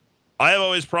 I have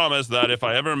always promised that if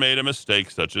I ever made a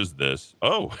mistake such as this,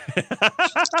 I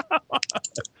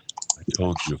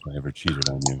told you if I ever cheated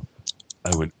on you,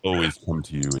 I would always come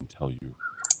to you and tell you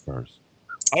first.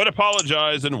 I would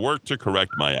apologize and work to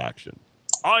correct my action.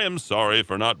 I am sorry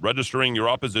for not registering your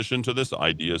opposition to this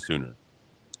idea sooner.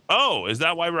 Oh, is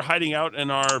that why we're hiding out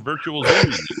in our virtual Zoom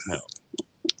meetings now?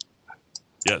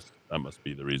 Yes, that must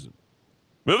be the reason.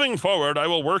 Moving forward, I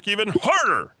will work even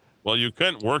harder. Well, you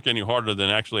couldn't work any harder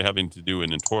than actually having to do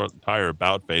an entire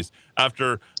about face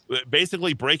after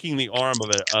basically breaking the arm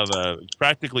of a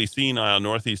practically senile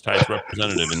Northeast Heights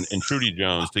representative in Trudy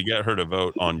Jones to get her to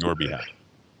vote on your behalf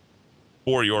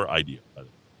for your idea.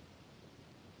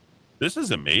 This is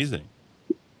amazing.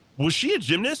 Was she a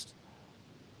gymnast?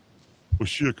 Was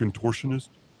she a contortionist?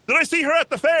 Did I see her at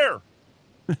the fair?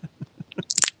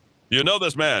 You know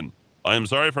this man. I am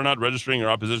sorry for not registering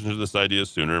your opposition to this idea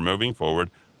sooner. Moving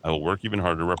forward, I will work even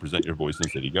harder to represent your voice in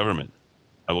city government.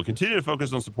 I will continue to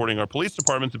focus on supporting our police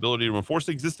department's ability to enforce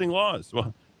existing laws.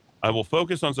 Well, I will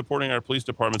focus on supporting our police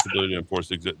department's ability to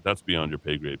enforce that's beyond your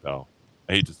pay grade, pal.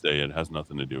 I hate to say it has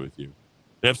nothing to do with you.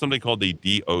 They have something called the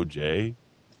DOJ,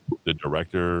 the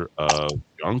Director of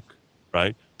Junk,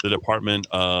 right? The Department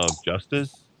of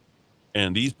Justice.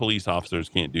 And these police officers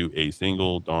can't do a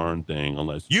single darn thing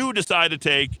unless you decide to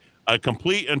take a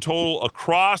complete and total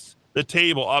across the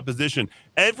table opposition.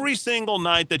 Every single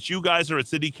night that you guys are at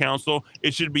city council,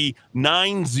 it should be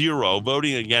 9-0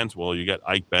 voting against. Well, you got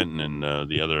Ike Benton and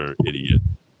the other idiot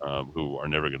who are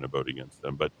never going to vote against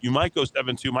them. But you might go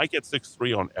 7-2, might get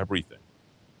 6-3 on everything.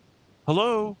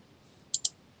 Hello?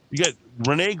 You got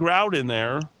Renee Grout in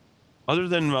there. Other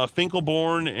than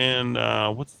Finkelborn and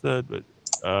what's the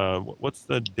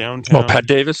downtown? Oh, Pat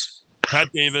Davis.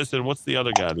 Pat Davis, and what's the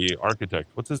other guy, the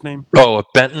architect? What's his name? Oh,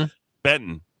 Benton.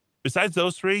 Benton. Besides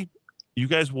those three, you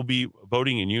guys will be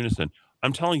voting in unison.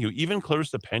 I'm telling you, even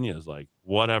Clarissa Pena is like,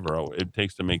 whatever it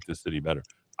takes to make this city better.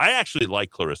 I actually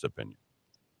like Clarissa Pena.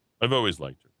 I've always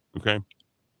liked her. Okay.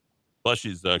 Plus,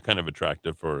 she's kind of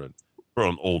attractive for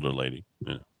an older lady.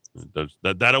 You know,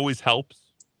 that always helps.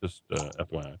 Just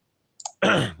FYI.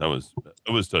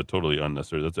 It was totally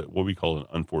unnecessary. That's what we call an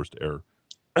unforced error.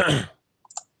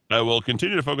 I will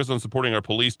continue to focus on supporting our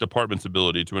police department's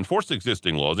ability to enforce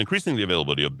existing laws, increasing the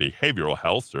availability of behavioral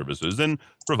health services, and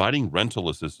providing rental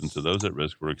assistance to those at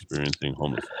risk for experiencing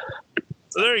homelessness.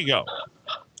 So there you go.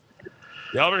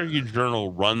 The Albuquerque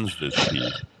Journal runs this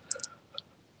piece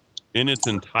in its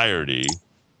entirety.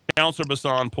 Councillor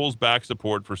Bassan pulls back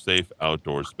support for safe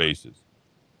outdoor spaces.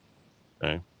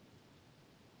 Okay.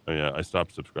 Oh, yeah, I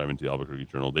stopped subscribing to the Albuquerque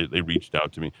Journal. They reached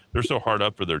out to me. They're so hard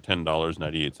up for their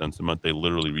 $10.98 a month. They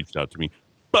literally reached out to me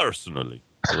personally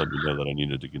to let me know that I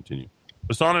needed to continue.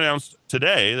 Bassan announced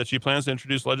today that she plans to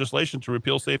introduce legislation to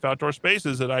repeal safe outdoor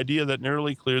spaces, an idea that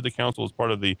nearly cleared the council as part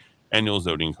of the annual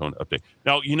zoning code update.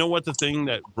 Now, you know what the thing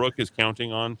that Brooke is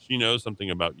counting on? She knows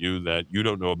something about you that you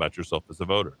don't know about yourself as a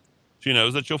voter. She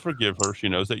knows that you'll forgive her. She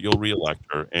knows that you'll reelect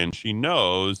her. And she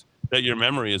knows that your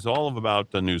memory is all of about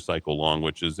the news cycle long,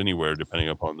 which is anywhere, depending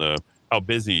upon how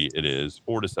busy it is,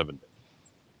 4 to 7 days.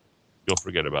 You'll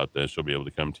forget about this. She'll be able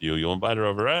to come to you. You'll invite her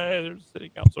over. Hey, there's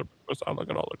city councilor. Look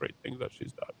at all the great things that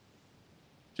she's done.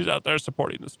 She's out there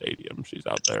supporting the stadium. She's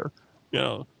out there,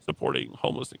 supporting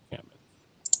homeless encampments.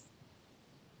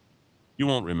 You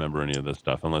won't remember any of this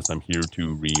stuff unless I'm here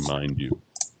to remind you.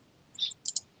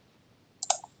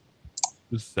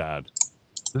 This is sad.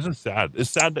 This is sad. It's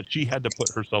sad that she had to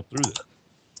put herself through this.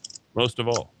 Most of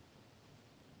all,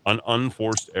 an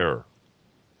unforced error.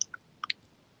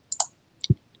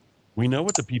 We know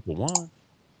what the people want.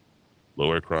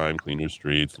 Lower crime, cleaner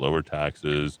streets, lower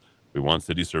taxes. We want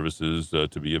city services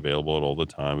to be available at all the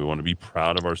time. We want to be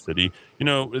proud of our city.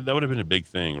 That would have been a big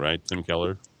thing, right, Tim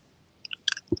Keller?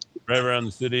 Drive around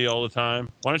the city all the time.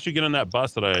 Why don't you get on that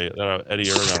bus that Eddie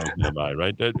Aragon was going to buy,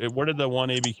 right? Where did the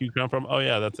 1ABQ come from? Oh,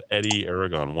 yeah, that's Eddie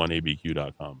Aragon,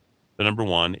 1ABQ.com. The number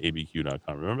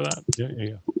 1ABQ.com. Remember that?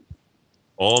 Yeah.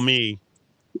 All me.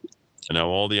 And now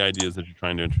all the ideas that you're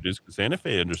trying to introduce, because Santa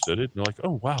Fe understood it. They're like,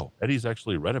 oh, wow, Eddie's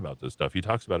actually read about this stuff. He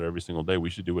talks about it every single day. We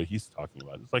should do what he's talking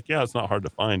about. It's like, yeah, it's not hard to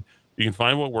find. You can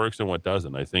find what works and what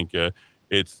doesn't. I think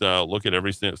it's look at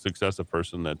every successive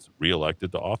person that's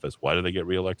reelected to office. Why do they get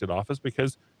reelected to office?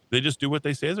 Because they just do what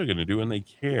they say they're going to do, and they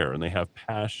care, and they have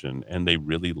passion, and they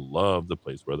really love the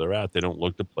place where they're at. They don't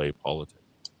look to play politics.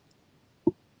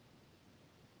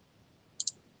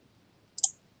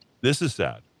 This is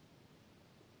sad.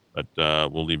 But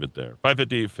we'll leave it there.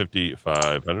 550,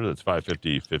 500. That's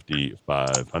 550,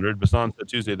 500. Bassan said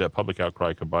Tuesday that public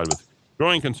outcry combined with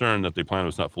growing concern that the plan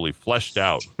was not fully fleshed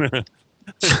out.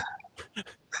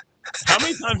 How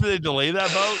many times did they delay that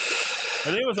vote?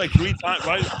 I think it was like 3 times.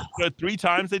 Right? 3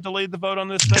 times they delayed the vote on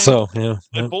this thing. So, yeah.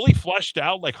 Fully fleshed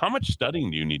out. Like, how much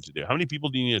studying do you need to do? How many people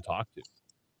do you need to talk to?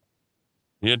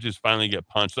 You just finally get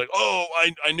punched. Like, oh,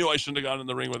 I knew I shouldn't have gotten in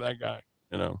the ring with that guy.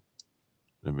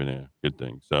 It'd been a good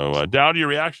thing. So, Dowd, your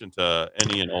reaction to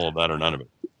any and all of that or none of it?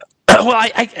 Well,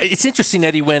 it's interesting,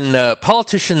 Eddie, when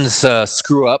politicians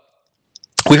screw up.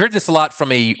 We heard this a lot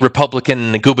from a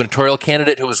Republican gubernatorial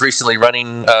candidate who was recently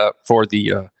running for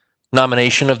the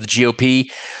nomination of the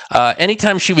GOP.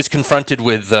 Anytime she was confronted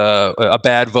with a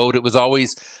bad vote, it was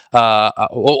always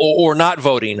or not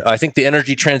voting. I think the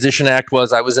Energy Transition Act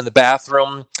was, I was in the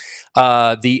bathroom.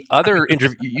 The other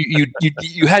interview,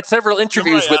 you had several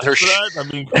interviews with her. I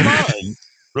mean, come on.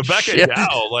 Rebecca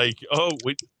Dow,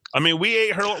 we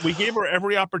ate her. We gave her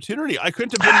every opportunity. I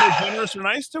couldn't have been more generous or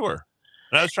nice to her.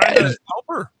 And I was trying to help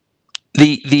her.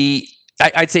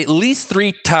 I'd say at least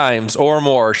 3 times or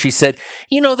more, she said,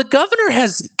 the governor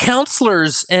has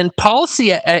counselors and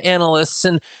policy analysts,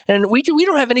 and we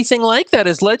don't have anything like that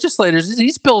as legislators.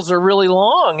 These bills are really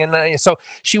long. And so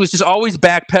she was just always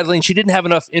backpedaling. She didn't have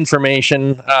enough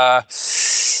information.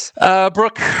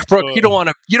 Brooke, you don't want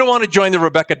to join the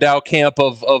Rebecca Dow camp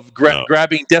of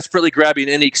desperately grabbing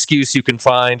any excuse you can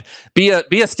find. Be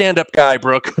a stand-up guy,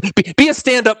 Brooke. Be a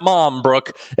stand-up mom,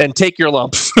 Brooke, and take your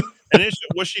lumps. And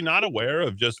was she not aware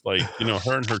of just her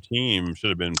and her team should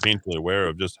have been painfully aware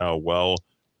of just how well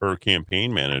her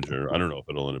campaign manager, I don't know if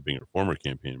it'll end up being her former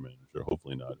campaign manager,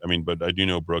 hopefully not. I mean, but I do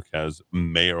know Brooke has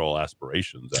mayoral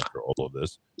aspirations after all of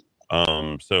this.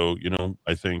 So,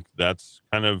 I think that's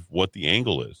kind of what the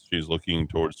angle is. She's looking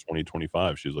towards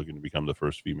 2025. She's looking to become the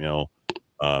first female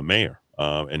mayor.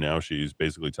 And now she's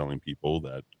basically telling people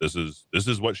that this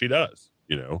is what she does,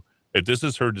 if this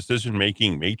is her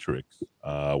decision-making matrix,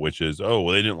 which is, oh,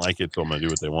 well, they didn't like it, so I'm going to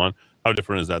do what they want. How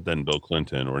different is that than Bill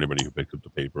Clinton or anybody who picks up the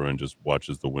paper and just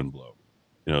watches the wind blow?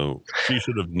 You know, she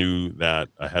should have knew that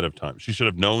ahead of time. She should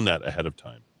have known that ahead of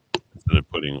time instead of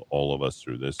putting all of us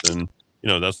through this. And, you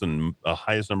know, that's the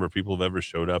highest number of people who've ever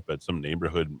showed up at some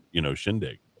neighborhood, you know,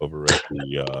 shindig over at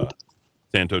the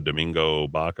Santo Domingo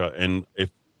Baca. And if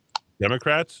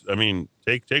Democrats, I mean,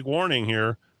 take warning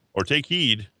here, or take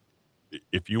heed.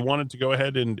 If you wanted to go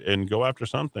ahead and go after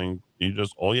something,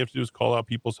 all you have to do is call out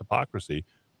people's hypocrisy,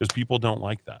 because people don't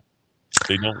like that.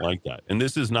 They don't like that. And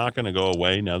this is not going to go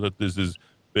away now that this has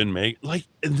been made.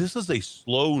 And this is a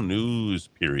slow news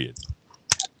period.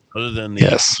 Other than the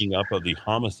picking up of the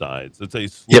homicides, it's a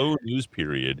slow news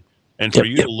period. And for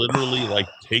you to literally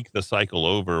take the cycle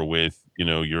over with, you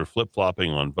know, your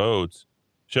flip-flopping on votes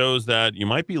shows that you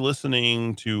might be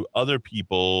listening to other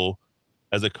people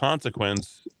as a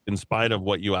consequence in spite of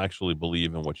what you actually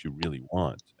believe and what you really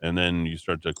want. And then you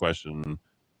start to question,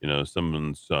 you know,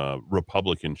 someone's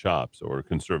Republican chops or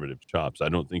conservative chops. I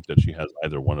don't think that she has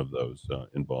either one of those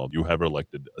involved. You have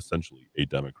elected essentially a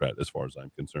Democrat, as far as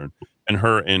I'm concerned, and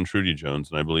her and Trudy Jones.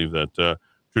 And I believe that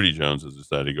Trudy Jones has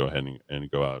decided to go ahead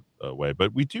and go out way.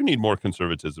 But we do need more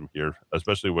conservatism here,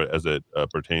 especially as it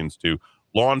pertains to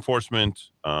law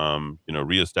enforcement, you know,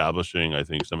 reestablishing, I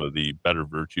think, some of the better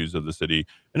virtues of the city.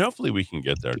 And hopefully we can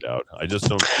get there, Dowd. I just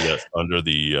don't see it under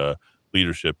the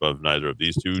leadership of neither of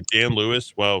these two. Dan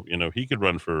Lewis, well, you know, he could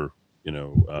run for, you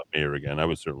know, mayor again. I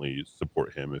would certainly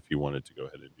support him if he wanted to go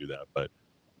ahead and do that. But,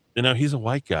 you know, he's a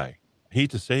white guy. I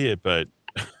hate to say it, but,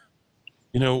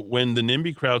 you know, when the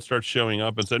NIMBY crowd starts showing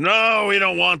up and said, no, we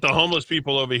don't want the homeless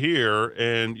people over here.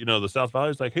 And, you know, the South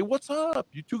Valley is like, hey, what's up?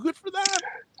 You too good for that?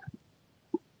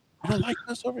 I don't like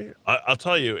this over here. I'll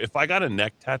tell you, if I got a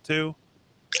neck tattoo,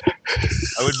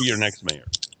 I would be your next mayor.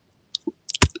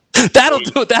 That'll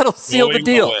do it. That'll seal the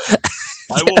deal.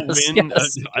 I will win.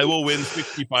 Yes. I will win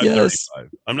 65-35.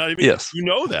 I'm not even. Yes. You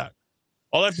know that.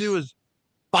 All I have to do is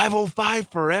 505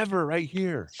 forever, right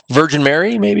here. Virgin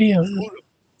Mary, maybe.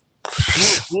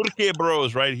 Porque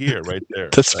Bros, right here, right there.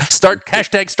 Start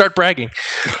bragging.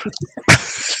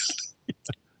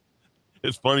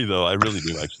 It's funny though. I really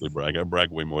do actually brag. I brag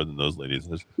way more than those ladies.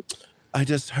 I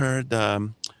just heard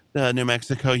the New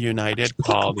Mexico United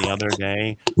call the other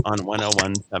day on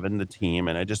 101.7 The Team,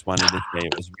 and I just wanted to say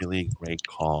it was really a great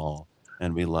call,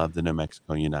 and we love the New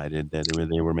Mexico United that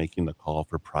they were making the call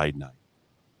for Pride Night.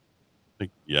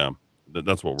 Yeah,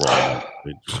 that's what we're all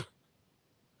about.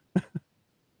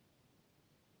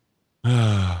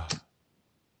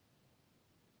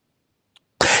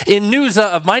 In news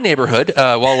of my neighborhood,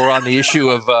 while we're on the issue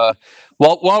of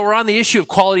while we're on the issue of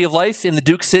quality of life in the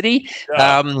Duke City,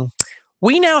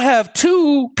 we now have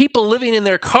 2 people living in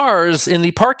their cars in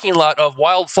the parking lot of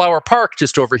Wildflower Park,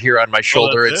 just over here on my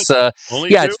shoulder. It's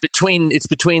it's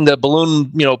between the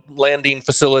balloon, you know, landing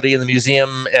facility and the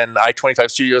museum and I-25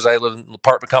 Studios. I live in an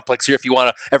apartment complex here. If you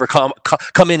want to ever come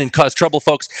in and cause trouble,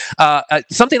 folks,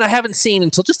 something I haven't seen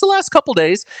until just the last couple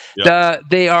days.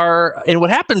 They are, and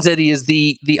what happens, Eddie, is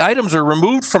the items are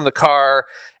removed from the car.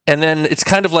 And then it's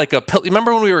kind of like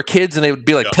remember when we were kids and they would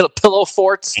be like pillow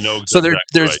forts? I know, so there's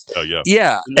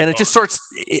and it just sorts,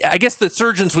 I guess the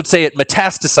surgeons would say it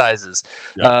metastasizes.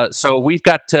 So we've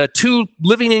got 2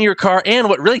 living in your car. And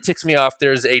what really ticks me off,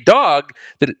 there's a dog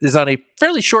that is on a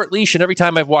fairly short leash. And every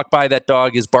time I've walked by, that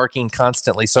dog is barking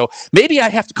constantly. So maybe I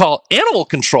have to call animal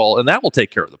control and that will take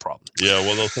care of the problem. Yeah,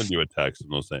 well, they'll send you a text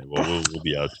and they'll say, well, we'll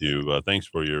be out to you. Thanks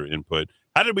for your input.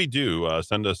 How did we do?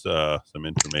 Send us some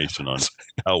information on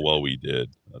how well we did.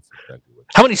 That's exactly what.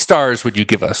 How many stars would you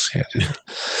give us?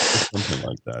 Something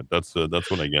like that. That's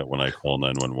what I get when I call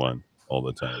 911 all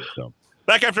the time. So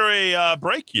back after a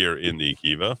break here in the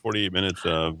Kiva, 48 minutes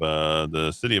of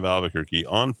the city of Albuquerque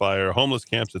on fire, homeless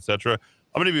camps, etc.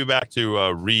 I'm going to be back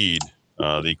to read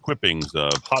the clippings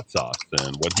of Hot Sauce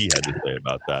and what he had to say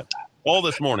about that all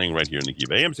this morning right here in the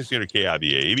Kiva. AM 600 KIVA,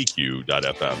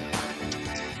 ABQ.FM.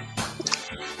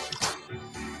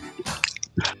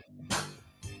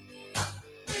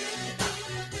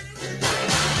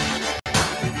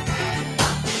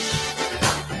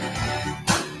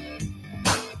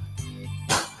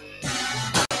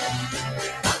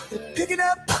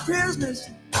 Prisoners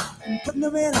and putting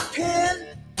them in a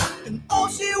pen, and all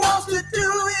she wants to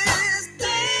do is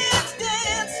dance,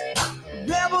 dance.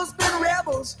 Rebels been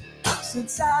rebels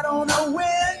since I don't know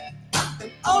when,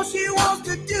 and all she wants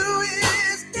to do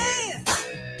is dance.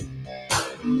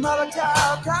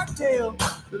 Molotov cocktail,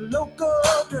 the local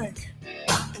drink,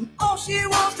 and all she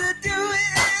wants to do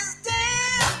is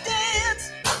dance,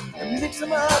 dance, and mix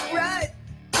them up right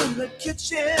in the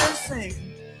kitchen sink.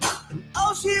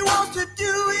 all she wants to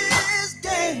do is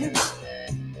dance.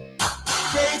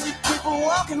 Crazy people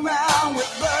walking around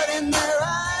with blood in their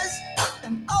eyes,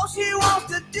 and all she wants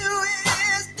to do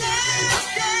is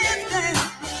dance, dance, dance.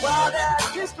 While there are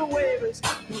pistol wavers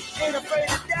who ain't afraid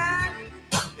to die,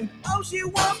 and all she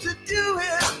wants to do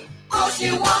is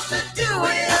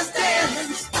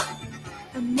dance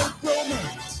and make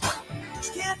romance.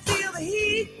 She can't feel the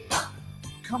heat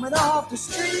coming off the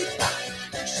street.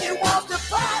 She wants to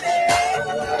party,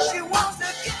 she wants to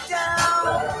get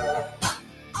down.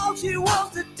 All she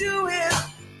wants to do is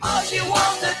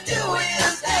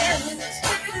dance.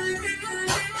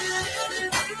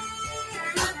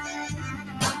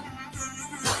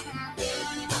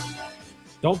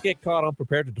 Don't get caught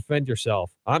unprepared to defend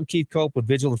yourself. I'm Keith Cope with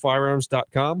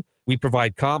VigilantFirearms.com. We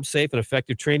provide calm, safe, and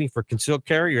effective training for concealed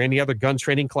carry or any other gun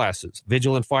training classes.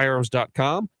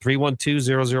 VigilantFirearms.com,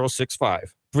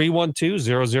 312-0065.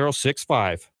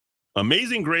 312-0065.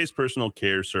 Amazing Grace Personal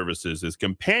Care Services is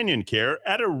companion care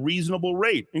at a reasonable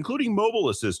rate, including mobile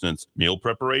assistance, meal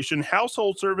preparation,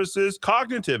 household services,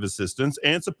 cognitive assistance,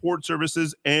 and support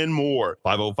services, and more.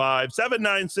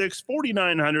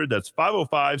 505-796-4900. That's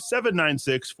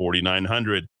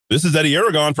 505-796-4900. This is Eddie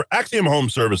Aragon for Axiom Home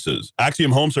Services.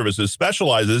 Axiom Home Services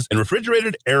specializes in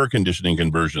refrigerated air conditioning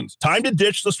conversions. Time to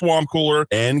ditch the swamp cooler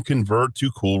and convert to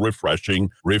cool,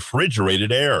 refreshing, refrigerated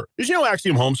air. Did you know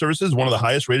Axiom Home Services is one of the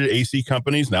highest rated AC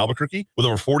companies in Albuquerque with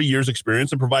over 40 years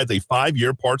experience and provides a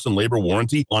 5-year parts and labor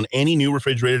warranty on any new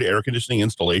refrigerated air conditioning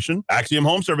installation? Axiom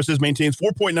Home Services maintains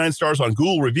 4.9 stars on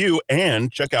Google Review,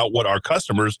 and check out what our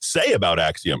customers say about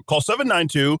Axiom. Call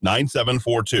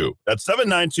 792-9742. That's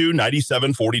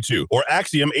 792-9742. Or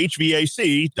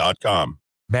AxiomHVAC.com.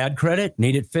 Bad credit?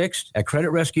 Need it fixed? At Credit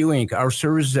Rescue Inc., our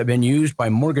services have been used by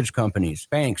mortgage companies,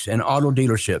 banks, and auto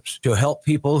dealerships to help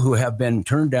people who have been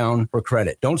turned down for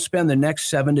credit. Don't spend the next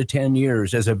 7 to 10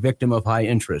 years as a victim of high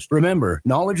interest. Remember,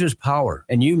 knowledge is power,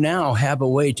 and you now have a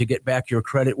way to get back your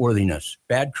credit worthiness.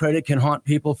 Bad credit can haunt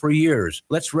people for years.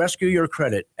 Let's rescue your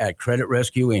credit at Credit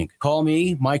Rescue Inc. Call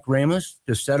me, Mike Ramos,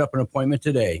 to set up an appointment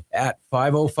today at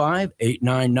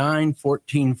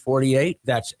 505-899-1448.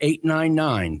 That's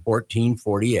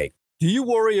 899-1448. Do you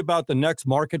worry about the next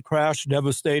market crash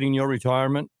devastating your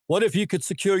retirement? What if you could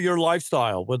secure your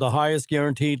lifestyle with the highest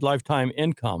guaranteed lifetime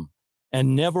income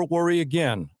and never worry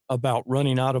again about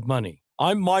running out of money?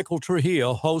 I'm Michael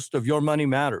Trujillo, host of Your Money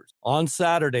Matters, on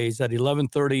Saturdays at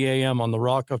 11:30 a.m. on the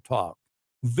Rock of Talk.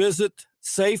 Visit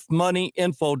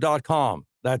safemoneyinfo.com.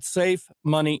 That's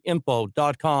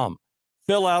safemoneyinfo.com.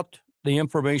 Fill out the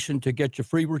information to get your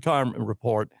free retirement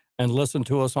report and listen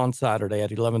to us on Saturday at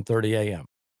 11:30 a.m.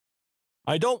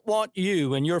 I don't want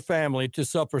you and your family to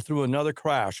suffer through another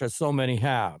crash, as so many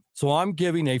have. So I'm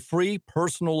giving a free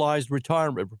personalized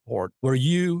retirement report where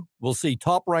you will see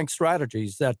top-ranked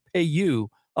strategies that pay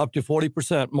you up to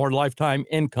 40% more lifetime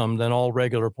income than all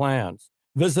regular plans.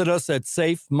 Visit us at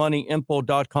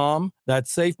safemoneyinfo.com.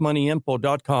 That's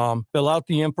safemoneyinfo.com. Fill out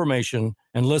the information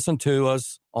and listen to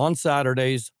us on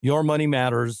Saturdays, Your Money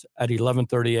Matters at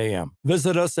 11:30 a.m.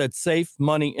 Visit us at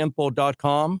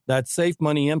safemoneyinfo.com. That's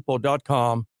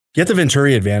safemoneyinfo.com. Get the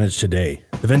Venturi Advantage today.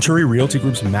 The Venturi Realty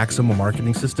Group's maximum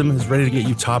marketing system is ready to get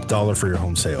you top dollar for your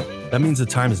home sale. That means the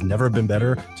time has never been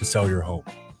better to sell your home.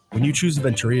 When you choose the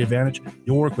Venturi Advantage,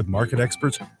 you'll work with market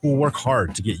experts who will work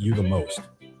hard to get you the most.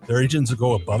 Their agents will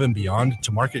go above and beyond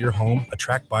to market your home,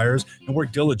 attract buyers, and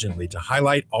work diligently to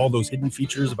highlight all those hidden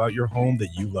features about your home that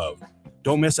you love.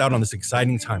 Don't miss out on this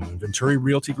exciting time when Venturi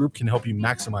Realty Group can help you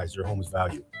maximize your home's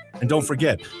value. And don't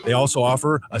forget, they also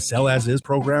offer a sell-as-is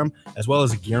program as well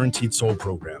as a guaranteed sold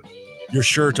program. You're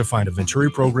sure to find a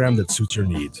Venturi program that suits your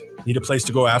needs. Need a place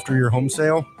to go after your home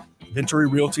sale? Venturi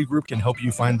Realty Group can help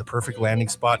you find the perfect landing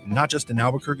spot, not just in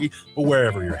Albuquerque, but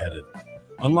wherever you're headed.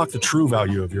 Unlock the true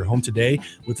value of your home today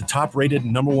with the top-rated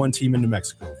 #1 team in New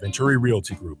Mexico, Venturi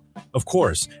Realty Group. Of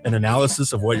course, an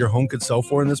analysis of what your home could sell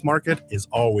for in this market is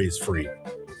always free.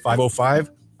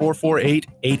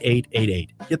 505-448-8888.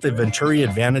 Get the Venturi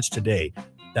Advantage today.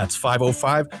 That's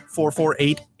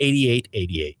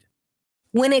 505-448-8888.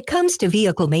 When it comes to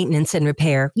vehicle maintenance and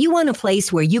repair, you want a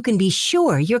place where you can be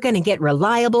sure you're going to get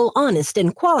reliable, honest,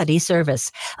 and quality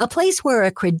service. A place where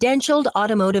a credentialed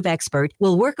automotive expert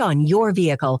will work on your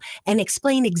vehicle and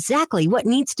explain exactly what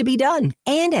needs to be done,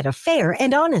 and at a fair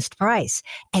and honest price.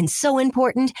 And so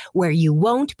important, where you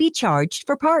won't be charged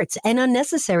for parts and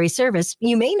unnecessary service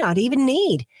you may not even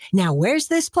need. Now, where's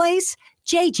this place?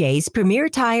 JJ's Premier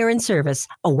Tire and Service,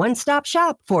 a one-stop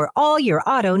shop for all your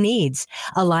auto needs.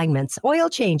 Alignments, oil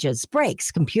changes,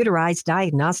 brakes, computerized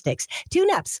diagnostics,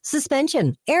 tune-ups,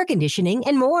 suspension, air conditioning,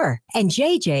 and more. And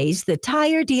JJ's the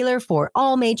tire dealer for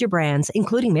all major brands,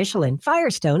 including Michelin,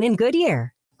 Firestone, and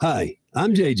Goodyear. Hi,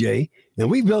 I'm JJ, and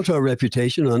we've built our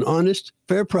reputation on honest,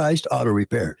 fair-priced auto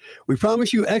repair. We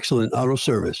promise you excellent auto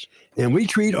service, and we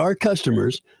treat our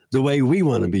customers the way we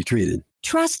want to be treated.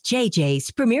 Trust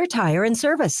JJ's Premier Tire and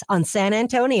Service on San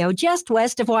Antonio, just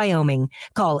west of Wyoming.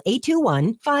 Call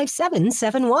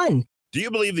 821-5771. Do you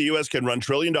believe the U.S. can run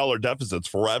trillion-dollar deficits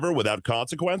forever without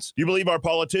consequence? Do you believe our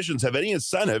politicians have any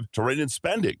incentive to rein in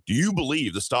spending? Do you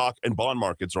believe the stock and bond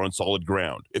markets are on solid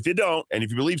ground? If you don't, and if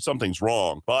you believe something's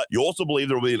wrong, but you also believe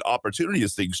there will be an opportunity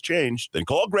as things change, then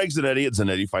call Greg Zanetti at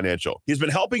Zanetti Financial. He's been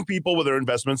helping people with their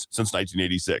investments since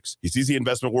 1986. He sees the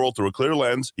investment world through a clear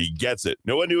lens. He gets it.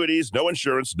 No annuities, no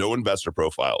insurance, no investor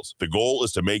profiles. The goal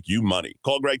is to make you money.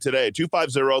 Call Greg today at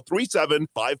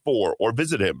 250-3754 or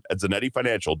visit him at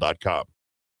ZanettiFinancial.com.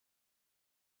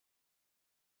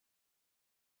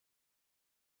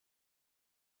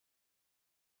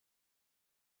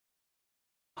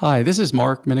 Hi, this is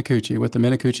Mark Minicucci with the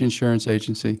Minicucci Insurance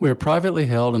Agency. We are privately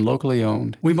held and locally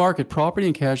owned. We market property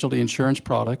and casualty insurance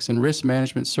products and risk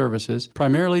management services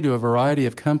primarily to a variety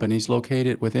of companies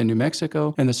located within New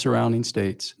Mexico and the surrounding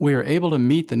states. We are able to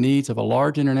meet the needs of a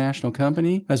large international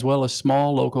company as well as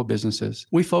small local businesses.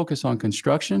 We focus on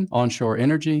construction, onshore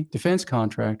energy, defense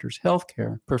contractors,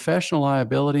 healthcare, professional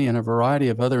liability, and a variety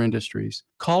of other industries.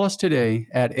 Call us today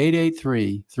at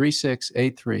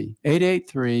 883-3683,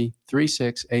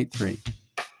 883-3683.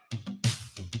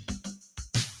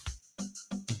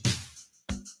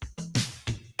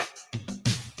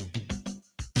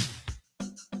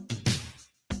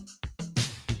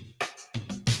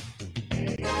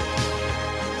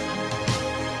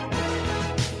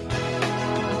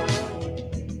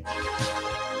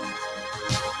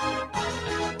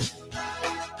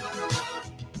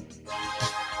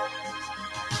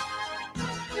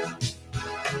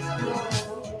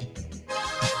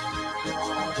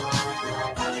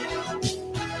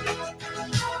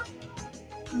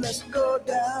 Let's go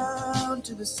down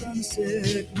to the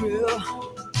Sunset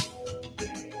Grill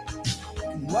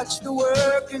and watch the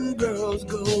working girls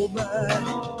go by.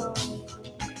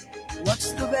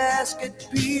 Watch the basket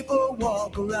people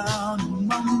walk around and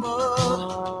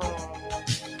mumble.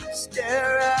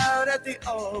 Stare out at the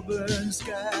auburn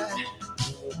sky.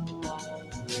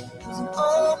 There's an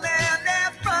old man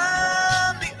there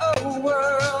from the old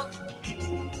world.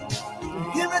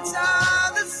 For him it's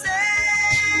all the same.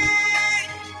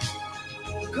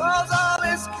 Calls all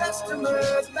his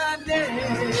customers by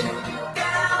name.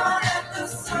 Down at the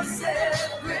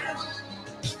Sunset Grill.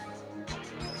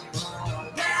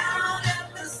 Down at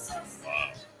the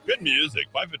Sunset. Good music.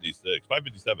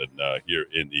 557 here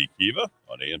in the Kiva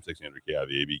on AM 600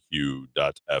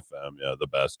 KIVABQ.FM. Yeah, the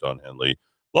best on Henley.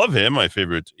 Love him. My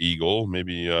favorite Eagle.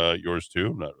 Maybe yours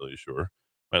too. I'm not really sure.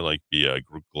 Might like the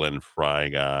Glenn Fry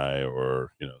guy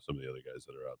or, some of the other guys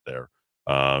that are out there.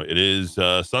 It is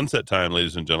sunset time,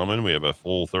 ladies and gentlemen. We have a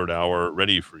full third hour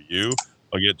ready for you.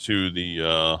 I'll get to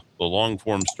the long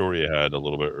form story I had a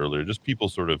little bit earlier. Just people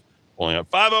sort of pulling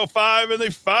up 505 and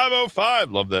they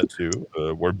 505. Love that too.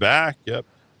 We're back. Yep.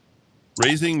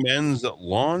 Raising Men's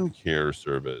Lawn Care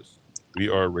Service. We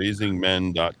are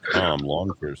raisingmen.com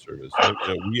lawn care service.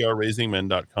 We are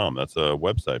raisingmen.com. That's a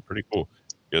website. Pretty cool.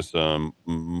 I guess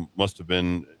must have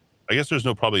been. I guess there's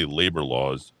no probably labor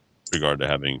laws regard to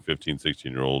having 15,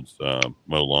 16-year-olds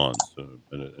mow lawns.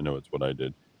 I know it's what I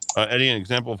did. Eddie, an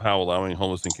example of how allowing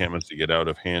homeless encampments to get out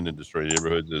of hand and destroy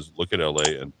neighborhoods is look at LA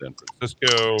and San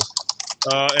Francisco.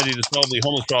 Eddie, to solve the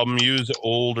homeless problem, use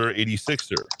older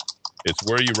 86er. It's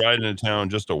where you ride into town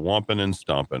just a whomping and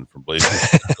stomping from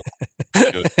Blazing.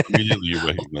 Immediately you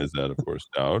recognize that, of course,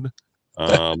 Dowd.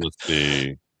 Let's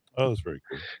see. Oh, that's very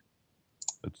cool.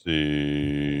 Let's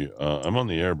see. I'm on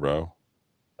the air, bro.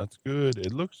 That's good.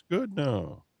 It looks good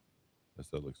now. Yes,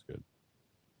 that looks good.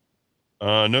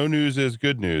 No news is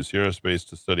good news. Aerospace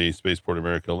to study Spaceport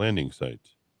America landing site.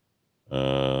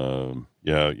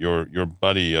 Yeah, your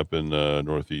buddy up in the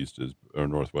northeast or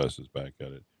northwest is back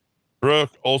at it.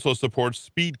 Brooke also supports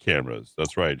speed cameras.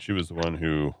 That's right. She was the one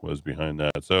who was behind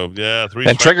that. So yeah,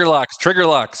 and trigger locks. Trigger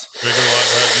lock. You're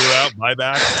out.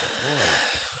 Buyback.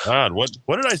 Oh God, what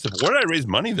did I support? What did I raise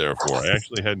money there for? I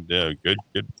actually had good.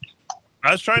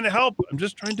 I was trying to help. I'm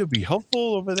just trying to be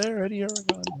helpful over there, Eddie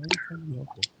Aragon.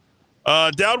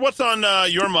 Dowd, what's on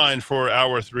your mind for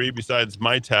hour 3 besides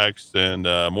my text and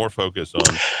more focus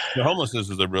on the homelessness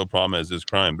is a real problem as is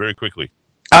crime? Very quickly.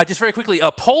 Just very quickly,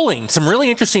 polling. Some really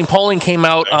interesting polling came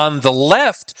out on the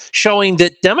left showing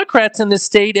that Democrats in this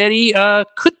state, Eddie,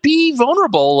 could be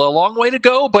vulnerable. A long way to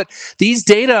go, but these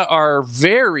data are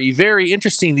very, very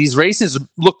interesting. These races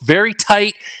look very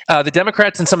tight. The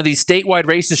Democrats in some of these statewide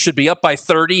races should be up by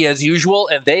 30 as usual,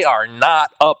 and they are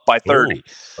not up by 30. Ooh.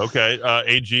 Okay.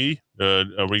 AG,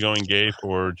 are we going Gay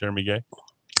for Jeremy Gay?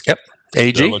 Yep.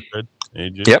 AG. Does that look good?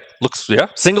 AG. Yep. Looks,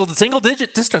 single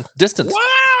digit distance.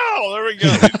 Wow, there we go.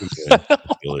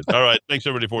 All right. Thanks,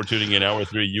 everybody, for tuning in. Hour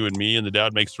 3, you and me, and the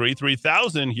Dowd makes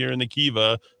 3,000 here in the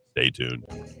Kiva. Stay tuned.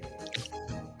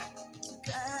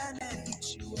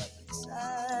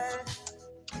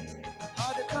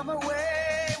 Hard to come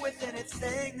away with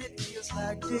anything that feels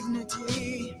like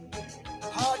dignity.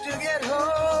 Hard to get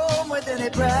home with any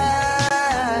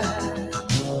pride.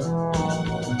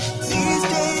 These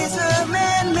days a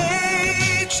man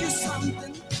makes you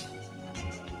something,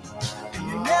 and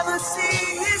you never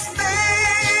see his face.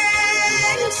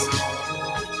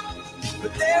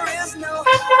 But there is no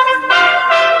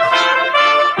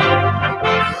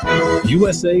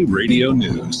USA Radio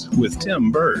News with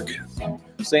Tim Berg.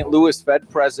 St. Louis Fed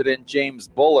President James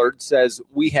Bullard says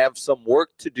we have some work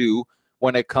to do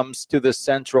when it comes to the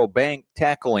central bank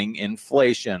tackling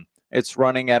inflation. It's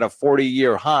running at a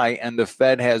 40-year high, and the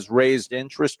Fed has raised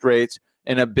interest rates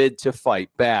in a bid to fight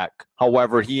back.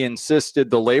 However, he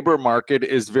insisted the labor market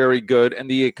is very good and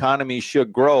the economy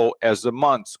should grow as the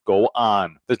months go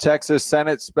on. The Texas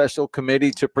Senate Special Committee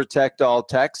to Protect All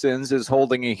Texans is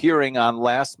holding a hearing on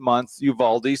last month's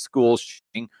Uvalde school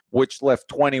shooting, which left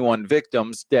 21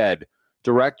 victims dead.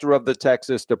 Director of the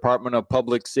Texas Department of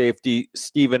Public Safety,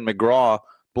 Stephen McGraw,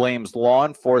 blames law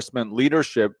enforcement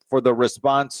leadership for the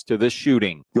response to the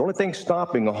shooting. The only thing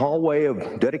stopping a hallway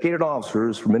of dedicated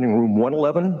officers from entering room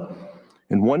 111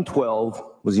 and 112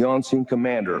 was the on-scene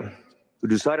commander, who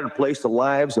decided to place the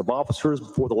lives of officers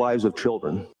before the lives of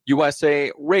children.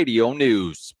 USA Radio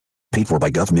News. Paid for by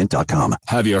government.com.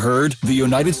 Have you heard? The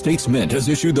United States Mint has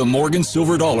issued the Morgan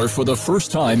Silver Dollar for the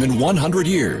first time in 100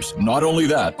 years. Not only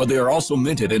that, but they are also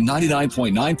minted in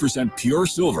 99.9% pure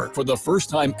silver for the first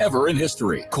time ever in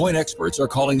history. Coin experts are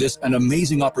calling this an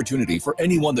amazing opportunity for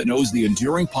anyone that knows the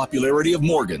enduring popularity of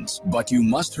Morgans. But you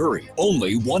must hurry.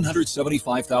 Only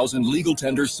 175,000 legal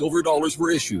tender silver dollars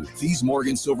were issued. These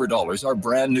Morgan Silver Dollars are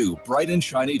brand new, bright and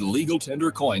shiny legal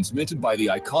tender coins minted by the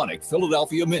iconic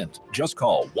Philadelphia Mint. Just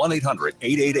call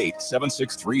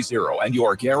 1-800-888-7630 and you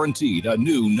are guaranteed a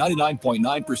new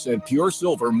 99.9% pure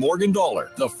silver Morgan dollar.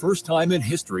 The first time in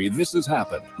history this has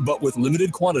happened. But with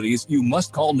limited quantities, you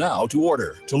must call now to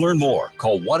order. To learn more,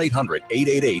 call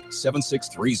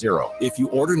 1-800-888-7630. If you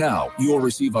order now, you will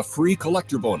receive a free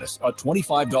collector bonus, a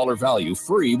 $25 value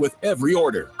free with every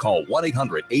order. Call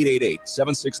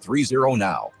 1-800-888-7630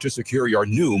 now to secure your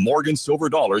new Morgan Silver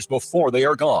Dollars before they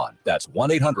are gone. That's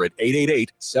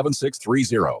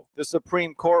 1-800-888-7630. The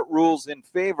Supreme Court rules in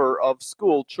favor of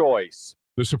school choice.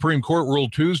 The Supreme Court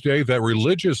ruled Tuesday that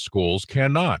religious schools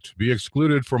cannot be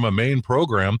excluded from a main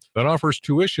program that offers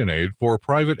tuition aid for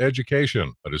private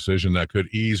education, a decision that could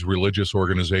ease religious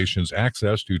organizations'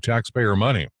 access to taxpayer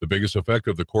money. The biggest effect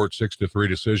of the court's 6-3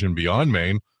 decision beyond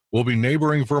Maine will be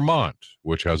neighboring Vermont,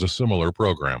 which has a similar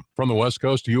program. From the West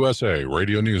Coast USA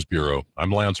Radio News Bureau,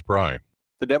 I'm Lance Pry.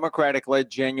 The Democratic-led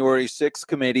January 6th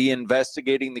committee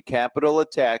investigating the Capitol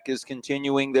attack is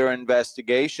continuing their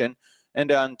investigation,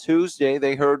 and on Tuesday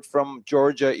they heard from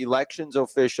Georgia elections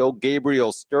official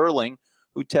Gabriel Sterling,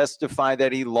 who testified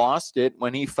that he lost it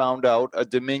when he found out a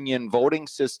Dominion Voting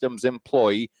Systems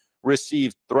employee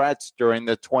received threats during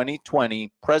the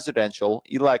 2020 presidential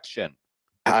election.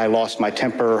 I lost my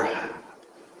temper,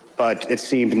 but it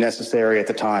seemed necessary at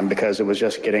the time because it was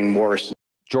just getting worse.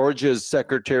 Georgia's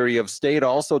Secretary of State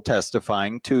also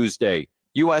testifying Tuesday.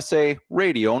 USA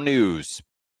Radio News.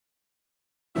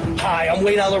 Hi, I'm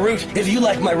Wayne Alaroot. If you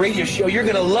like my radio show, you're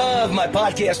going to love my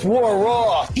podcast, War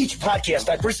Raw. Each podcast,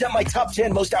 I present my top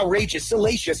 10 most outrageous,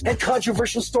 salacious, and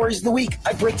controversial stories of the week.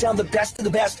 I break down the best of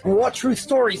the best, raw truth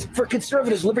stories for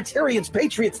conservatives, libertarians,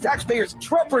 patriots, taxpayers,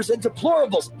 Trumpers, and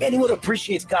deplorables. Anyone who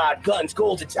appreciates God, guns,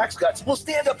 gold, and tax cuts will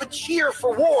stand up and cheer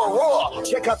for War Raw.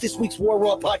 Check out this week's War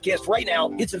Raw podcast right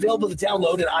now. It's available to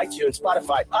download at iTunes,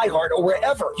 Spotify, iHeart, or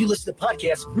wherever you listen to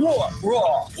podcasts. War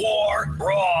Raw. War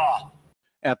Raw.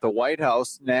 At the White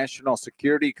House, National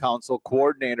Security Council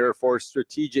Coordinator for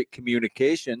Strategic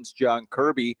Communications, John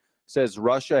Kirby, says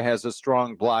Russia has a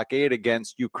strong blockade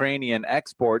against Ukrainian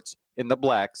exports in the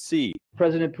Black Sea.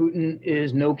 President Putin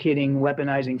is, no kidding,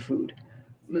 weaponizing food.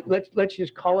 Let's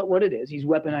just call it what it is. He's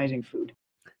weaponizing food.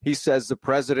 He says the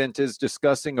president is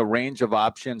discussing a range of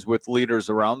options with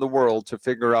leaders around the world to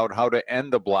figure out how to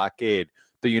end the blockade.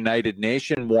 The United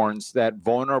Nations warns that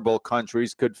vulnerable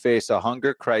countries could face a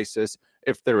hunger crisis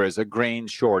if there is a grain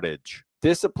shortage.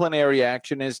 Disciplinary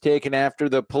action is taken after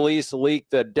the police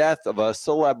leaked the death of a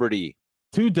celebrity.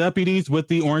 2 deputies with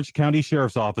the Orange County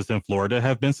Sheriff's Office in Florida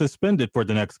have been suspended for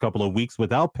the next couple of weeks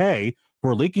without pay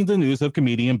for leaking the news of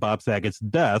comedian Bob Saget's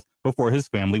death before his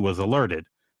family was alerted.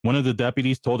 One of the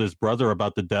deputies told his brother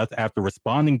about the death after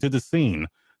responding to the scene.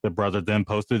 The brother then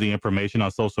posted the information on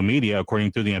social media,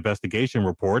 according to the investigation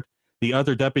report. The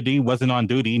other deputy wasn't on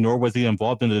duty, nor was he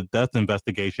involved in the death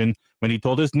investigation when he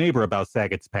told his neighbor about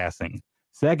Saget's passing.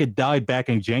 Saget died back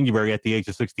in January at the age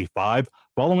of 65,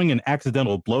 following an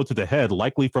accidental blow to the head,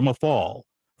 likely from a fall.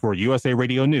 For USA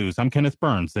Radio News, I'm Kenneth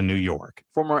Burns in New York.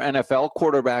 Former NFL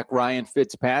quarterback Ryan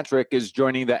Fitzpatrick is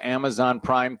joining the Amazon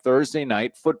Prime Thursday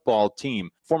night football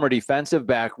team. Former defensive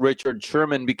back Richard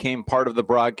Sherman became part of the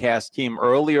broadcast team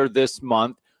earlier this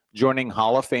month, joining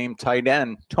Hall of Fame tight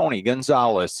end Tony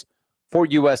Gonzalez. For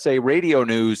USA Radio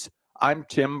News, I'm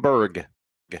Tim Berg.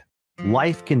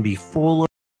 Life can be full of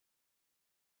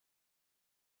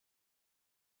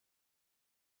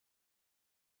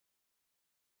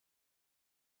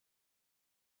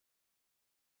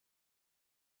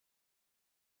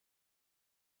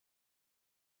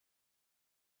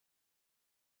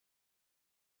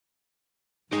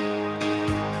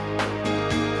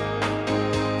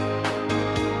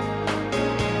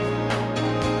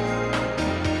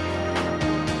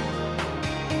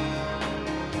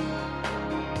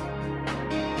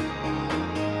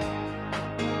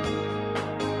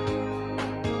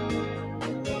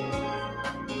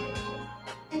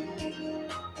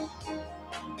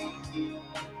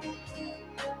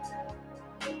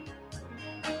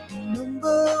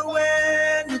Remember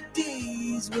when the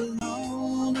days were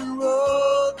long and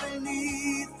rolled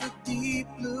beneath the deep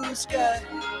blue sky?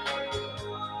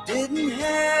 Didn't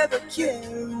have a care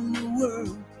in the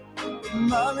world, but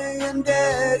mommy and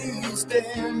daddy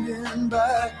standing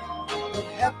by. But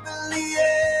happily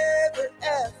ever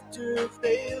after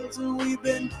fails, and we've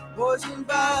been poisoned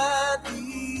by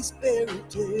these fairy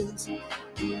tales.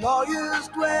 The lawyers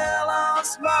dwell on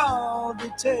small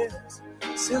details,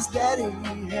 since daddy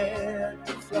had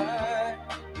to fly.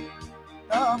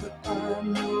 Oh, but I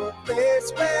know a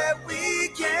place where we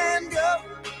can go,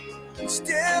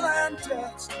 still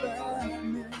untouched by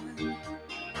men.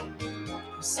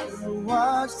 So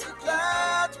watch the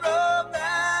clouds roll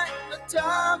by, the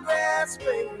tall grass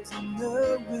waves in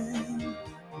the wind.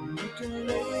 You can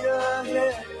lay your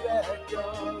head back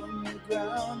on the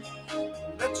ground,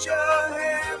 let your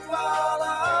hair fall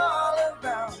all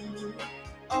around you.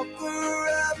 Offer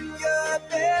up your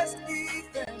best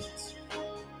defense.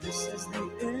 This is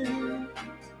the end.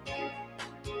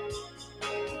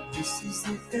 This is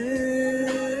the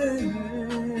end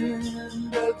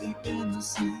of the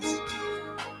innocence.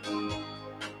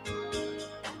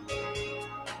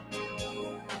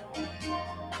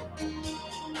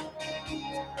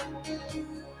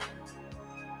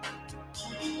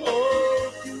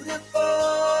 Oh,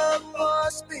 beautiful for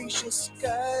spacious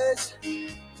skies.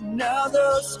 Now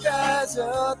those skies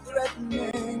are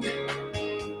threatening.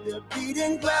 They're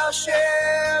beating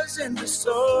plowshares into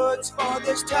swords for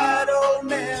this tired old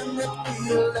man that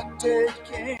we elected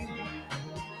king.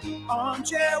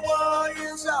 Armchair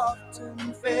warriors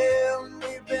often fail, and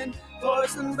we've been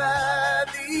poisoned by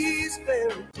these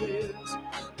fairy tales.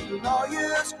 The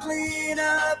lawyers clean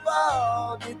up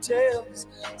all details,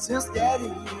 since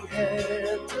daddy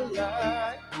had to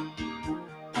lie.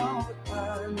 Oh,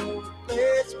 I know a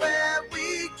place where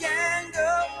we can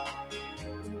go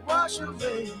and wash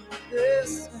away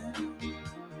this sin.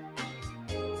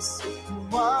 Sit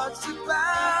and watch the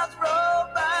clouds roll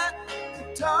by, the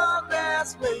tall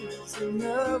grass waves in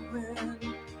the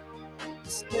wind.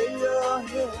 Lay your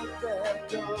head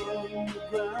back on the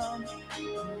ground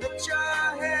and let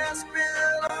your hair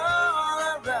spill all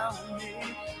around me.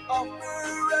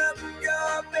 Offer up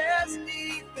your best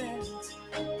defense.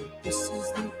 This is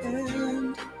the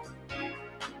end.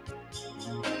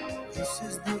 This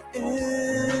is the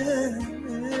end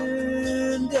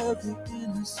of the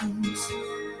innocence.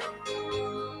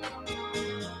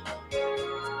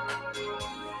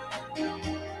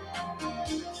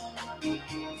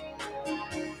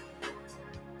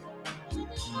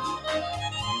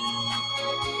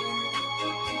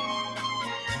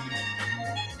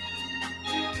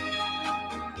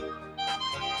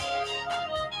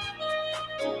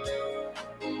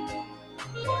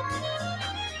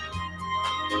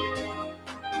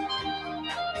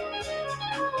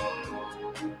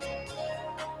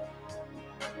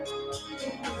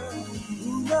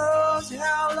 Who knows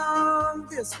how long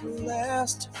this will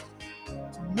last?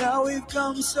 Now we've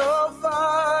come so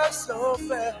far, so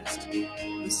fast.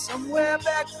 We're somewhere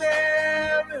back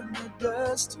there in the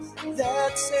dust.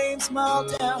 That same small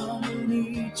town in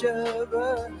each of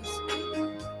us.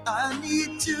 I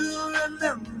need to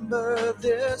remember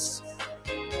this.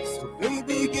 So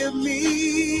baby, give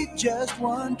me just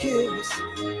one kiss.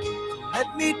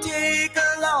 Let me take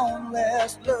a long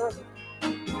last look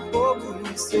before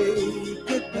we say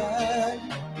goodbye.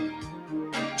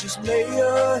 Just lay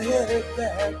your head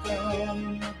back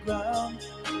on the ground.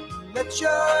 Let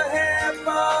your hair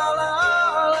fall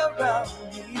all around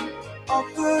me.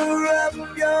 Offer up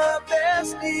your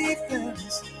best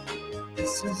defense.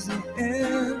 This is the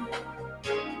end.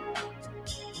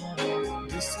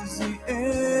 This is the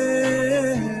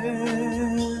end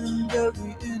of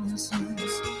the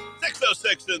innocence.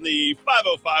 606 in the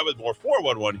 505 with more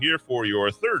 411 here for your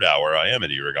third hour. I am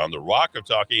Eddie Aragon, the Rock of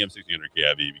Talk, AM 1600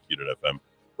 KIVBQ.FM,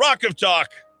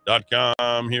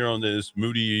 rockoftalk.com here on this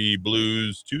Moody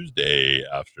Blues Tuesday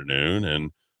afternoon.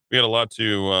 And we got a lot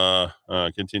to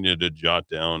continue to jot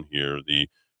down here. The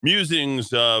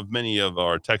musings of many of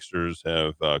our texters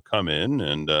have come in,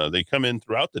 and they come in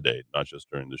throughout the day, not just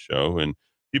during the show. And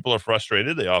people are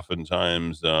frustrated. They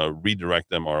oftentimes redirect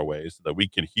them our way so that we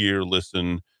can hear,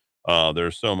 listen.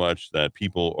 There's so much that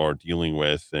people are dealing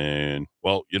with, and,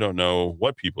 well, you don't know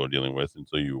what people are dealing with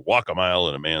until you walk a mile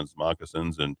in a man's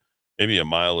moccasins, and maybe a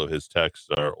mile of his texts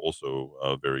are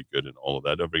also very good in all of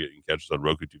that. Don't forget, you can catch us on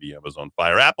Roku TV, Amazon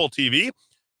Fire, Apple TV.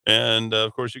 And,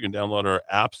 of course, you can download our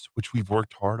apps, which we've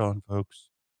worked hard on, folks.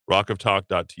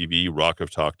 rockoftalk.tv,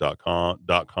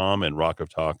 rockoftalk.com, and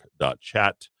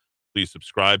rockoftalk.chat. Please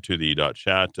subscribe to the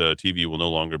 .chat. TV will no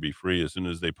longer be free. As soon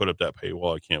as they put up that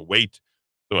paywall, I can't wait.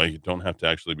 So I don't have to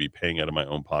actually be paying out of my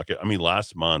own pocket. I mean,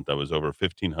 last month I was over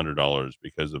 $1,500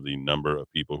 because of the number of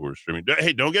people who are streaming.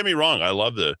 Hey, don't get me wrong. I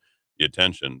love the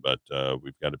attention, but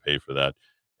we've got to pay for that.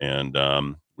 And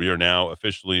we are now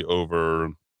officially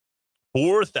over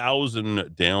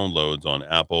 4,000 downloads on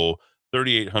Apple,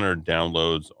 3,800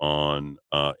 downloads on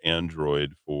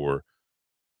Android for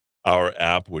our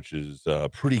app, which is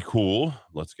pretty cool.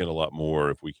 Let's get a lot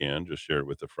more if we can. Just share it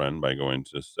with a friend by going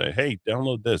to say, hey,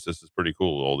 download this. This is pretty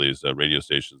cool. All these radio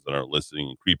stations that aren't listening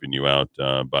and creeping you out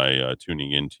by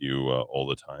tuning into you all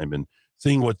the time and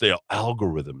seeing what the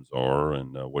algorithms are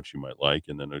and what you might like.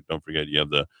 And then don't forget, you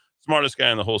have the smartest guy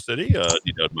in the whole city, D.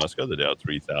 Dowd Muska, the Dowd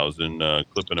 3000,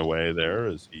 clipping away there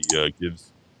as he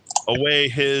gives away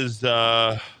his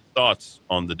thoughts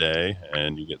on the day.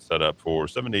 And you get set up for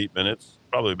 7 to 8 minutes.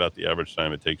 Probably about the average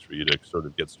time it takes for you to sort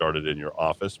of get started in your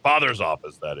office. Father's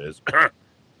office, that is.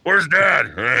 Where's Dad?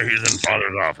 He's in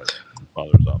Father's office.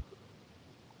 Father's office.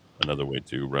 Another way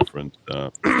to reference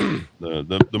the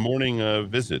morning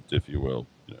visit, if you will.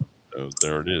 You know, so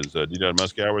there it is. D. Dowd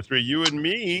Muska, Hour 3. You and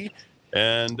me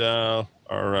and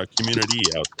our community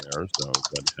out there. So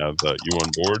glad to have you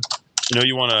on board. You know,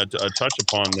 you want to touch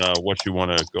upon what you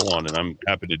want to go on, and I'm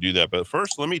happy to do that. But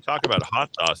first, let me talk about hot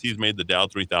sauce. He's made the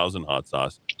Dowd 3000 hot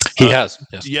sauce. He has.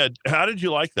 Yes. Yeah. How did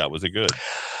you like that? Was it good?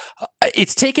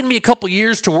 It's taken me a couple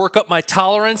years to work up my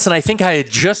tolerance, and I think I had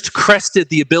just crested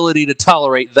the ability to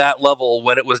tolerate that level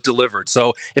when it was delivered.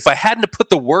 So if I hadn't put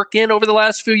the work in over the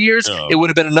last few years, it would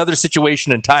have been another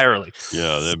situation entirely.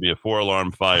 Yeah, there'd be a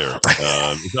 4-alarm fire.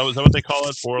 Is that what they call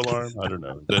it? 4-alarm? I don't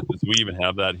know. Do we even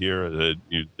have that here?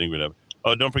 You think we'd have?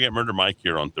 Oh, don't forget Murder Mike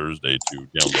here on Thursday to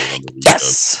download on the week.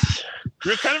 Yes.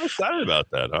 You're kind of excited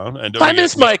about that, huh? And I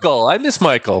miss Michael.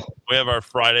 We have our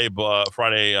Friday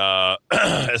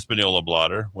Espanola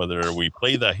blotter. Whether we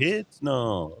play the hits,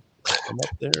 no, come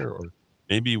up there, or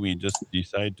maybe we just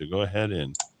decide to go ahead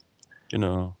and,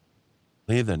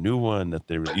 play the new one that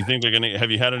they. You think they're gonna?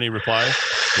 Have you had any replies?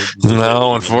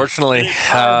 No, unfortunately.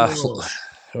 Oh,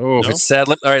 no? It's sad.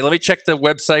 All right, let me check the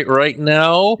website right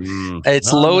now.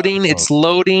 It's loading. It's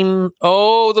loading.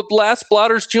 Oh, the last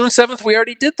blotter's June 7th. We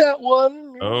already did that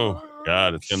one. Oh,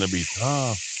 God, it's going to be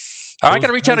tough. I got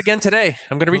to reach out again today.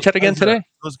 I'm going to reach out again today.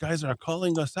 Those guys are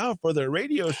calling us out for their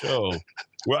radio show.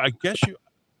 Well, I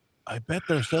bet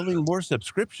they're selling more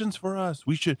subscriptions for us.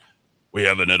 We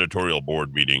have an editorial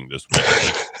board meeting this week.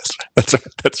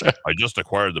 That's right. I just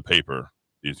acquired the paper.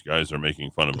 These guys are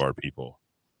making fun of our people.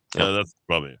 Yeah, that's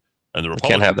probably. And the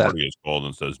Republican Party is called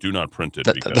and says, "Do not print it."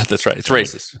 That's right. It's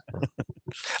racist.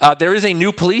 There is a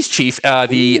new police chief.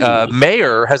 The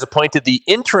mayor has appointed the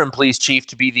interim police chief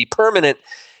to be the permanent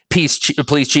police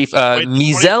chief,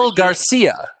 Mizel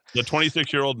Garcia. The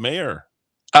 26-year-old mayor.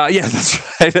 Yeah, that's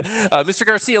right. Mr.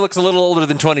 Garcia looks a little older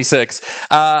than 26.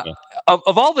 Of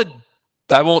all the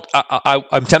I won't.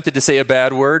 I'm tempted to say a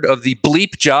bad word. Of the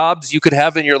bleep jobs you could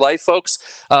have in your life, folks,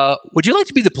 would you like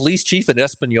to be the police chief in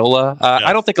Espanola?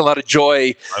 I don't think a lot of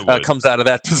joy comes out of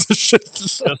that position.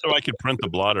 Just so I could print the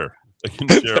blotter. I can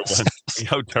share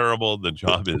how terrible the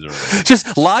job is. Already.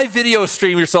 Just live video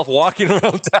stream yourself walking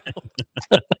around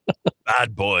town.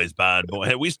 Bad boys, bad boy.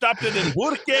 Hey, we stopped it in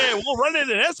Burque. We'll run it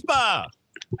in Espa. All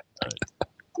right.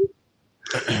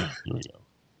 Here we go.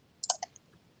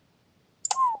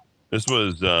 This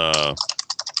was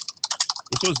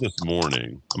this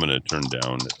morning. I'm going to turn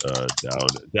down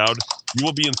Dowd. Dowd, you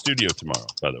will be in studio tomorrow,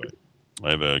 by the way. I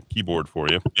have a keyboard for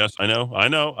you. Yes, I know.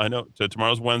 So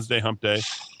tomorrow's Wednesday, hump day.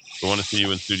 I want to see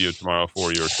you in studio tomorrow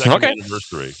for your second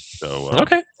anniversary. So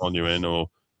on you in,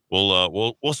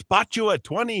 we'll spot you at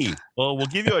 20. Well, we'll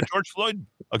give you a George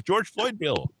Floyd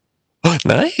bill.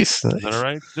 Nice. Is that all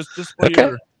right? Just for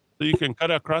so you can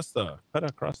cut across the.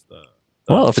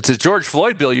 Well, if it's a George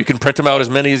Floyd bill, you can print them out as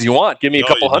many as you want. Give me a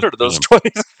couple hundred of those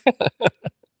 20s.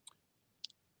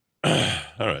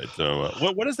 All right. So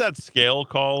what is that scale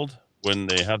called when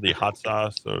they have the hot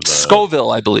sauce or the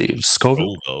Scoville, I believe.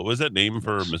 Scoville. What was that name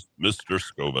for Mr.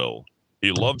 Scoville?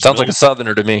 He loves. Sounds like a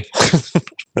Southerner to me.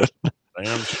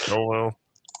 Dan Scoville.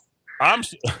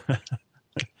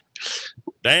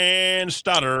 Dan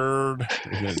Stoddard.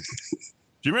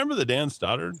 Do you remember the Dan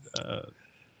Stoddard?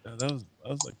 That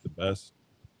was like the best.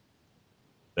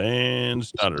 Dan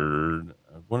Stoddard.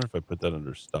 I wonder if I put that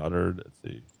under Stoddard. Let's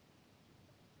see.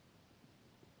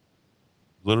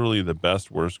 Literally the best,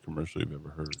 worst commercial you've ever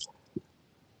heard.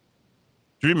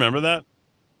 Do you remember that?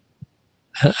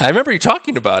 I remember you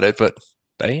talking about it, but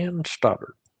Dan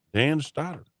Stoddard. Dan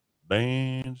Stoddard.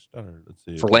 Let's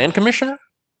see. For land commissioner?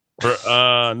 For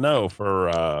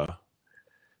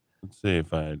let's see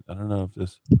if I don't know if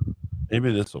this,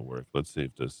 maybe this will work. Let's see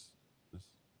if this.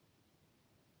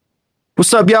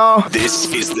 What's up, y'all?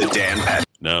 This is the Dan Patrick.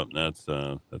 No, that's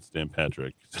Dan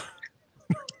Patrick.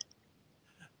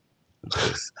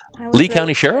 Lee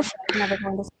County Sheriff?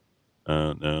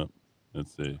 No.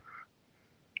 Let's see.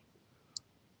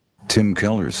 Tim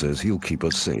Keller says he'll keep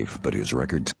us safe, but his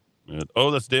record.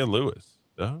 Oh, that's Dan Lewis.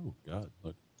 Oh, God.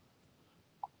 Look.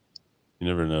 You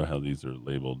never know how these are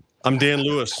labeled. I'm Dan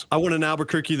Lewis. I want an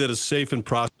Albuquerque that is safe and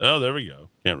prosperous. Oh, there we go.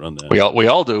 Can't run that. We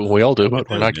all do, but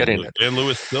we're not getting it. Dan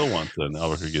Lewis still wants an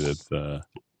Albuquerque that's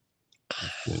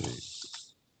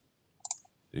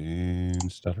Dan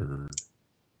Stoddard.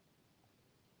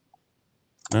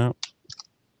 No.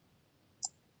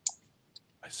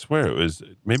 I swear it was,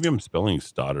 maybe I'm spelling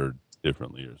Stoddard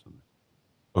differently or something.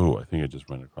 Oh, I think I just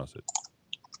ran across it.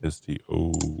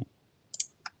 S-T-O.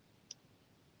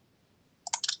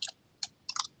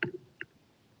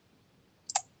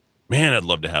 Man, I'd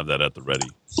love to have that at the ready.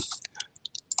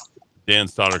 Dan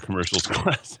Stoddard commercials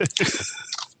classic.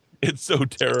 It's so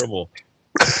terrible.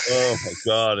 Oh my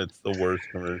God, it's the worst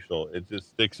commercial. It just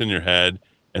sticks in your head,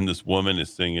 and this woman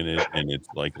is singing it, and it's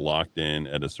like locked in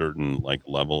at a certain like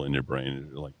level in your brain. And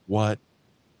you're like, what?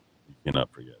 You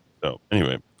cannot forget. So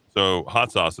anyway,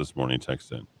 hot sauce this morning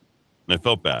texted in, and I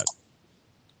felt bad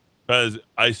because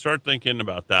I start thinking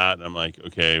about that, and I'm like,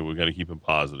 okay, we got to keep him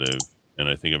positive. And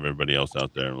I think of everybody else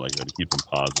out there, like, got to keep them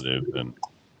positive. And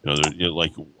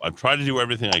like I've tried to do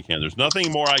everything I can. There's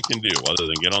nothing more I can do other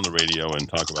than get on the radio and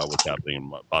talk about what's happening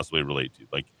and possibly relate to.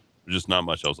 Like, there's just not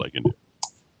much else I can do.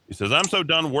 He says, I'm so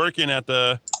done working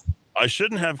I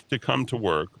shouldn't have to come to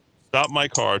work, stop my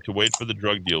car to wait for the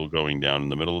drug deal going down in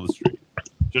the middle of the street.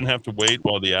 Shouldn't have to wait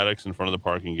while the addicts in front of the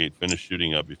parking gate finish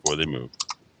shooting up before they move.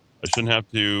 I shouldn't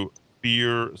have to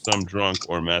fear some drunk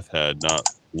or meth head not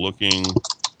looking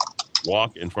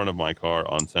walk in front of my car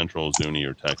on Central, Zuni,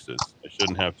 or Texas. I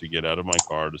shouldn't have to get out of my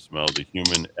car to smell the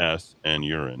human S and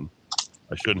urine.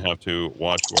 I shouldn't have to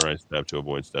watch where I step to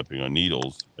avoid stepping on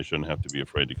needles. I shouldn't have to be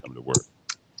afraid to come to work.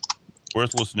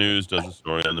 Worthless News does a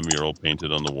story on the mural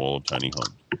painted on the wall of tiny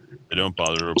homes. They don't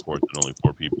bother to report that only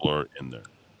 4 people are in there.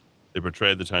 They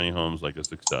portrayed the tiny homes like a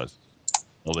success.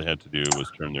 All they had to do was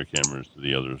turn their cameras to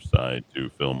the other side to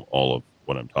film all of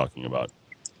what I'm talking about.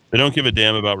 They don't give a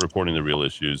damn about reporting the real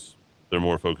issues. They're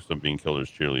more focused on being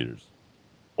killers' cheerleaders.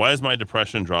 Why is my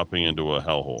depression dropping into a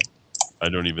hellhole? I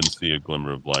don't even see a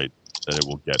glimmer of light that it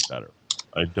will get better.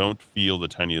 I don't feel the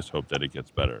tiniest hope that it gets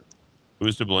better. Who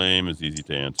is to blame is easy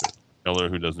to answer. Keller,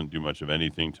 who doesn't do much of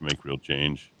anything to make real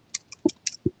change.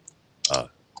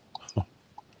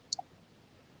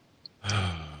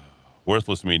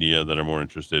 Worthless media that are more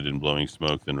interested in blowing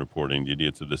smoke than reporting. The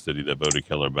idiots of the city that voted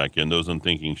Keller back in. Those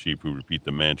unthinking sheep who repeat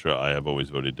the mantra, I have always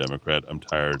voted Democrat. I'm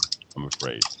tired. I'm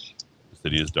afraid. The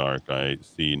city is dark. I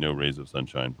see no rays of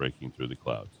sunshine breaking through the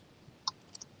clouds.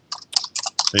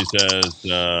 He says,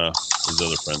 his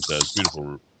other friend says,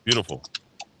 beautiful.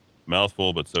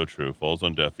 Mouthful, but so true. Falls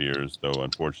on deaf ears, though,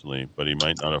 unfortunately. But he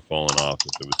might not have fallen off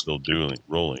if it was still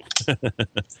rolling.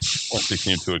 Once he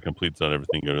came to a complete stop,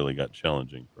 everything really got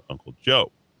challenging for Uncle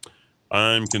Joe.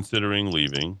 I'm considering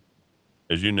leaving.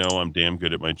 As you know, I'm damn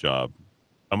good at my job.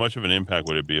 How much of an impact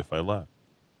would it be if I left?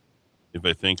 If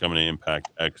I think I'm going to impact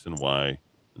X and Y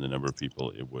and the number of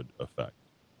people it would affect.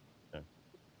 Okay.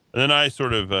 And then I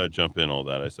sort of jump in all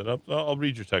that. I said, I'll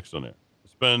read your text on there.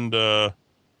 Spend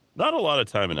not a lot of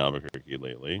time in Albuquerque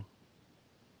lately.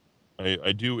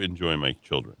 I do enjoy my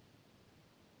children.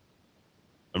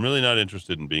 I'm really not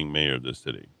interested in being mayor of this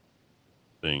city,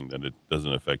 saying that it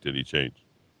doesn't affect any change.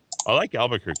 I like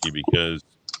Albuquerque because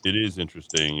it is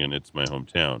interesting and it's my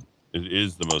hometown. It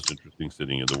is the most interesting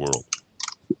city in the world.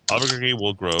 Albuquerque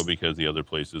will grow because the other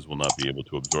places will not be able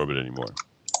to absorb it anymore.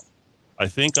 I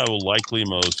think I will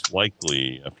most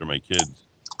likely, after my kids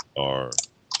are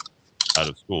out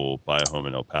of school, buy a home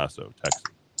in El Paso,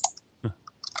 Texas.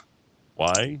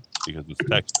 Why? Because it's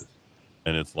Texas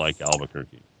and it's like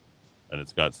Albuquerque and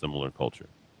it's got similar culture.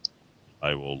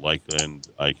 And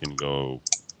I can go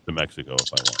to Mexico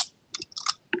if I want.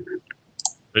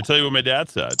 Did I tell you what my dad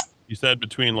said? He said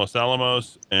between Los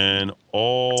Alamos and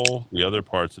all the other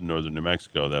parts of northern New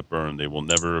Mexico that burn, they will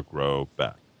never grow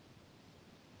back.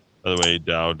 By the way,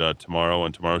 Dowd, tomorrow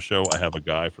on tomorrow's show, I have a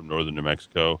guy from northern New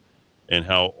Mexico and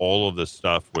how all of this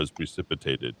stuff was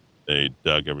precipitated. They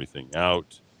dug everything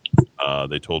out.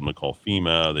 They told him to call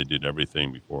FEMA. They did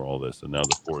everything before all this, and now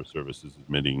the Forest Service is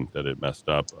admitting that it messed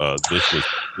up.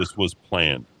 This was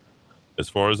planned. As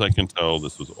far as I can tell,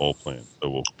 this was all planned.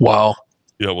 So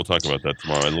we'll talk about that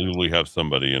tomorrow. I literally have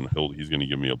somebody, and he's going to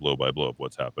give me a blow-by-blow of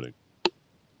what's happening.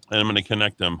 And I'm going to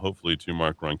connect them, hopefully, to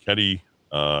Mark Ronchetti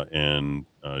and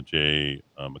Jay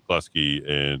McCluskey,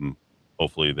 and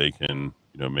hopefully they can,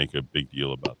 make a big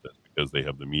deal about this because they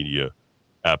have the media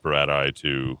apparatus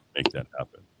to make that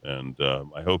happen. And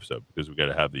I hope so, because we've got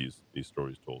to have these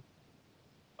stories told.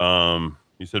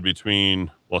 He said between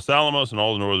Los Alamos and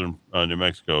all the northern New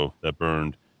Mexico that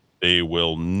burned, they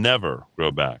will never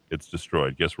grow back. It's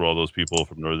destroyed. Guess where all those people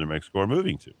from northern New Mexico are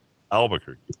moving to?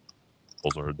 Albuquerque.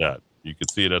 Also heard that. You can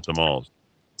see it at the malls.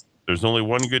 There's only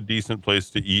one good, decent place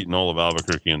to eat in all of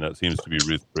Albuquerque, and that seems to be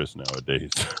Ruth Chris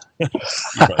nowadays.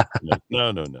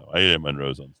 No. I ate at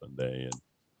Monroe's on Sunday, and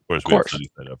of course we had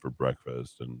Sunnyside up for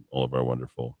breakfast, and all of our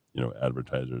wonderful,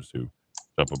 advertisers who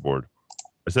jump aboard.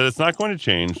 I said it's not going to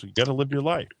change. You got to live your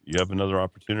life. You have another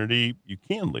opportunity. You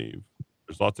can leave.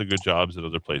 There's lots of good jobs at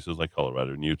other places like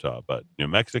Colorado and Utah, but New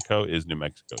Mexico is New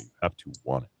Mexico. You have to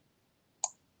want it.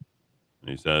 And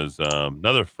he says,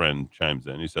 another friend chimes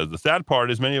in. He says, the sad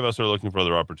part is many of us are looking for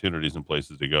other opportunities and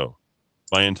places to go.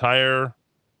 My entire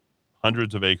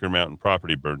hundreds of acre mountain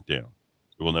property burnt down.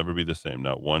 It will never be the same.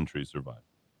 Not one tree survived.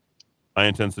 High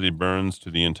intensity burns to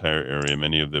the entire area.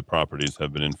 Many of the properties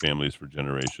have been in families for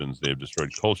generations. They have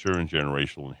destroyed culture and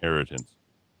generational inheritance.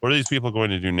 What are these people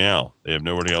going to do now? They have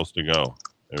nowhere else to go.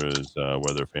 There is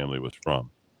where their family was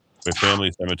from. With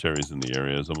family cemeteries in the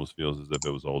area, it almost feels as if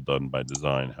it was all done by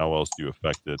design. How else do you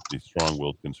affect it, the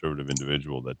strong-willed conservative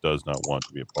individual that does not want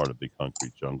to be a part of the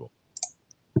concrete jungle?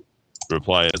 The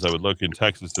reply is, I would look in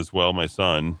Texas as well. My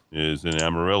son is in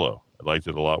Amarillo. I liked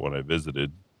it a lot when I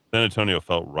visited. San Antonio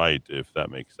felt right, if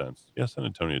that makes sense. Yes, San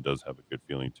Antonio does have a good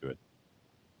feeling to it.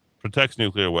 Protects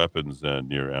nuclear weapons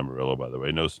near Amarillo, by the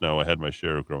way. No snow. I had my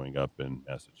share growing up in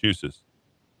Massachusetts.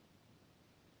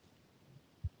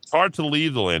 It's hard to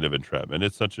leave the land of entrapment.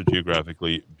 It's such a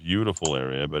geographically beautiful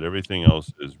area, but everything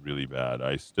else is really bad.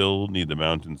 I still need the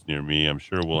mountains near me. I'm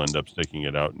sure we'll end up sticking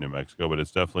it out in New Mexico, but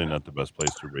it's definitely not the best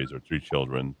place to raise our 3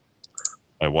 children.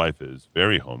 My wife is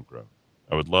very homegrown.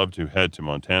 I would love to head to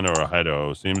Montana or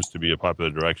Idaho. Seems to be a popular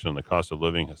direction, and the cost of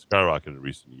living has skyrocketed in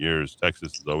recent years.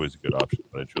 Texas is always a good option,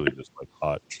 but I truly just like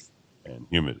hot and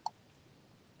humid.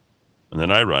 And then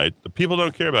I write, the people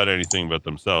don't care about anything but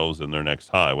themselves and their next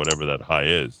high, whatever that high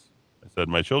is. I said,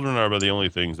 my children are about the only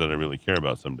things that I really care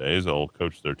about some days. I'll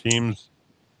coach their teams,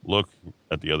 look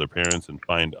at the other parents, and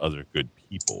find other good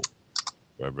people,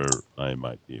 wherever I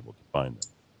might be able to find them.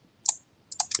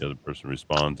 The other person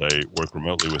responds, I work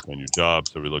remotely with my new job,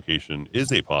 so relocation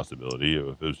is a possibility.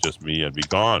 If it was just me, I'd be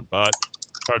gone. But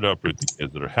it's hard to uproot the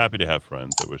kids that are happy to have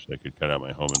friends. I wish I could cut out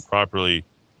my home and property,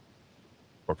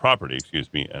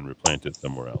 and replant it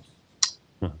somewhere else.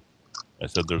 I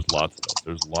said, there's lots of us.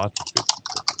 There's lots of good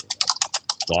people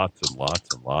here. Lots and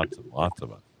lots and lots and lots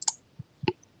of us.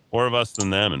 More of us than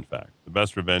them, in fact. The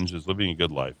best revenge is living a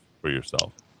good life for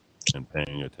yourself and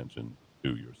paying attention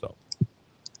to yourself.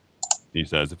 He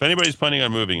says, if anybody's planning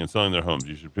on moving and selling their homes,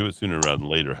 you should do it sooner rather than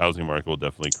later. Housing market will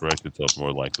definitely correct itself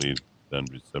more likely than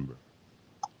December.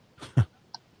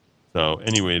 So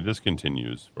anyway, this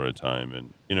continues for a time.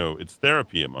 And, you know, it's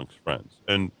therapy amongst friends.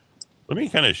 And let me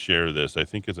kind of share this. I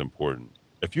think it's important.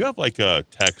 If you have like a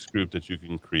text group that you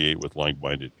can create with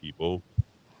like-minded people,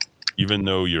 even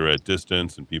though you're at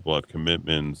distance and people have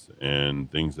commitments and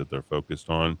things that they're focused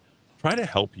on, try to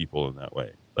help people in that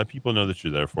way. Let people know that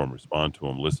you're there for them, respond to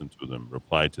them, listen to them,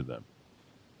 reply to them.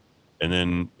 And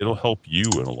then it'll help you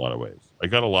in a lot of ways. I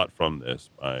got a lot from this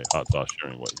by Hot Sauce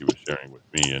sharing what he was sharing with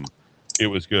me, and it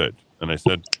was good. And I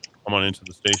said, come on into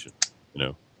the station, you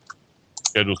know,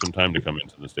 schedule some time to come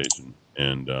into the station,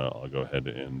 and I'll go ahead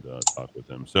and talk with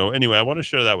him. So anyway, I want to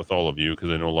share that with all of you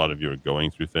because I know a lot of you are going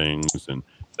through things, and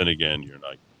then again, you're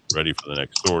not ready for the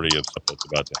next story of stuff that's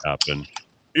about to happen.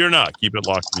 You're not. Keep it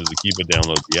locked into the Keep It.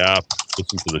 Download the app.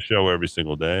 Listen to the show every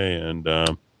single day. And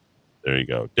there you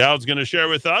go. Dowd's going to share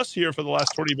with us here for the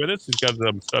last 40 minutes. He's got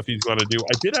some stuff he's going to do.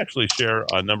 I did actually share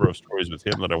a number of stories with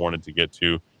him that I wanted to get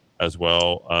to as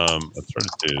well. I started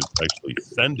to actually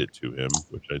send it to him,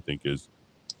 which I think is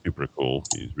super cool.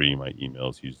 He's reading my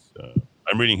emails.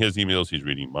 I'm reading his emails. He's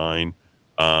reading mine.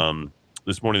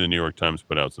 This morning, the New York Times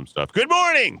put out some stuff. Good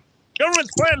morning.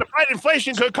 Government's plan to fight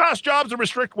inflation could cost jobs and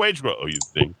restrict wage growth. Oh, you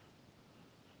think?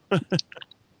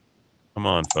 Come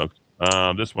on, folks.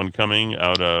 This one coming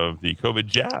out of the COVID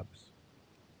jabs.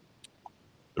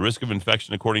 The risk of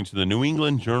infection, according to the New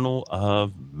England Journal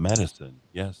of Medicine.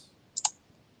 Yes.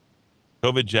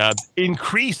 COVID jabs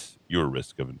increase your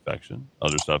risk of infection.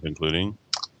 Other stuff, including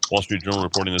Wall Street Journal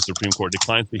reporting the Supreme Court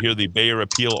declines to hear the Bayer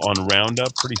appeal on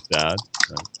Roundup. Pretty sad,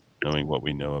 knowing what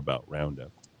we know about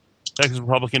Roundup. Texas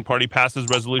Republican Party passes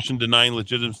resolution denying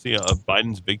legitimacy of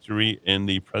Biden's victory in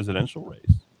the presidential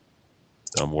race.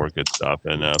 Some more good stuff.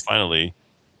 And finally,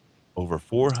 over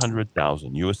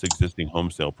 400,000 U.S. existing home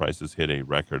sale prices hit a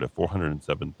record of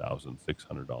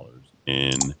 $407,600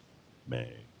 in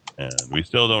May. And we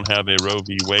still don't have a Roe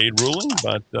v. Wade ruling,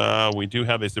 but we do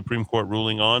have a Supreme Court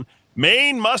ruling on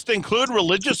Maine must include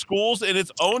religious schools in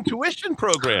its own tuition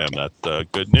program. That's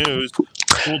good news.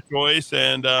 School choice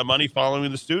and money following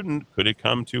the student. Could it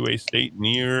come to a state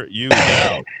near you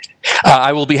now?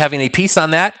 I will be having a piece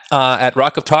on that at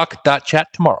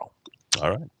rockoftalk.chat tomorrow.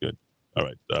 All right, good.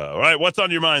 All right. What's on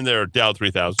your mind there, Dow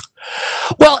 3000?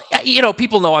 Well, you know,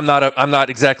 people know I'm not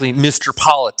exactly Mr.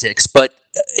 Politics, but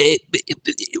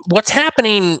what's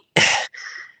happening?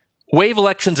 Wave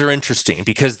elections are interesting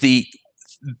because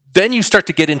then you start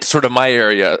to get into sort of my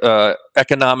area,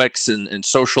 economics and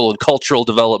social and cultural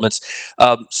developments.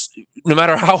 No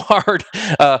matter how hard,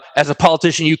 as a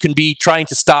politician, you can be trying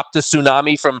to stop the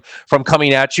tsunami from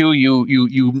coming at you,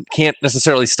 you can't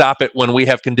necessarily stop it when we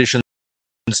have conditions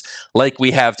like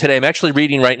we have today. I'm actually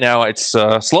reading right now. It's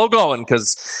slow going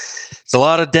because it's a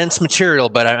lot of dense material,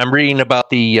 but I'm reading about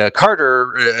the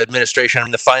Carter administration. I'm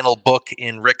in the final book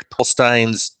in Rick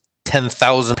Polstein's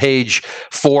 10,000-page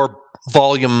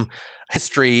 4-volume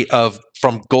history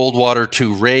from Goldwater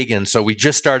to Reagan. So we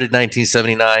just started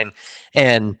 1979,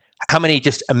 and how many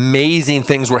just amazing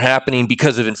things were happening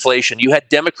because of inflation. You had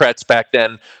Democrats back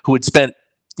then who had spent,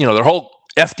 their whole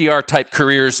FDR type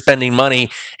careers spending money,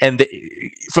 and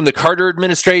from the Carter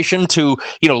administration to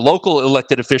local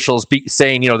elected officials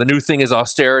saying the new thing is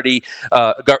austerity,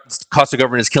 cost of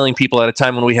government is killing people at a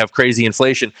time when we have crazy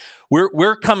inflation.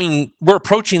 We're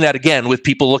approaching that again with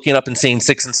people looking up and seeing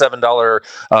 $6 and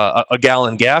 $7 a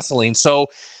gallon gasoline. So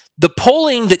the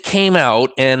polling that came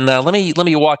out, and let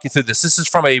me walk you through this. This is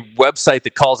from a website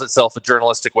that calls itself a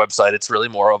journalistic website. It's really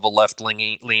more of a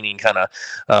left-leaning kind of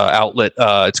outlet.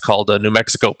 It's called New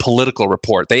Mexico Political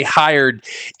Report. They hired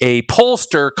a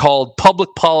pollster called Public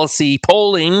Policy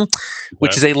Polling,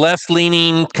 which is a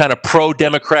left-leaning kind of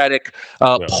pro-democratic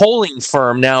polling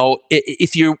firm. Now,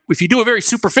 if you do a very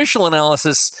superficial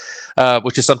analysis,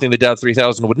 which is something the Dow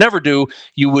 3000 would never do,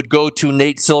 you would go to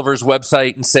Nate Silver's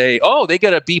website and say, oh, they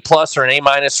got a B+ or an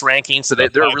A- ranking, so they're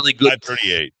really good.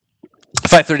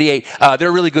 538.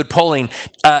 They're really good polling.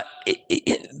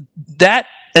 That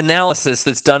analysis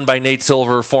that's done by Nate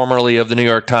Silver, formerly of the New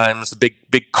York Times, the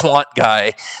big quant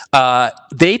guy,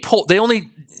 they only,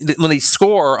 when they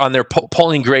score on their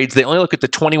polling grades, they only look at the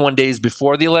 21 days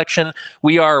before the election.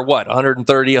 We are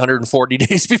 130, 140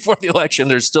 days before the election.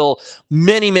 There's still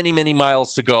many, many, many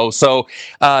miles to go. So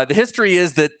the history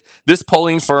is that this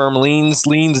polling firm leans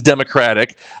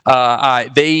Democratic. In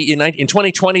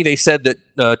 2020, they said that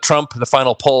Trump, the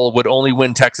final poll, would only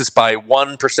win Texas by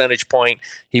 1 percentage point.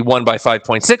 He won by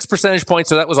 5.6 percentage points,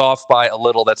 so that was off by a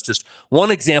little. That's just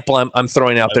one example I'm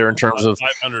throwing out there in terms of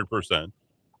 500%.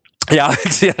 Yeah,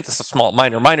 it's a small,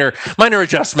 minor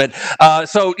adjustment.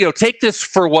 So take this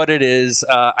for what it is.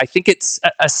 I think it's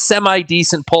a semi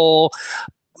decent poll.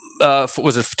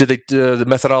 The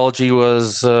methodology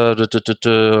was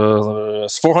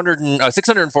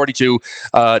 642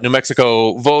 New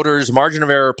Mexico voters, margin of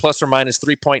error plus or minus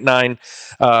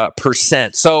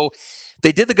 3.9%. So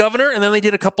they did the governor, and then they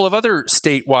did a couple of other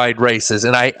statewide races.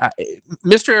 And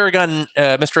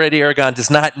Mr. Eddie Aragon does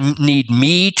not need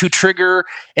me to trigger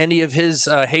any of his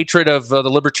hatred of the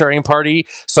Libertarian Party.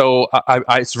 So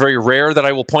it's very rare that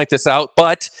I will point this out,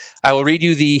 but I will read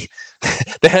you the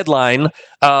headline.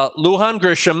 Lujan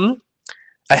Grisham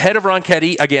ahead of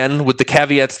Ronchetti, again, with the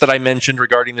caveats that I mentioned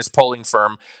regarding this polling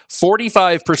firm,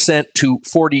 45% to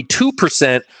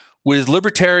 42%, with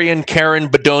Libertarian Karen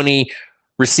Bedonie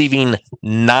receiving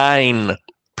 9%.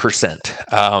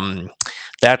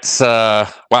 That's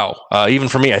wow. Even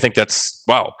for me, I think that's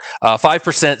wow.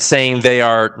 5% saying they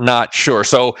are not sure.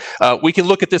 So we can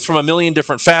look at this from a million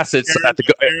different facets. If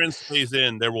Karen stays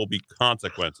in, there will be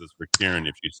consequences for Karen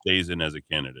if she stays in as a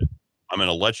candidate. I'm going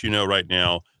to let you know right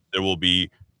now, there will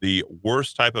be the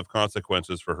worst type of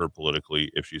consequences for her politically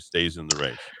if she stays in the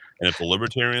race. And if the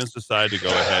Libertarians decide to go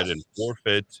ahead and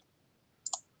forfeit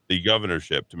the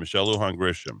governorship to Michelle Lujan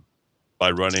Grisham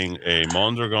by running a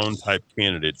Mondragon type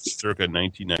candidate circa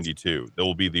 1992, there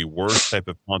will be the worst type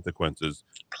of consequences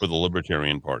for the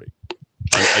Libertarian Party.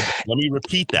 Let me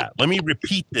repeat that. Let me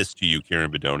repeat this to you,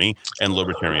 Karen Bedonie and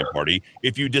Libertarian Party.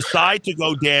 If you decide to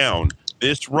go down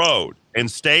this road and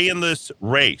stay in this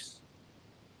race,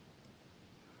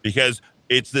 because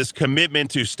it's this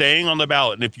commitment to staying on the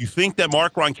ballot, and if you think that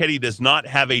Mark Ronchetti does not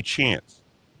have a chance,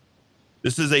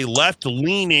 this is a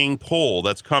left-leaning poll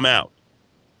that's come out.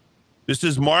 This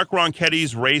is Mark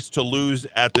Ronchetti's race to lose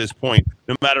at this point,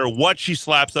 no matter what she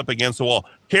slaps up against the wall.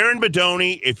 Karen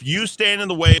Bedonie, if you stand in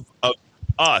the way of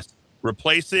us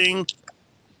replacing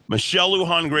Michelle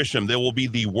Lujan Grisham, there will be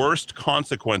the worst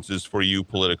consequences for you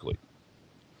politically.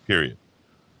 Period.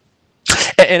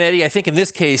 And Eddie, I think in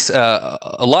this case,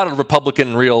 a lot of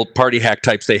Republican real party hack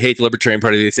types, they hate the Libertarian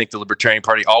Party. They think the Libertarian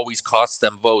Party always costs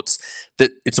them votes.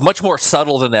 That it's much more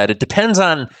subtle than that. It depends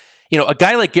on, a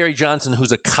guy like Gary Johnson,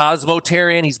 who's a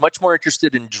cosmotarian. He's much more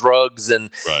interested in drugs and,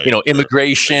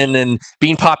 immigration and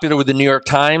being popular with the New York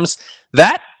Times.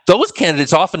 Those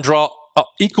candidates often draw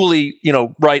equally,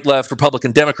 right, left,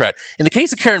 Republican, Democrat. In the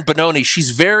case of Karen Bedonie, she's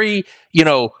very,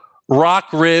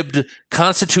 rock-ribbed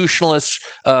constitutionalist,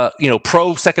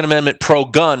 pro-Second Amendment,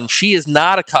 pro-gun. She is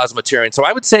not a cosmotarian. So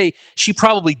I would say she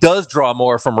probably does draw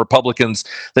more from Republicans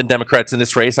than Democrats in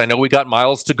this race. I know we got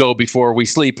miles to go before we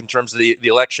sleep in terms of the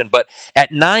election, but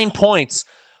at 9 points,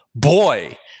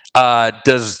 boy,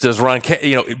 does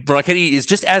Ronchetti, Ronchetti is,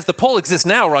 just as the poll exists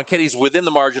now, Ronchetti's within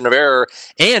the margin of error.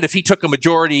 And if he took a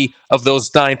majority of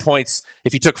those 9 points,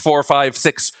 if he took 4, 5,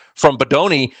 6 from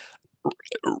Bedonie,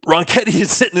 Ronchetti is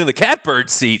sitting in the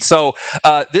catbird seat. So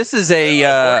this is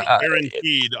I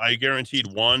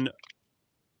guaranteed one,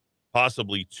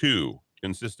 possibly two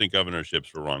consistent governorships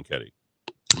for Ronchetti.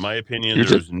 In my opinion,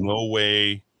 there's no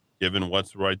way, given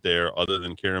what's right there, other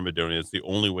than Karen Bedonie, it's the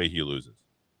only way he loses.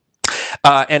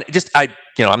 And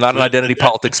I'm not an identity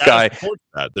politics guy.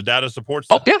 The data supports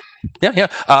that. Oh, yeah.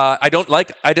 I don't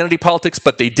like identity politics,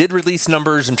 but they did release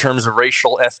numbers in terms of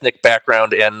racial, ethnic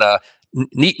background, and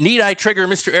need I trigger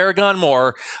Mr. Aragon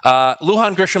more?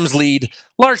 Lujan Grisham's lead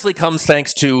largely comes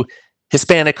thanks to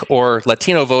Hispanic or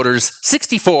Latino voters,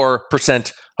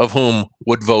 64% of whom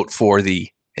would vote for the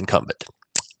incumbent.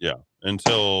 Yeah,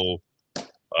 until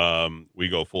we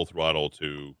go full throttle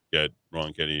to get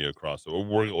Ronchetti across. So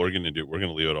we're going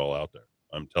to leave it all out there.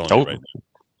 I'm telling you right now.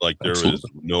 Like, there is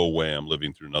no way I'm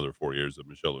living through another 4 years of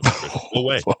Michelle Lujan. No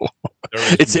way.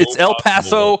 It's El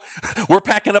Paso. We're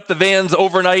packing up the vans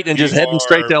overnight and just heading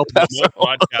straight to El Paso.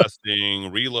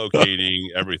 Podcasting, relocating,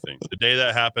 everything. The day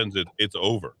that happens, it's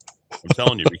over. I'm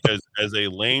telling you, because as a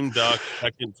lame duck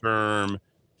second term,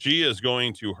 she is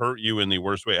going to hurt you in the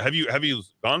worst way. Have you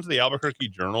gone to the Albuquerque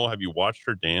Journal? Have you watched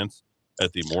her dance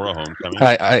at the Mora homecoming?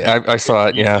 I saw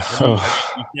it. Yeah. You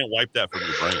can't wipe that from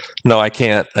your brain. No, I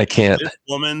can't. This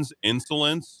woman's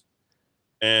insolence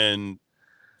and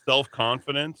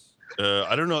self-confidence.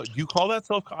 I don't know. Do you call that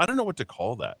I don't know what to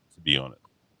call that, to be honest.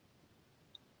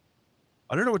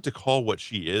 I don't know what to call what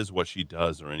she is, what she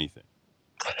does, or anything.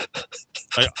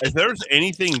 If there's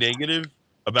anything negative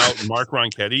about Mark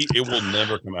Ronchetti, it will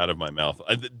never come out of my mouth.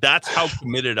 That's how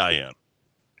committed I am.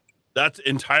 That's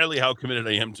entirely how committed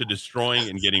I am to destroying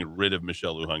and getting rid of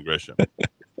Michelle Lujan Grisham.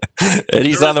 And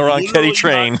he's on the wrong Ketty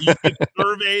train. You could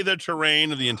survey the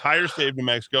terrain of the entire state of New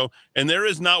Mexico, and there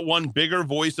is not one bigger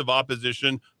voice of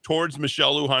opposition towards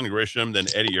Michelle Lujan Grisham than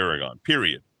Eddie Aragon.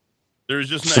 Period. There's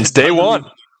just since day one.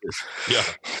 Yeah.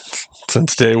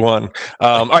 Since day one.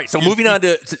 All right, so moving on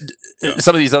to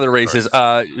some of these other races,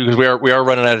 because we are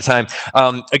running out of time.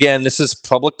 Again, this is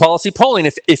public policy polling.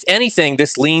 If anything,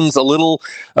 this leans a little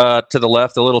to the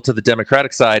left, a little to the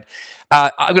Democratic side.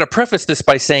 I'm going to preface this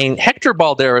by saying Hector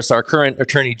Balderas, our current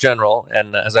Attorney General,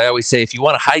 and as I always say, if you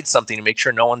want to hide something to make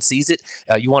sure no one sees it,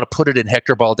 you want to put it in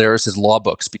Hector Balderas' law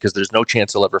books because there's no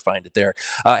chance he'll ever find it there.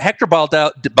 Hector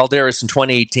Balderas in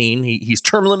 2018, he's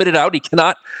term limited out. He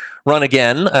cannot run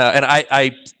again. And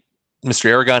Mr.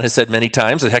 Aragon has said many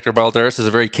times that Hector Balderas is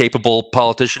a very capable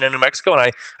politician in New Mexico,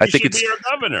 and I think it's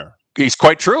our governor. He's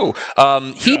quite true.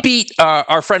 He beat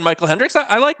our friend Michael Hendricks.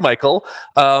 I like Michael,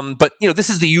 but this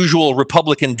is the usual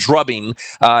Republican drubbing.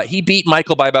 He beat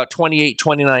Michael by about 28,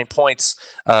 29 points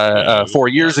 4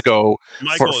 years ago.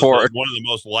 Michael is one of the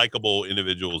most likable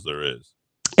individuals there is.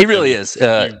 He really is. He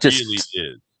really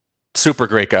is. Super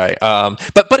great guy.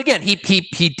 But again,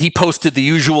 he posted the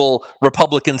usual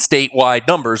Republican statewide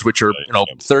numbers, which are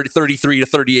 33 to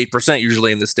 38%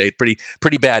 usually in the state.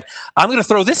 Pretty bad. I'm going to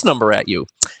throw this number at you.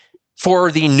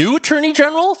 For the new Attorney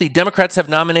General, the Democrats have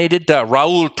nominated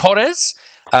Raul Torres.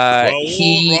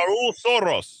 Raul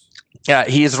Soros. Yeah,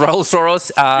 he is Raul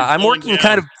Soros. I'm working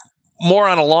kind of more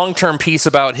on a long-term piece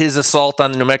about his assault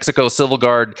on the New Mexico Civil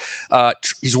Guard.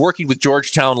 He's working with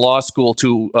Georgetown Law School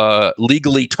to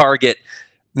legally target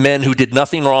men who did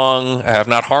nothing wrong, have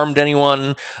not harmed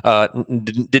anyone,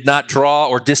 did not draw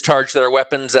or discharge their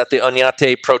weapons at the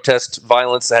Oñate protest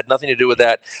violence. Had nothing to do with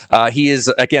that. He is,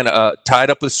 again, tied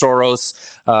up with Soros.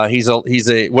 He's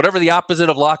a whatever the opposite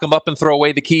of lock him up and throw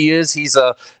away the key is. He's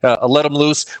a let him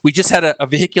loose. We just had a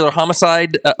vehicular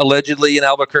homicide allegedly in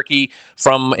Albuquerque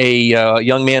from a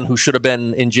young man who should have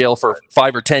been in jail for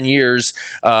 5 or 10 years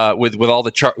with all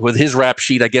the with his rap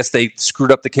sheet. I guess they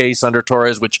screwed up the case under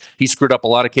Torres, which he screwed up a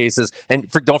lot of cases. And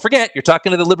don't forget, you're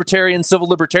talking to the civil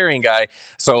libertarian guy.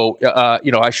 So,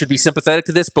 I should be sympathetic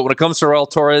to this. But when it comes to Raul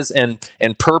Torres and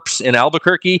perps in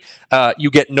Albuquerque,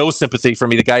 you get no sympathy from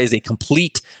me. The guy is a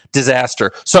complete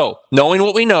disaster. So, knowing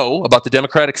what we know about the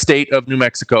Democratic state of New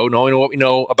Mexico, knowing what we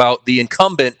know about the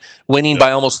incumbent winning by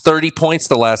almost 30 points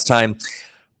the last time,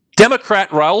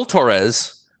 Democrat Raul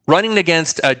Torres running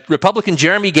against Republican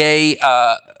Jeremy Gay,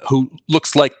 who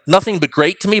looks like nothing but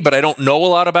great to me, but I don't know a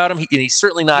lot about him. He's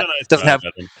certainly not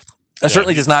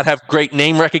certainly does not have great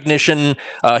name recognition.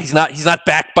 He's not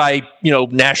backed by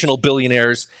national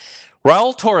billionaires.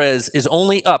 Raul Torres is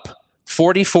only up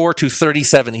 44 to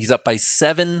 37. He's up by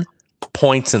 7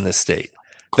 points in this state.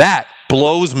 That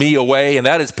blows me away, and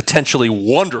that is potentially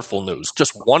wonderful news.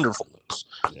 Just wonderful news.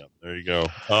 Yeah, there you go.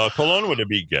 Colon would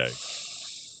be gay.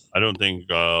 I don't think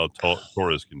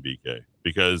Torres can be gay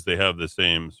because they have the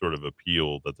same sort of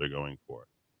appeal that they're going for.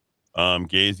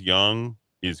 Gay's young.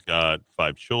 He's got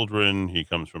 5 children. He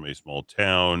comes from a small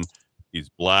town. He's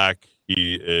black.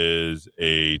 He is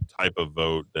a type of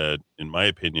vote that, in my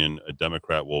opinion, a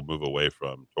Democrat will move away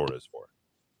from Torres for.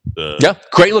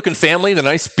 Great looking family. The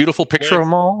nice, beautiful picture of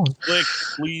them all. Slick,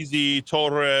 sleazy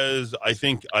Torres. I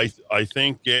think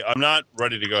gay. I'm not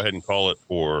ready to go ahead and call it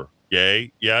for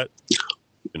gay yet.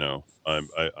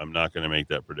 I'm not going to make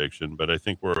that prediction, but I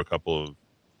think we're a couple of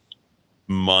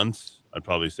months. I'd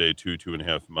probably say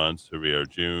 2.5 months. Here we are,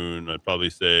 June. I'd probably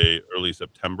say early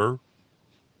September.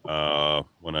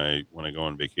 When I go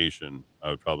on vacation,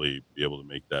 I would probably be able to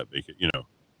make that vacation.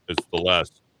 It's the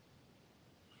last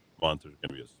month. It's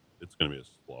going to be a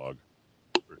slog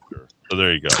for sure. So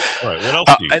there you go. All right, what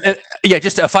else?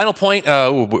 Just a final point.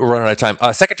 We're running out of time.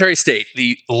 Secretary of State,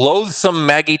 the loathsome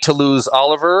Maggie Toulouse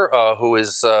Oliver, who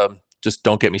is just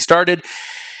don't get me started.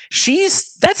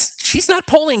 She's not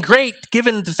polling great,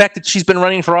 given the fact that she's been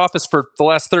running for office for the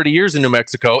last 30 years in New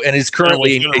Mexico and is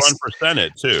currently going to run for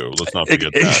Senate too. Let's not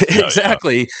forget that.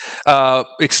 Exactly.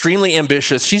 Extremely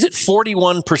ambitious. She's at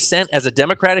 41% as a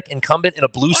Democratic incumbent in a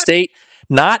blue state.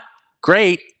 Not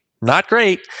great.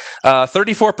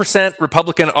 34%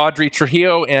 Republican Audrey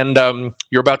Trujillo, and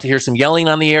you're about to hear some yelling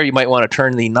on the air. You might want to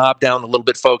turn the knob down a little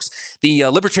bit, folks. The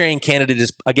Libertarian candidate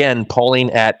is, again,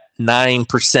 polling at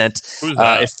 9%. Who's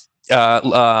that?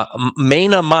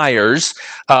 Maina Myers.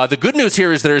 The good news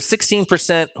here is there's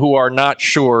 16% who are not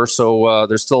sure, so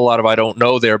there's still a lot of I don't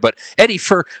know there. But Eddie,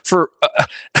 for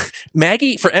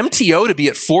Maggie, for MTO to be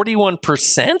at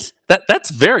 41%, that's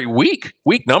very weak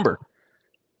number.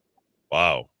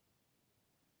 Wow.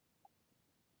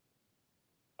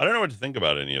 I don't know what to think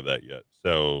about any of that yet.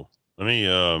 So Let me.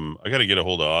 I got to get a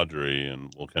hold of Audrey,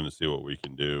 and we'll kind of see what we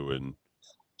can do, and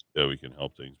we can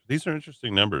help things. These are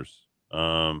interesting numbers.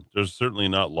 There's certainly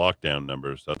not lockdown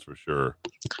numbers, that's for sure.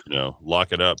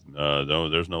 Lock it up. No,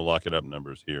 there's no lock it up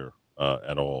numbers here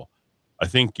at all. I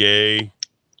think Gay,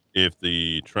 if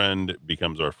the trend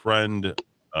becomes our friend,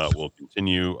 will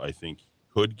continue. I think he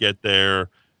could get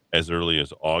there as early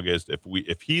as August.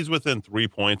 If he's within 3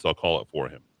 points, I'll call it for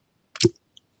him.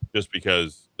 Just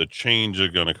because the change is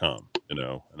going to come, and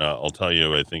I'll tell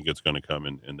you, I think it's going to come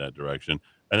in that direction.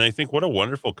 And I think what a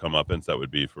wonderful comeuppance that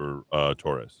would be for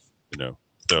Torres.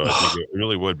 So I think it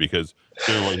really would, because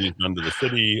doing what he's done to the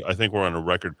city, I think we're on a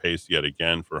record pace yet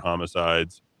again for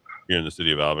homicides here in the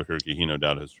city of Albuquerque. He no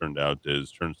doubt has turned out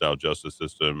justice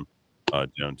system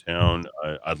downtown.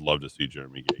 I'd love to see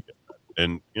Jeremy Gay get that.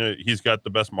 And he's got the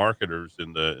best marketers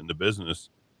in the business.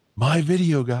 My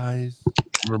Video Guys.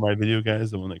 Remember My Video Guys,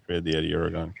 the one that created the Eddie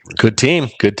Aragon commercial?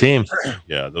 Good team.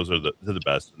 Yeah, they're the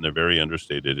best, and they're very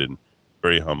understated and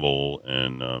very humble,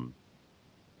 and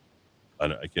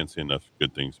I can't say enough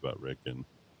good things about Rick and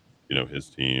his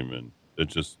team, and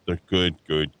they're good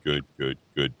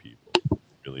people. They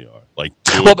really are.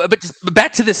 But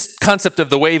back to this concept of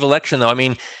the wave election, though. I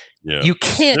mean, you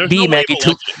can't be Maggie.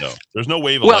 There's no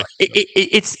wave election. Well,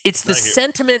 it's the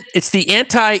sentiment. It's the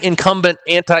anti-incumbent,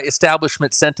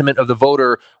 anti-establishment sentiment of the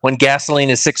voter when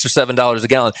gasoline is $6 or $7 a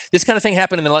gallon. This kind of thing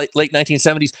happened in the late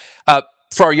 1970s.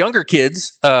 For our younger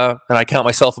kids, and I count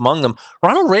myself among them,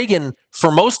 Ronald Reagan, for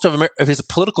most of his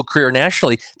political career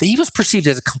nationally, he was perceived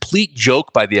as a complete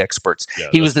joke by the experts. Yeah,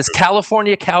 he was this true.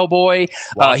 California cowboy.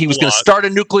 He was going to start a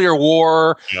nuclear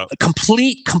war. Yep. A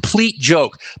complete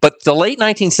joke. But the late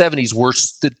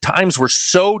 1970s the times were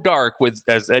so dark with,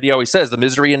 as Eddie always says, the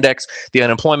misery index, the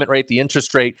unemployment rate, the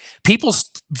interest rate.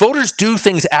 Voters do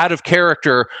things out of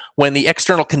character when the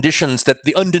external conditions, that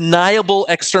the undeniable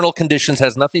external conditions,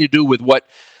 has nothing to do with what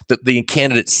the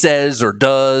candidate says or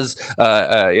does,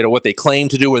 what they claim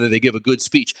to do, whether they give a good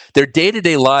speech. Their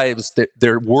day-to-day lives,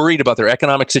 they're worried about their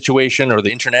economic situation or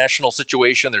the international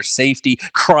situation, their safety,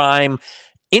 crime.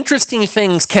 Interesting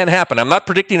things can happen. I'm not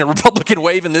predicting a Republican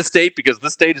wave in this state, because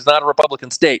this state is not a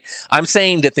Republican state. I'm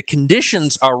saying that the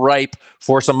conditions are ripe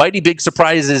for some mighty big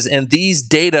surprises, and these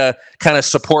data kind of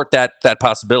support that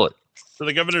possibility. So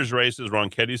the governor's race is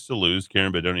Ronchetti's to lose.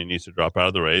 Karen Bedonie needs to drop out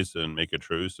of the race and make a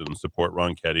truce and support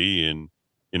Ronchetti and,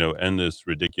 end this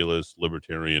ridiculous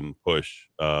libertarian push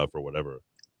for whatever.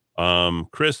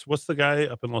 Chris, what's the guy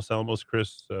up in Los Alamos?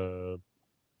 Chris?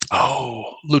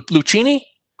 Lucchini?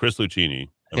 Chris Lucchini.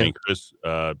 Chris,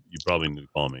 you probably need to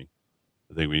call me.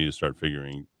 I think we need to start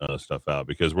figuring stuff out,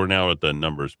 because we're now at the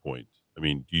numbers point.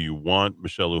 Do you want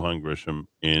Michelle Lujan Grisham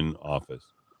in office?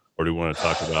 Or do we want to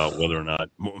talk about whether or not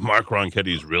Mark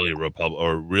Ronchetti is really a Republican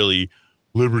or really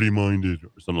liberty-minded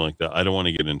or something like that? I don't want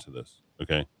to get into this,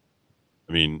 okay?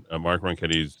 Mark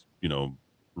Ronchetti's,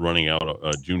 running out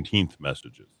Juneteenth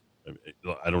messages.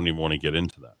 I don't even want to get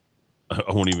into that.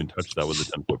 I won't even touch that with a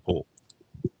 10-foot pole.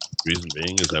 Reason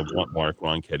being is I want Mark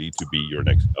Ronchetti to be your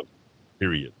next governor,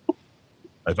 period.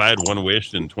 If I had one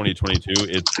wish in 2022,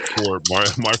 it's for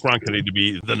Mark Ronchetti to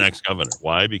be the next governor.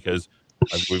 Why? Because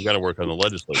we've got to work on the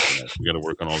legislature next. We've got to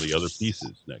work on all the other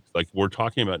pieces next. We're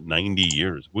talking about 90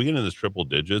 years. We get into this triple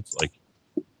digits,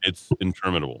 it's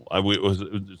interminable.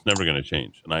 It's never going to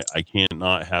change. And I can't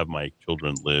not have my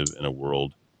children live in a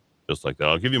world just like that.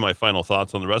 I'll give you my final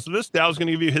thoughts on the rest of this. Dow's going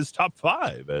to give you his top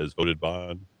 5 as voted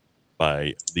by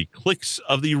the clicks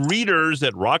of the readers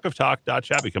at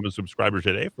rockoftalk.chat. Become a subscriber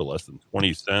today for less than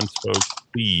 20 cents, folks.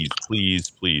 Please,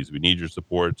 we need your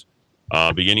support.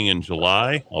 Beginning in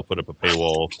July, I'll put up a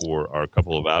paywall for our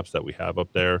couple of apps that we have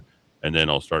up there, and then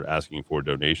I'll start asking for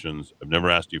donations. I've never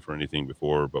asked you for anything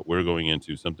before, but we're going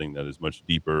into something that is much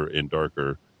deeper and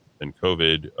darker than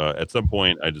COVID. At some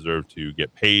point, I deserve to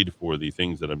get paid for the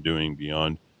things that I'm doing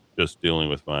beyond just dealing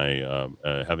with my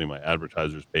having my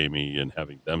advertisers pay me and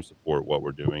having them support what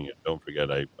we're doing. And don't forget,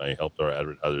 I helped our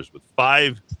advertisers with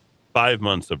five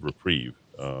months of reprieve.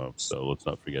 So let's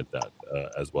not forget that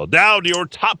as well. Dow, to your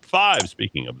top 5.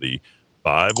 Speaking of the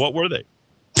 5, what were they?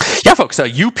 Yeah, folks,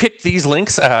 you pick these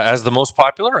links as the most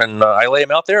popular, and I lay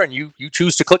them out there, and you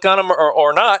choose to click on them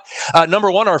or not.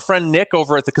 Number 1, our friend Nick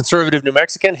over at the Conservative New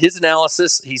Mexican, his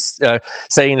analysis, he's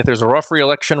saying that there's a rough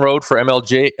re-election road for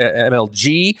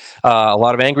MLG, a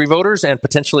lot of angry voters, and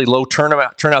potentially low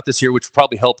turnout this year, which will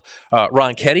probably help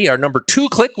Ronchetti. Our number 2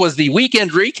 click was the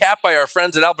weekend recap by our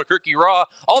friends at Albuquerque Raw,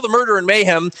 all the murder and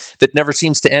mayhem that never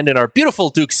seems to end in our beautiful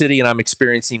Duke City, and I'm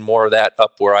experiencing more of that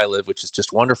up where I live, which is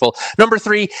just wonderful. Number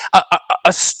 3,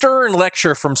 a stern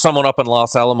lecture from someone up in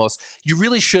Los Alamos. You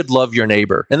really should love your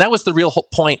neighbor. And that was the real whole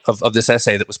point of this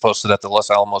essay that was posted at the Los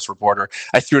Alamos Reporter.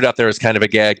 I threw it out there as kind of a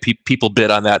gag. People bid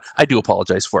on that. I do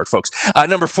apologize for it, folks.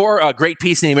 Number 4, great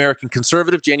piece in the American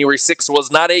Conservative. January 6th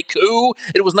was not a coup.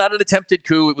 It was not an attempted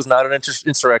coup. It was not an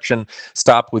insurrection.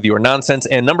 Stop with your nonsense.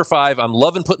 And number 5, I'm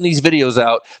loving putting these videos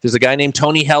out. There's a guy named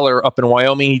Tony Heller up in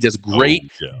Wyoming. He does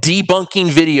great debunking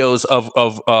videos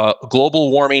of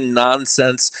global warming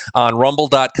nonsense on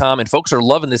Rumble.com. And folks are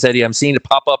loving this, Eddie. I'm seeing it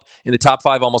pop up in the top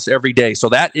 5 almost every day. So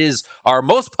that is our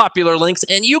most popular links,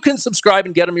 and you can subscribe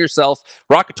and get them yourself.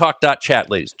 RocketTalk.chat,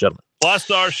 ladies and gentlemen.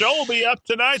 Plus, our show will be up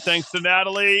tonight. Thanks to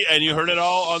Natalie, and you heard it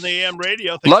all on the AM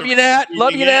radio. Love you, Nat.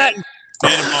 Love you, Nat.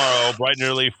 See you tomorrow, bright and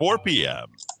early, 4 p.m.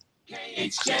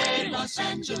 KHJ Los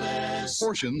Angeles.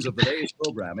 Portions of the day's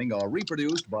programming are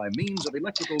reproduced by means of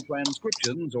electrical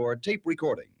transcriptions or tape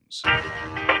recordings.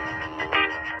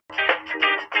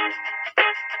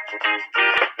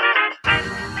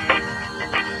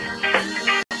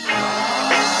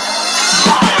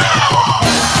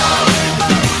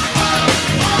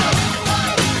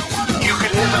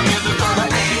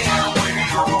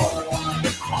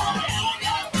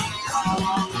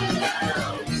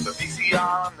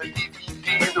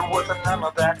 None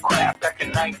of that crap back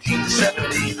in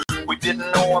 1970. We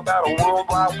didn't know about a World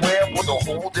Wide Web with a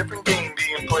whole different game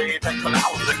being played. Back when I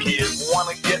was a kid,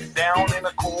 wanna get down in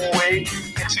a cool way.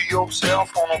 Picture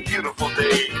yourself on a beautiful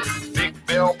day. Big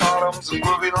bell bottoms and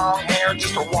groovy long hair,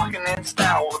 just a walking in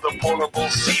style with a portable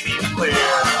CD player.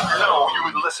 No, you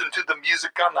would listen to the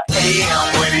music on the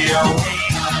AM radio.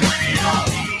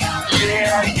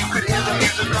 Yeah, you could hear the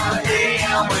music on the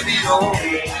AM radio.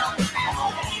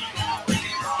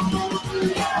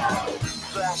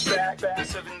 Flashback back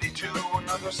 72,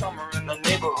 another summer in the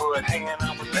neighborhood, hanging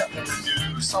out with nothing to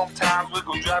do. Sometimes we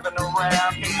go driving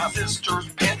around in my sister's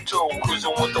Pinto,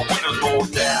 cruising with the windows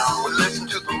rolled down. We listened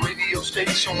to the radio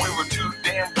station, we were too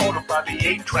damn bored by the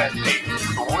 8-track tape.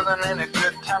 There wasn't any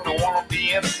good time to wanna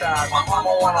be inside. My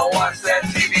mama wanna watch that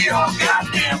TV all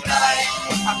goddamn night.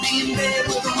 I'd be in bed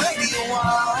with the radio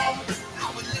on,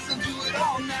 I would listen to it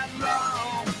all night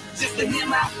long, just to hear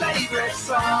my favorite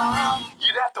song.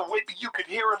 You'd have to wait till you could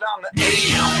hear it on the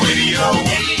AM radio.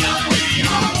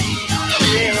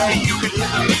 Yeah, you could hear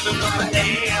the music on the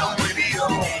AM radio.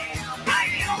 I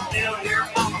can still hear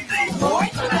mama say, boy,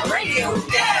 turn the radio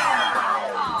down.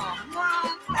 Oh,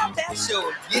 Mom, not that show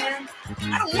again.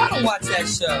 I don't want to watch that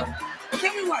show.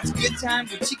 Can't we watch Good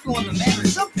Times with Chico and the Man or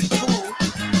something cool?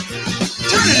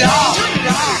 Turn it off! Turn it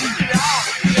off! Turn it off!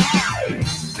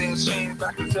 Things changed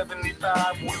back in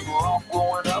 75. We were all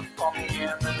growing up on the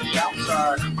end and the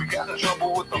outside. We got in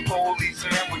trouble with the police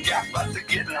and we got busted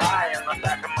getting high in the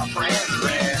back of my friend's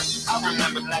van. I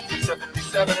remember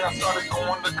 1977, I started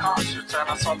going to concerts and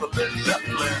I saw the Led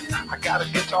Zeppelin. I got a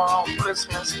guitar on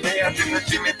Christmas Day. I did the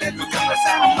Jimmy Page because the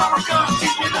sound mama gonna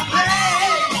teach me to play.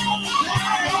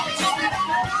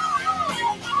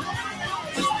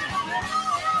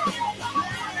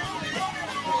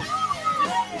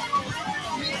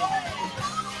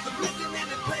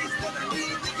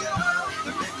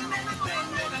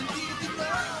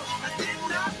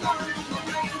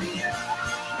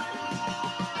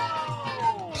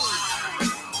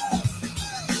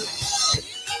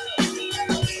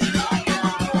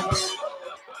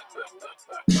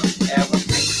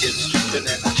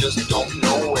 Just don't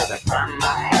know where to find my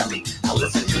happy. I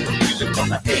listen to the music on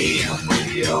the AM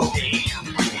radio.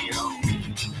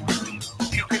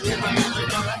 You can hear the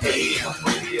music on the AM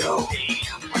radio.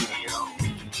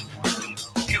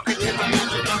 You can hear the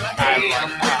music on the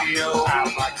AM radio. I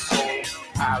like soul,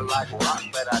 I like rock,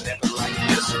 but I never like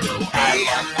disco.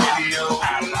 AM radio. I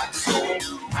like soul,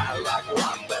 I like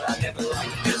rock, but I never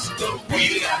like disco.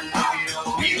 We like radio,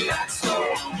 we like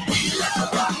soul, we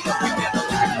like rock, but we never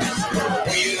like disco.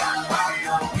 We like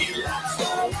radio, we like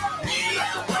soul, we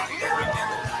like rock, but we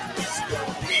never like disco.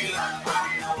 We like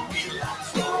radio, we like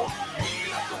soul, we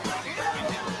like rock, but we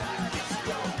never like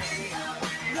disco.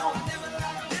 No, I never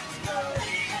like disco.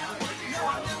 No,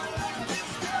 I never like disco.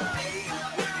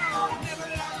 No, I never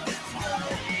like disco.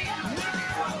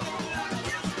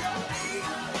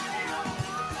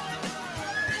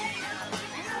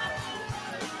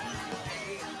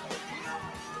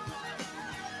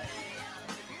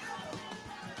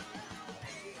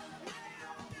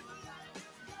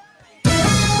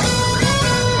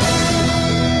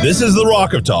 This is the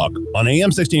Rock of Talk on AM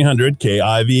 1600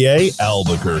 KIVA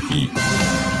Albuquerque.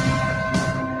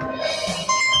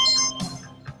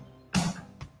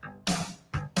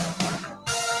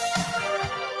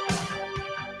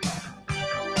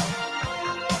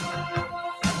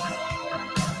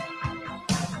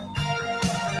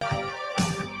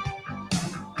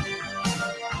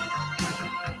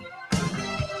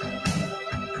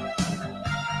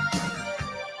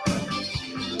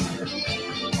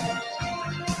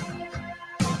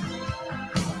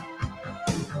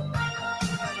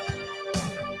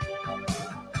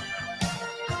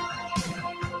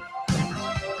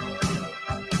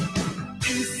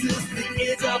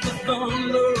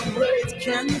 thunder rays,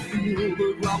 can you feel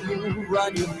the ground move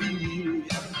around your feet?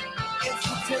 If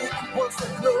you take one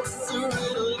step closer,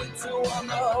 it'll lead to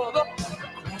another.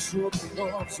 Crossroads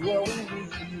loves where we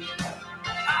meet.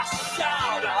 I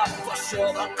shout out for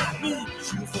sure that I need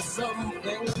you for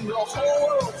something. The whole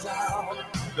world's out.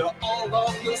 They're all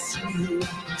on the street.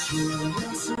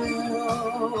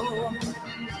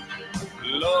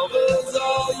 Love is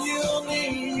all you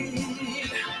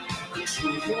need.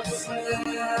 Control yourself.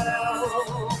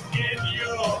 In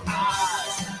your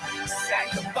eyes,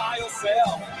 sanctify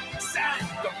yourself.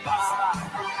 Sanctify.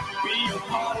 Be a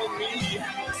part of me.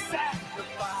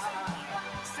 Sanctify.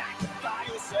 Sanctify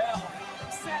yourself.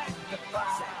 Sanctify.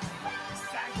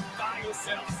 Sanctify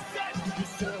yourself. Set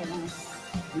yourself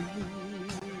free.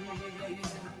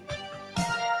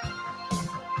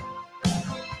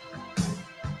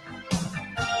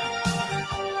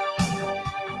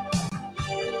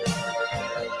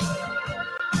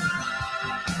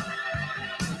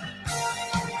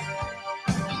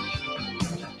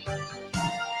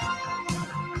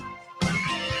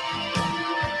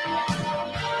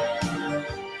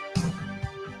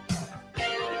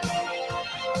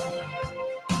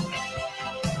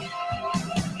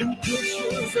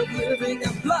 Pictures of living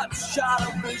and bloodshot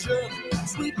of vision,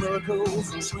 sweet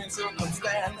miracles and strange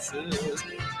circumstances.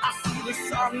 I see the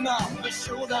sun on the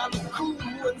showdown, the cool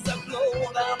winds that blow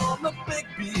down on the big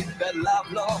beat that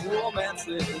lifelong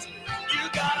romances. You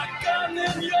got a gun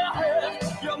in your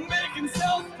head, you're making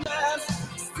self-plans,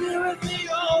 steering me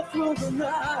all through the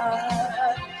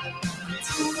night.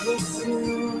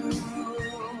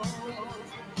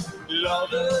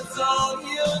 Love is all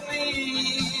you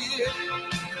need.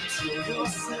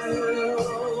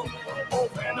 Yourself,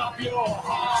 open up your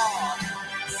heart,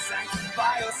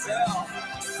 sanctify yourself,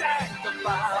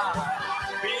 sanctify,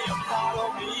 be a part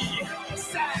of me,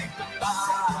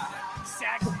 sanctify,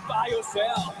 sanctify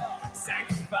yourself,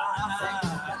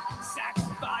 sanctify,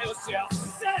 sanctify yourself,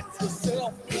 set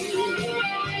yourself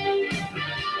free.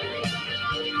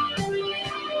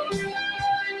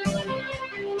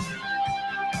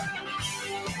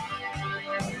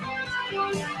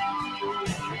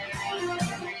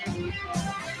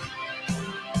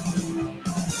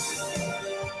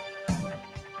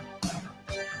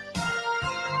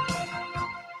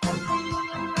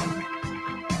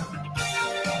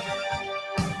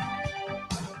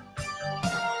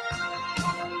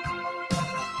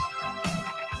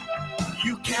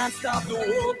 You can't stop the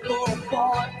world for a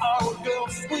boy or a girl,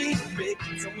 sweet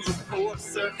victims of poor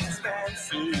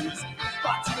circumstances.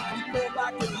 Watching people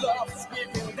like in love,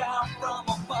 sweeping down from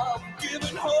above,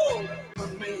 giving hope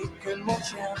and making more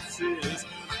chances.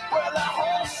 Well, I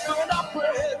hope and I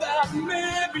pray that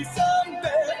maybe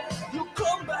someday you'll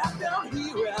come back down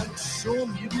here and show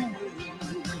me the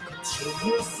way. Show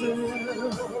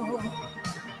yourself.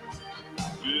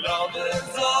 Love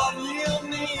is all you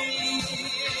need.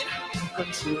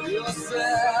 Control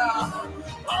yourself.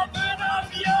 Open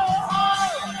up your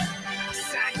heart.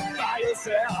 Sanctify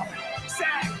yourself.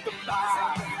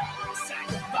 Sanctify.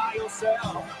 Sanctify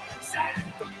yourself.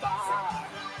 Sanctify.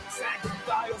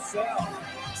 Sanctify yourself.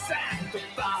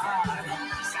 Sanctify.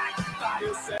 Sanctify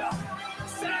yourself.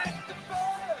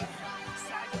 Sanctify.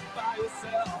 Sanctify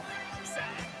yourself.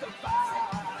 Sanctify.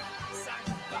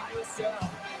 Sanctify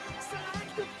yourself.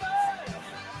 Sanctify.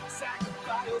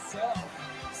 Sanctify yourself.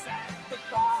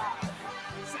 Sanctify.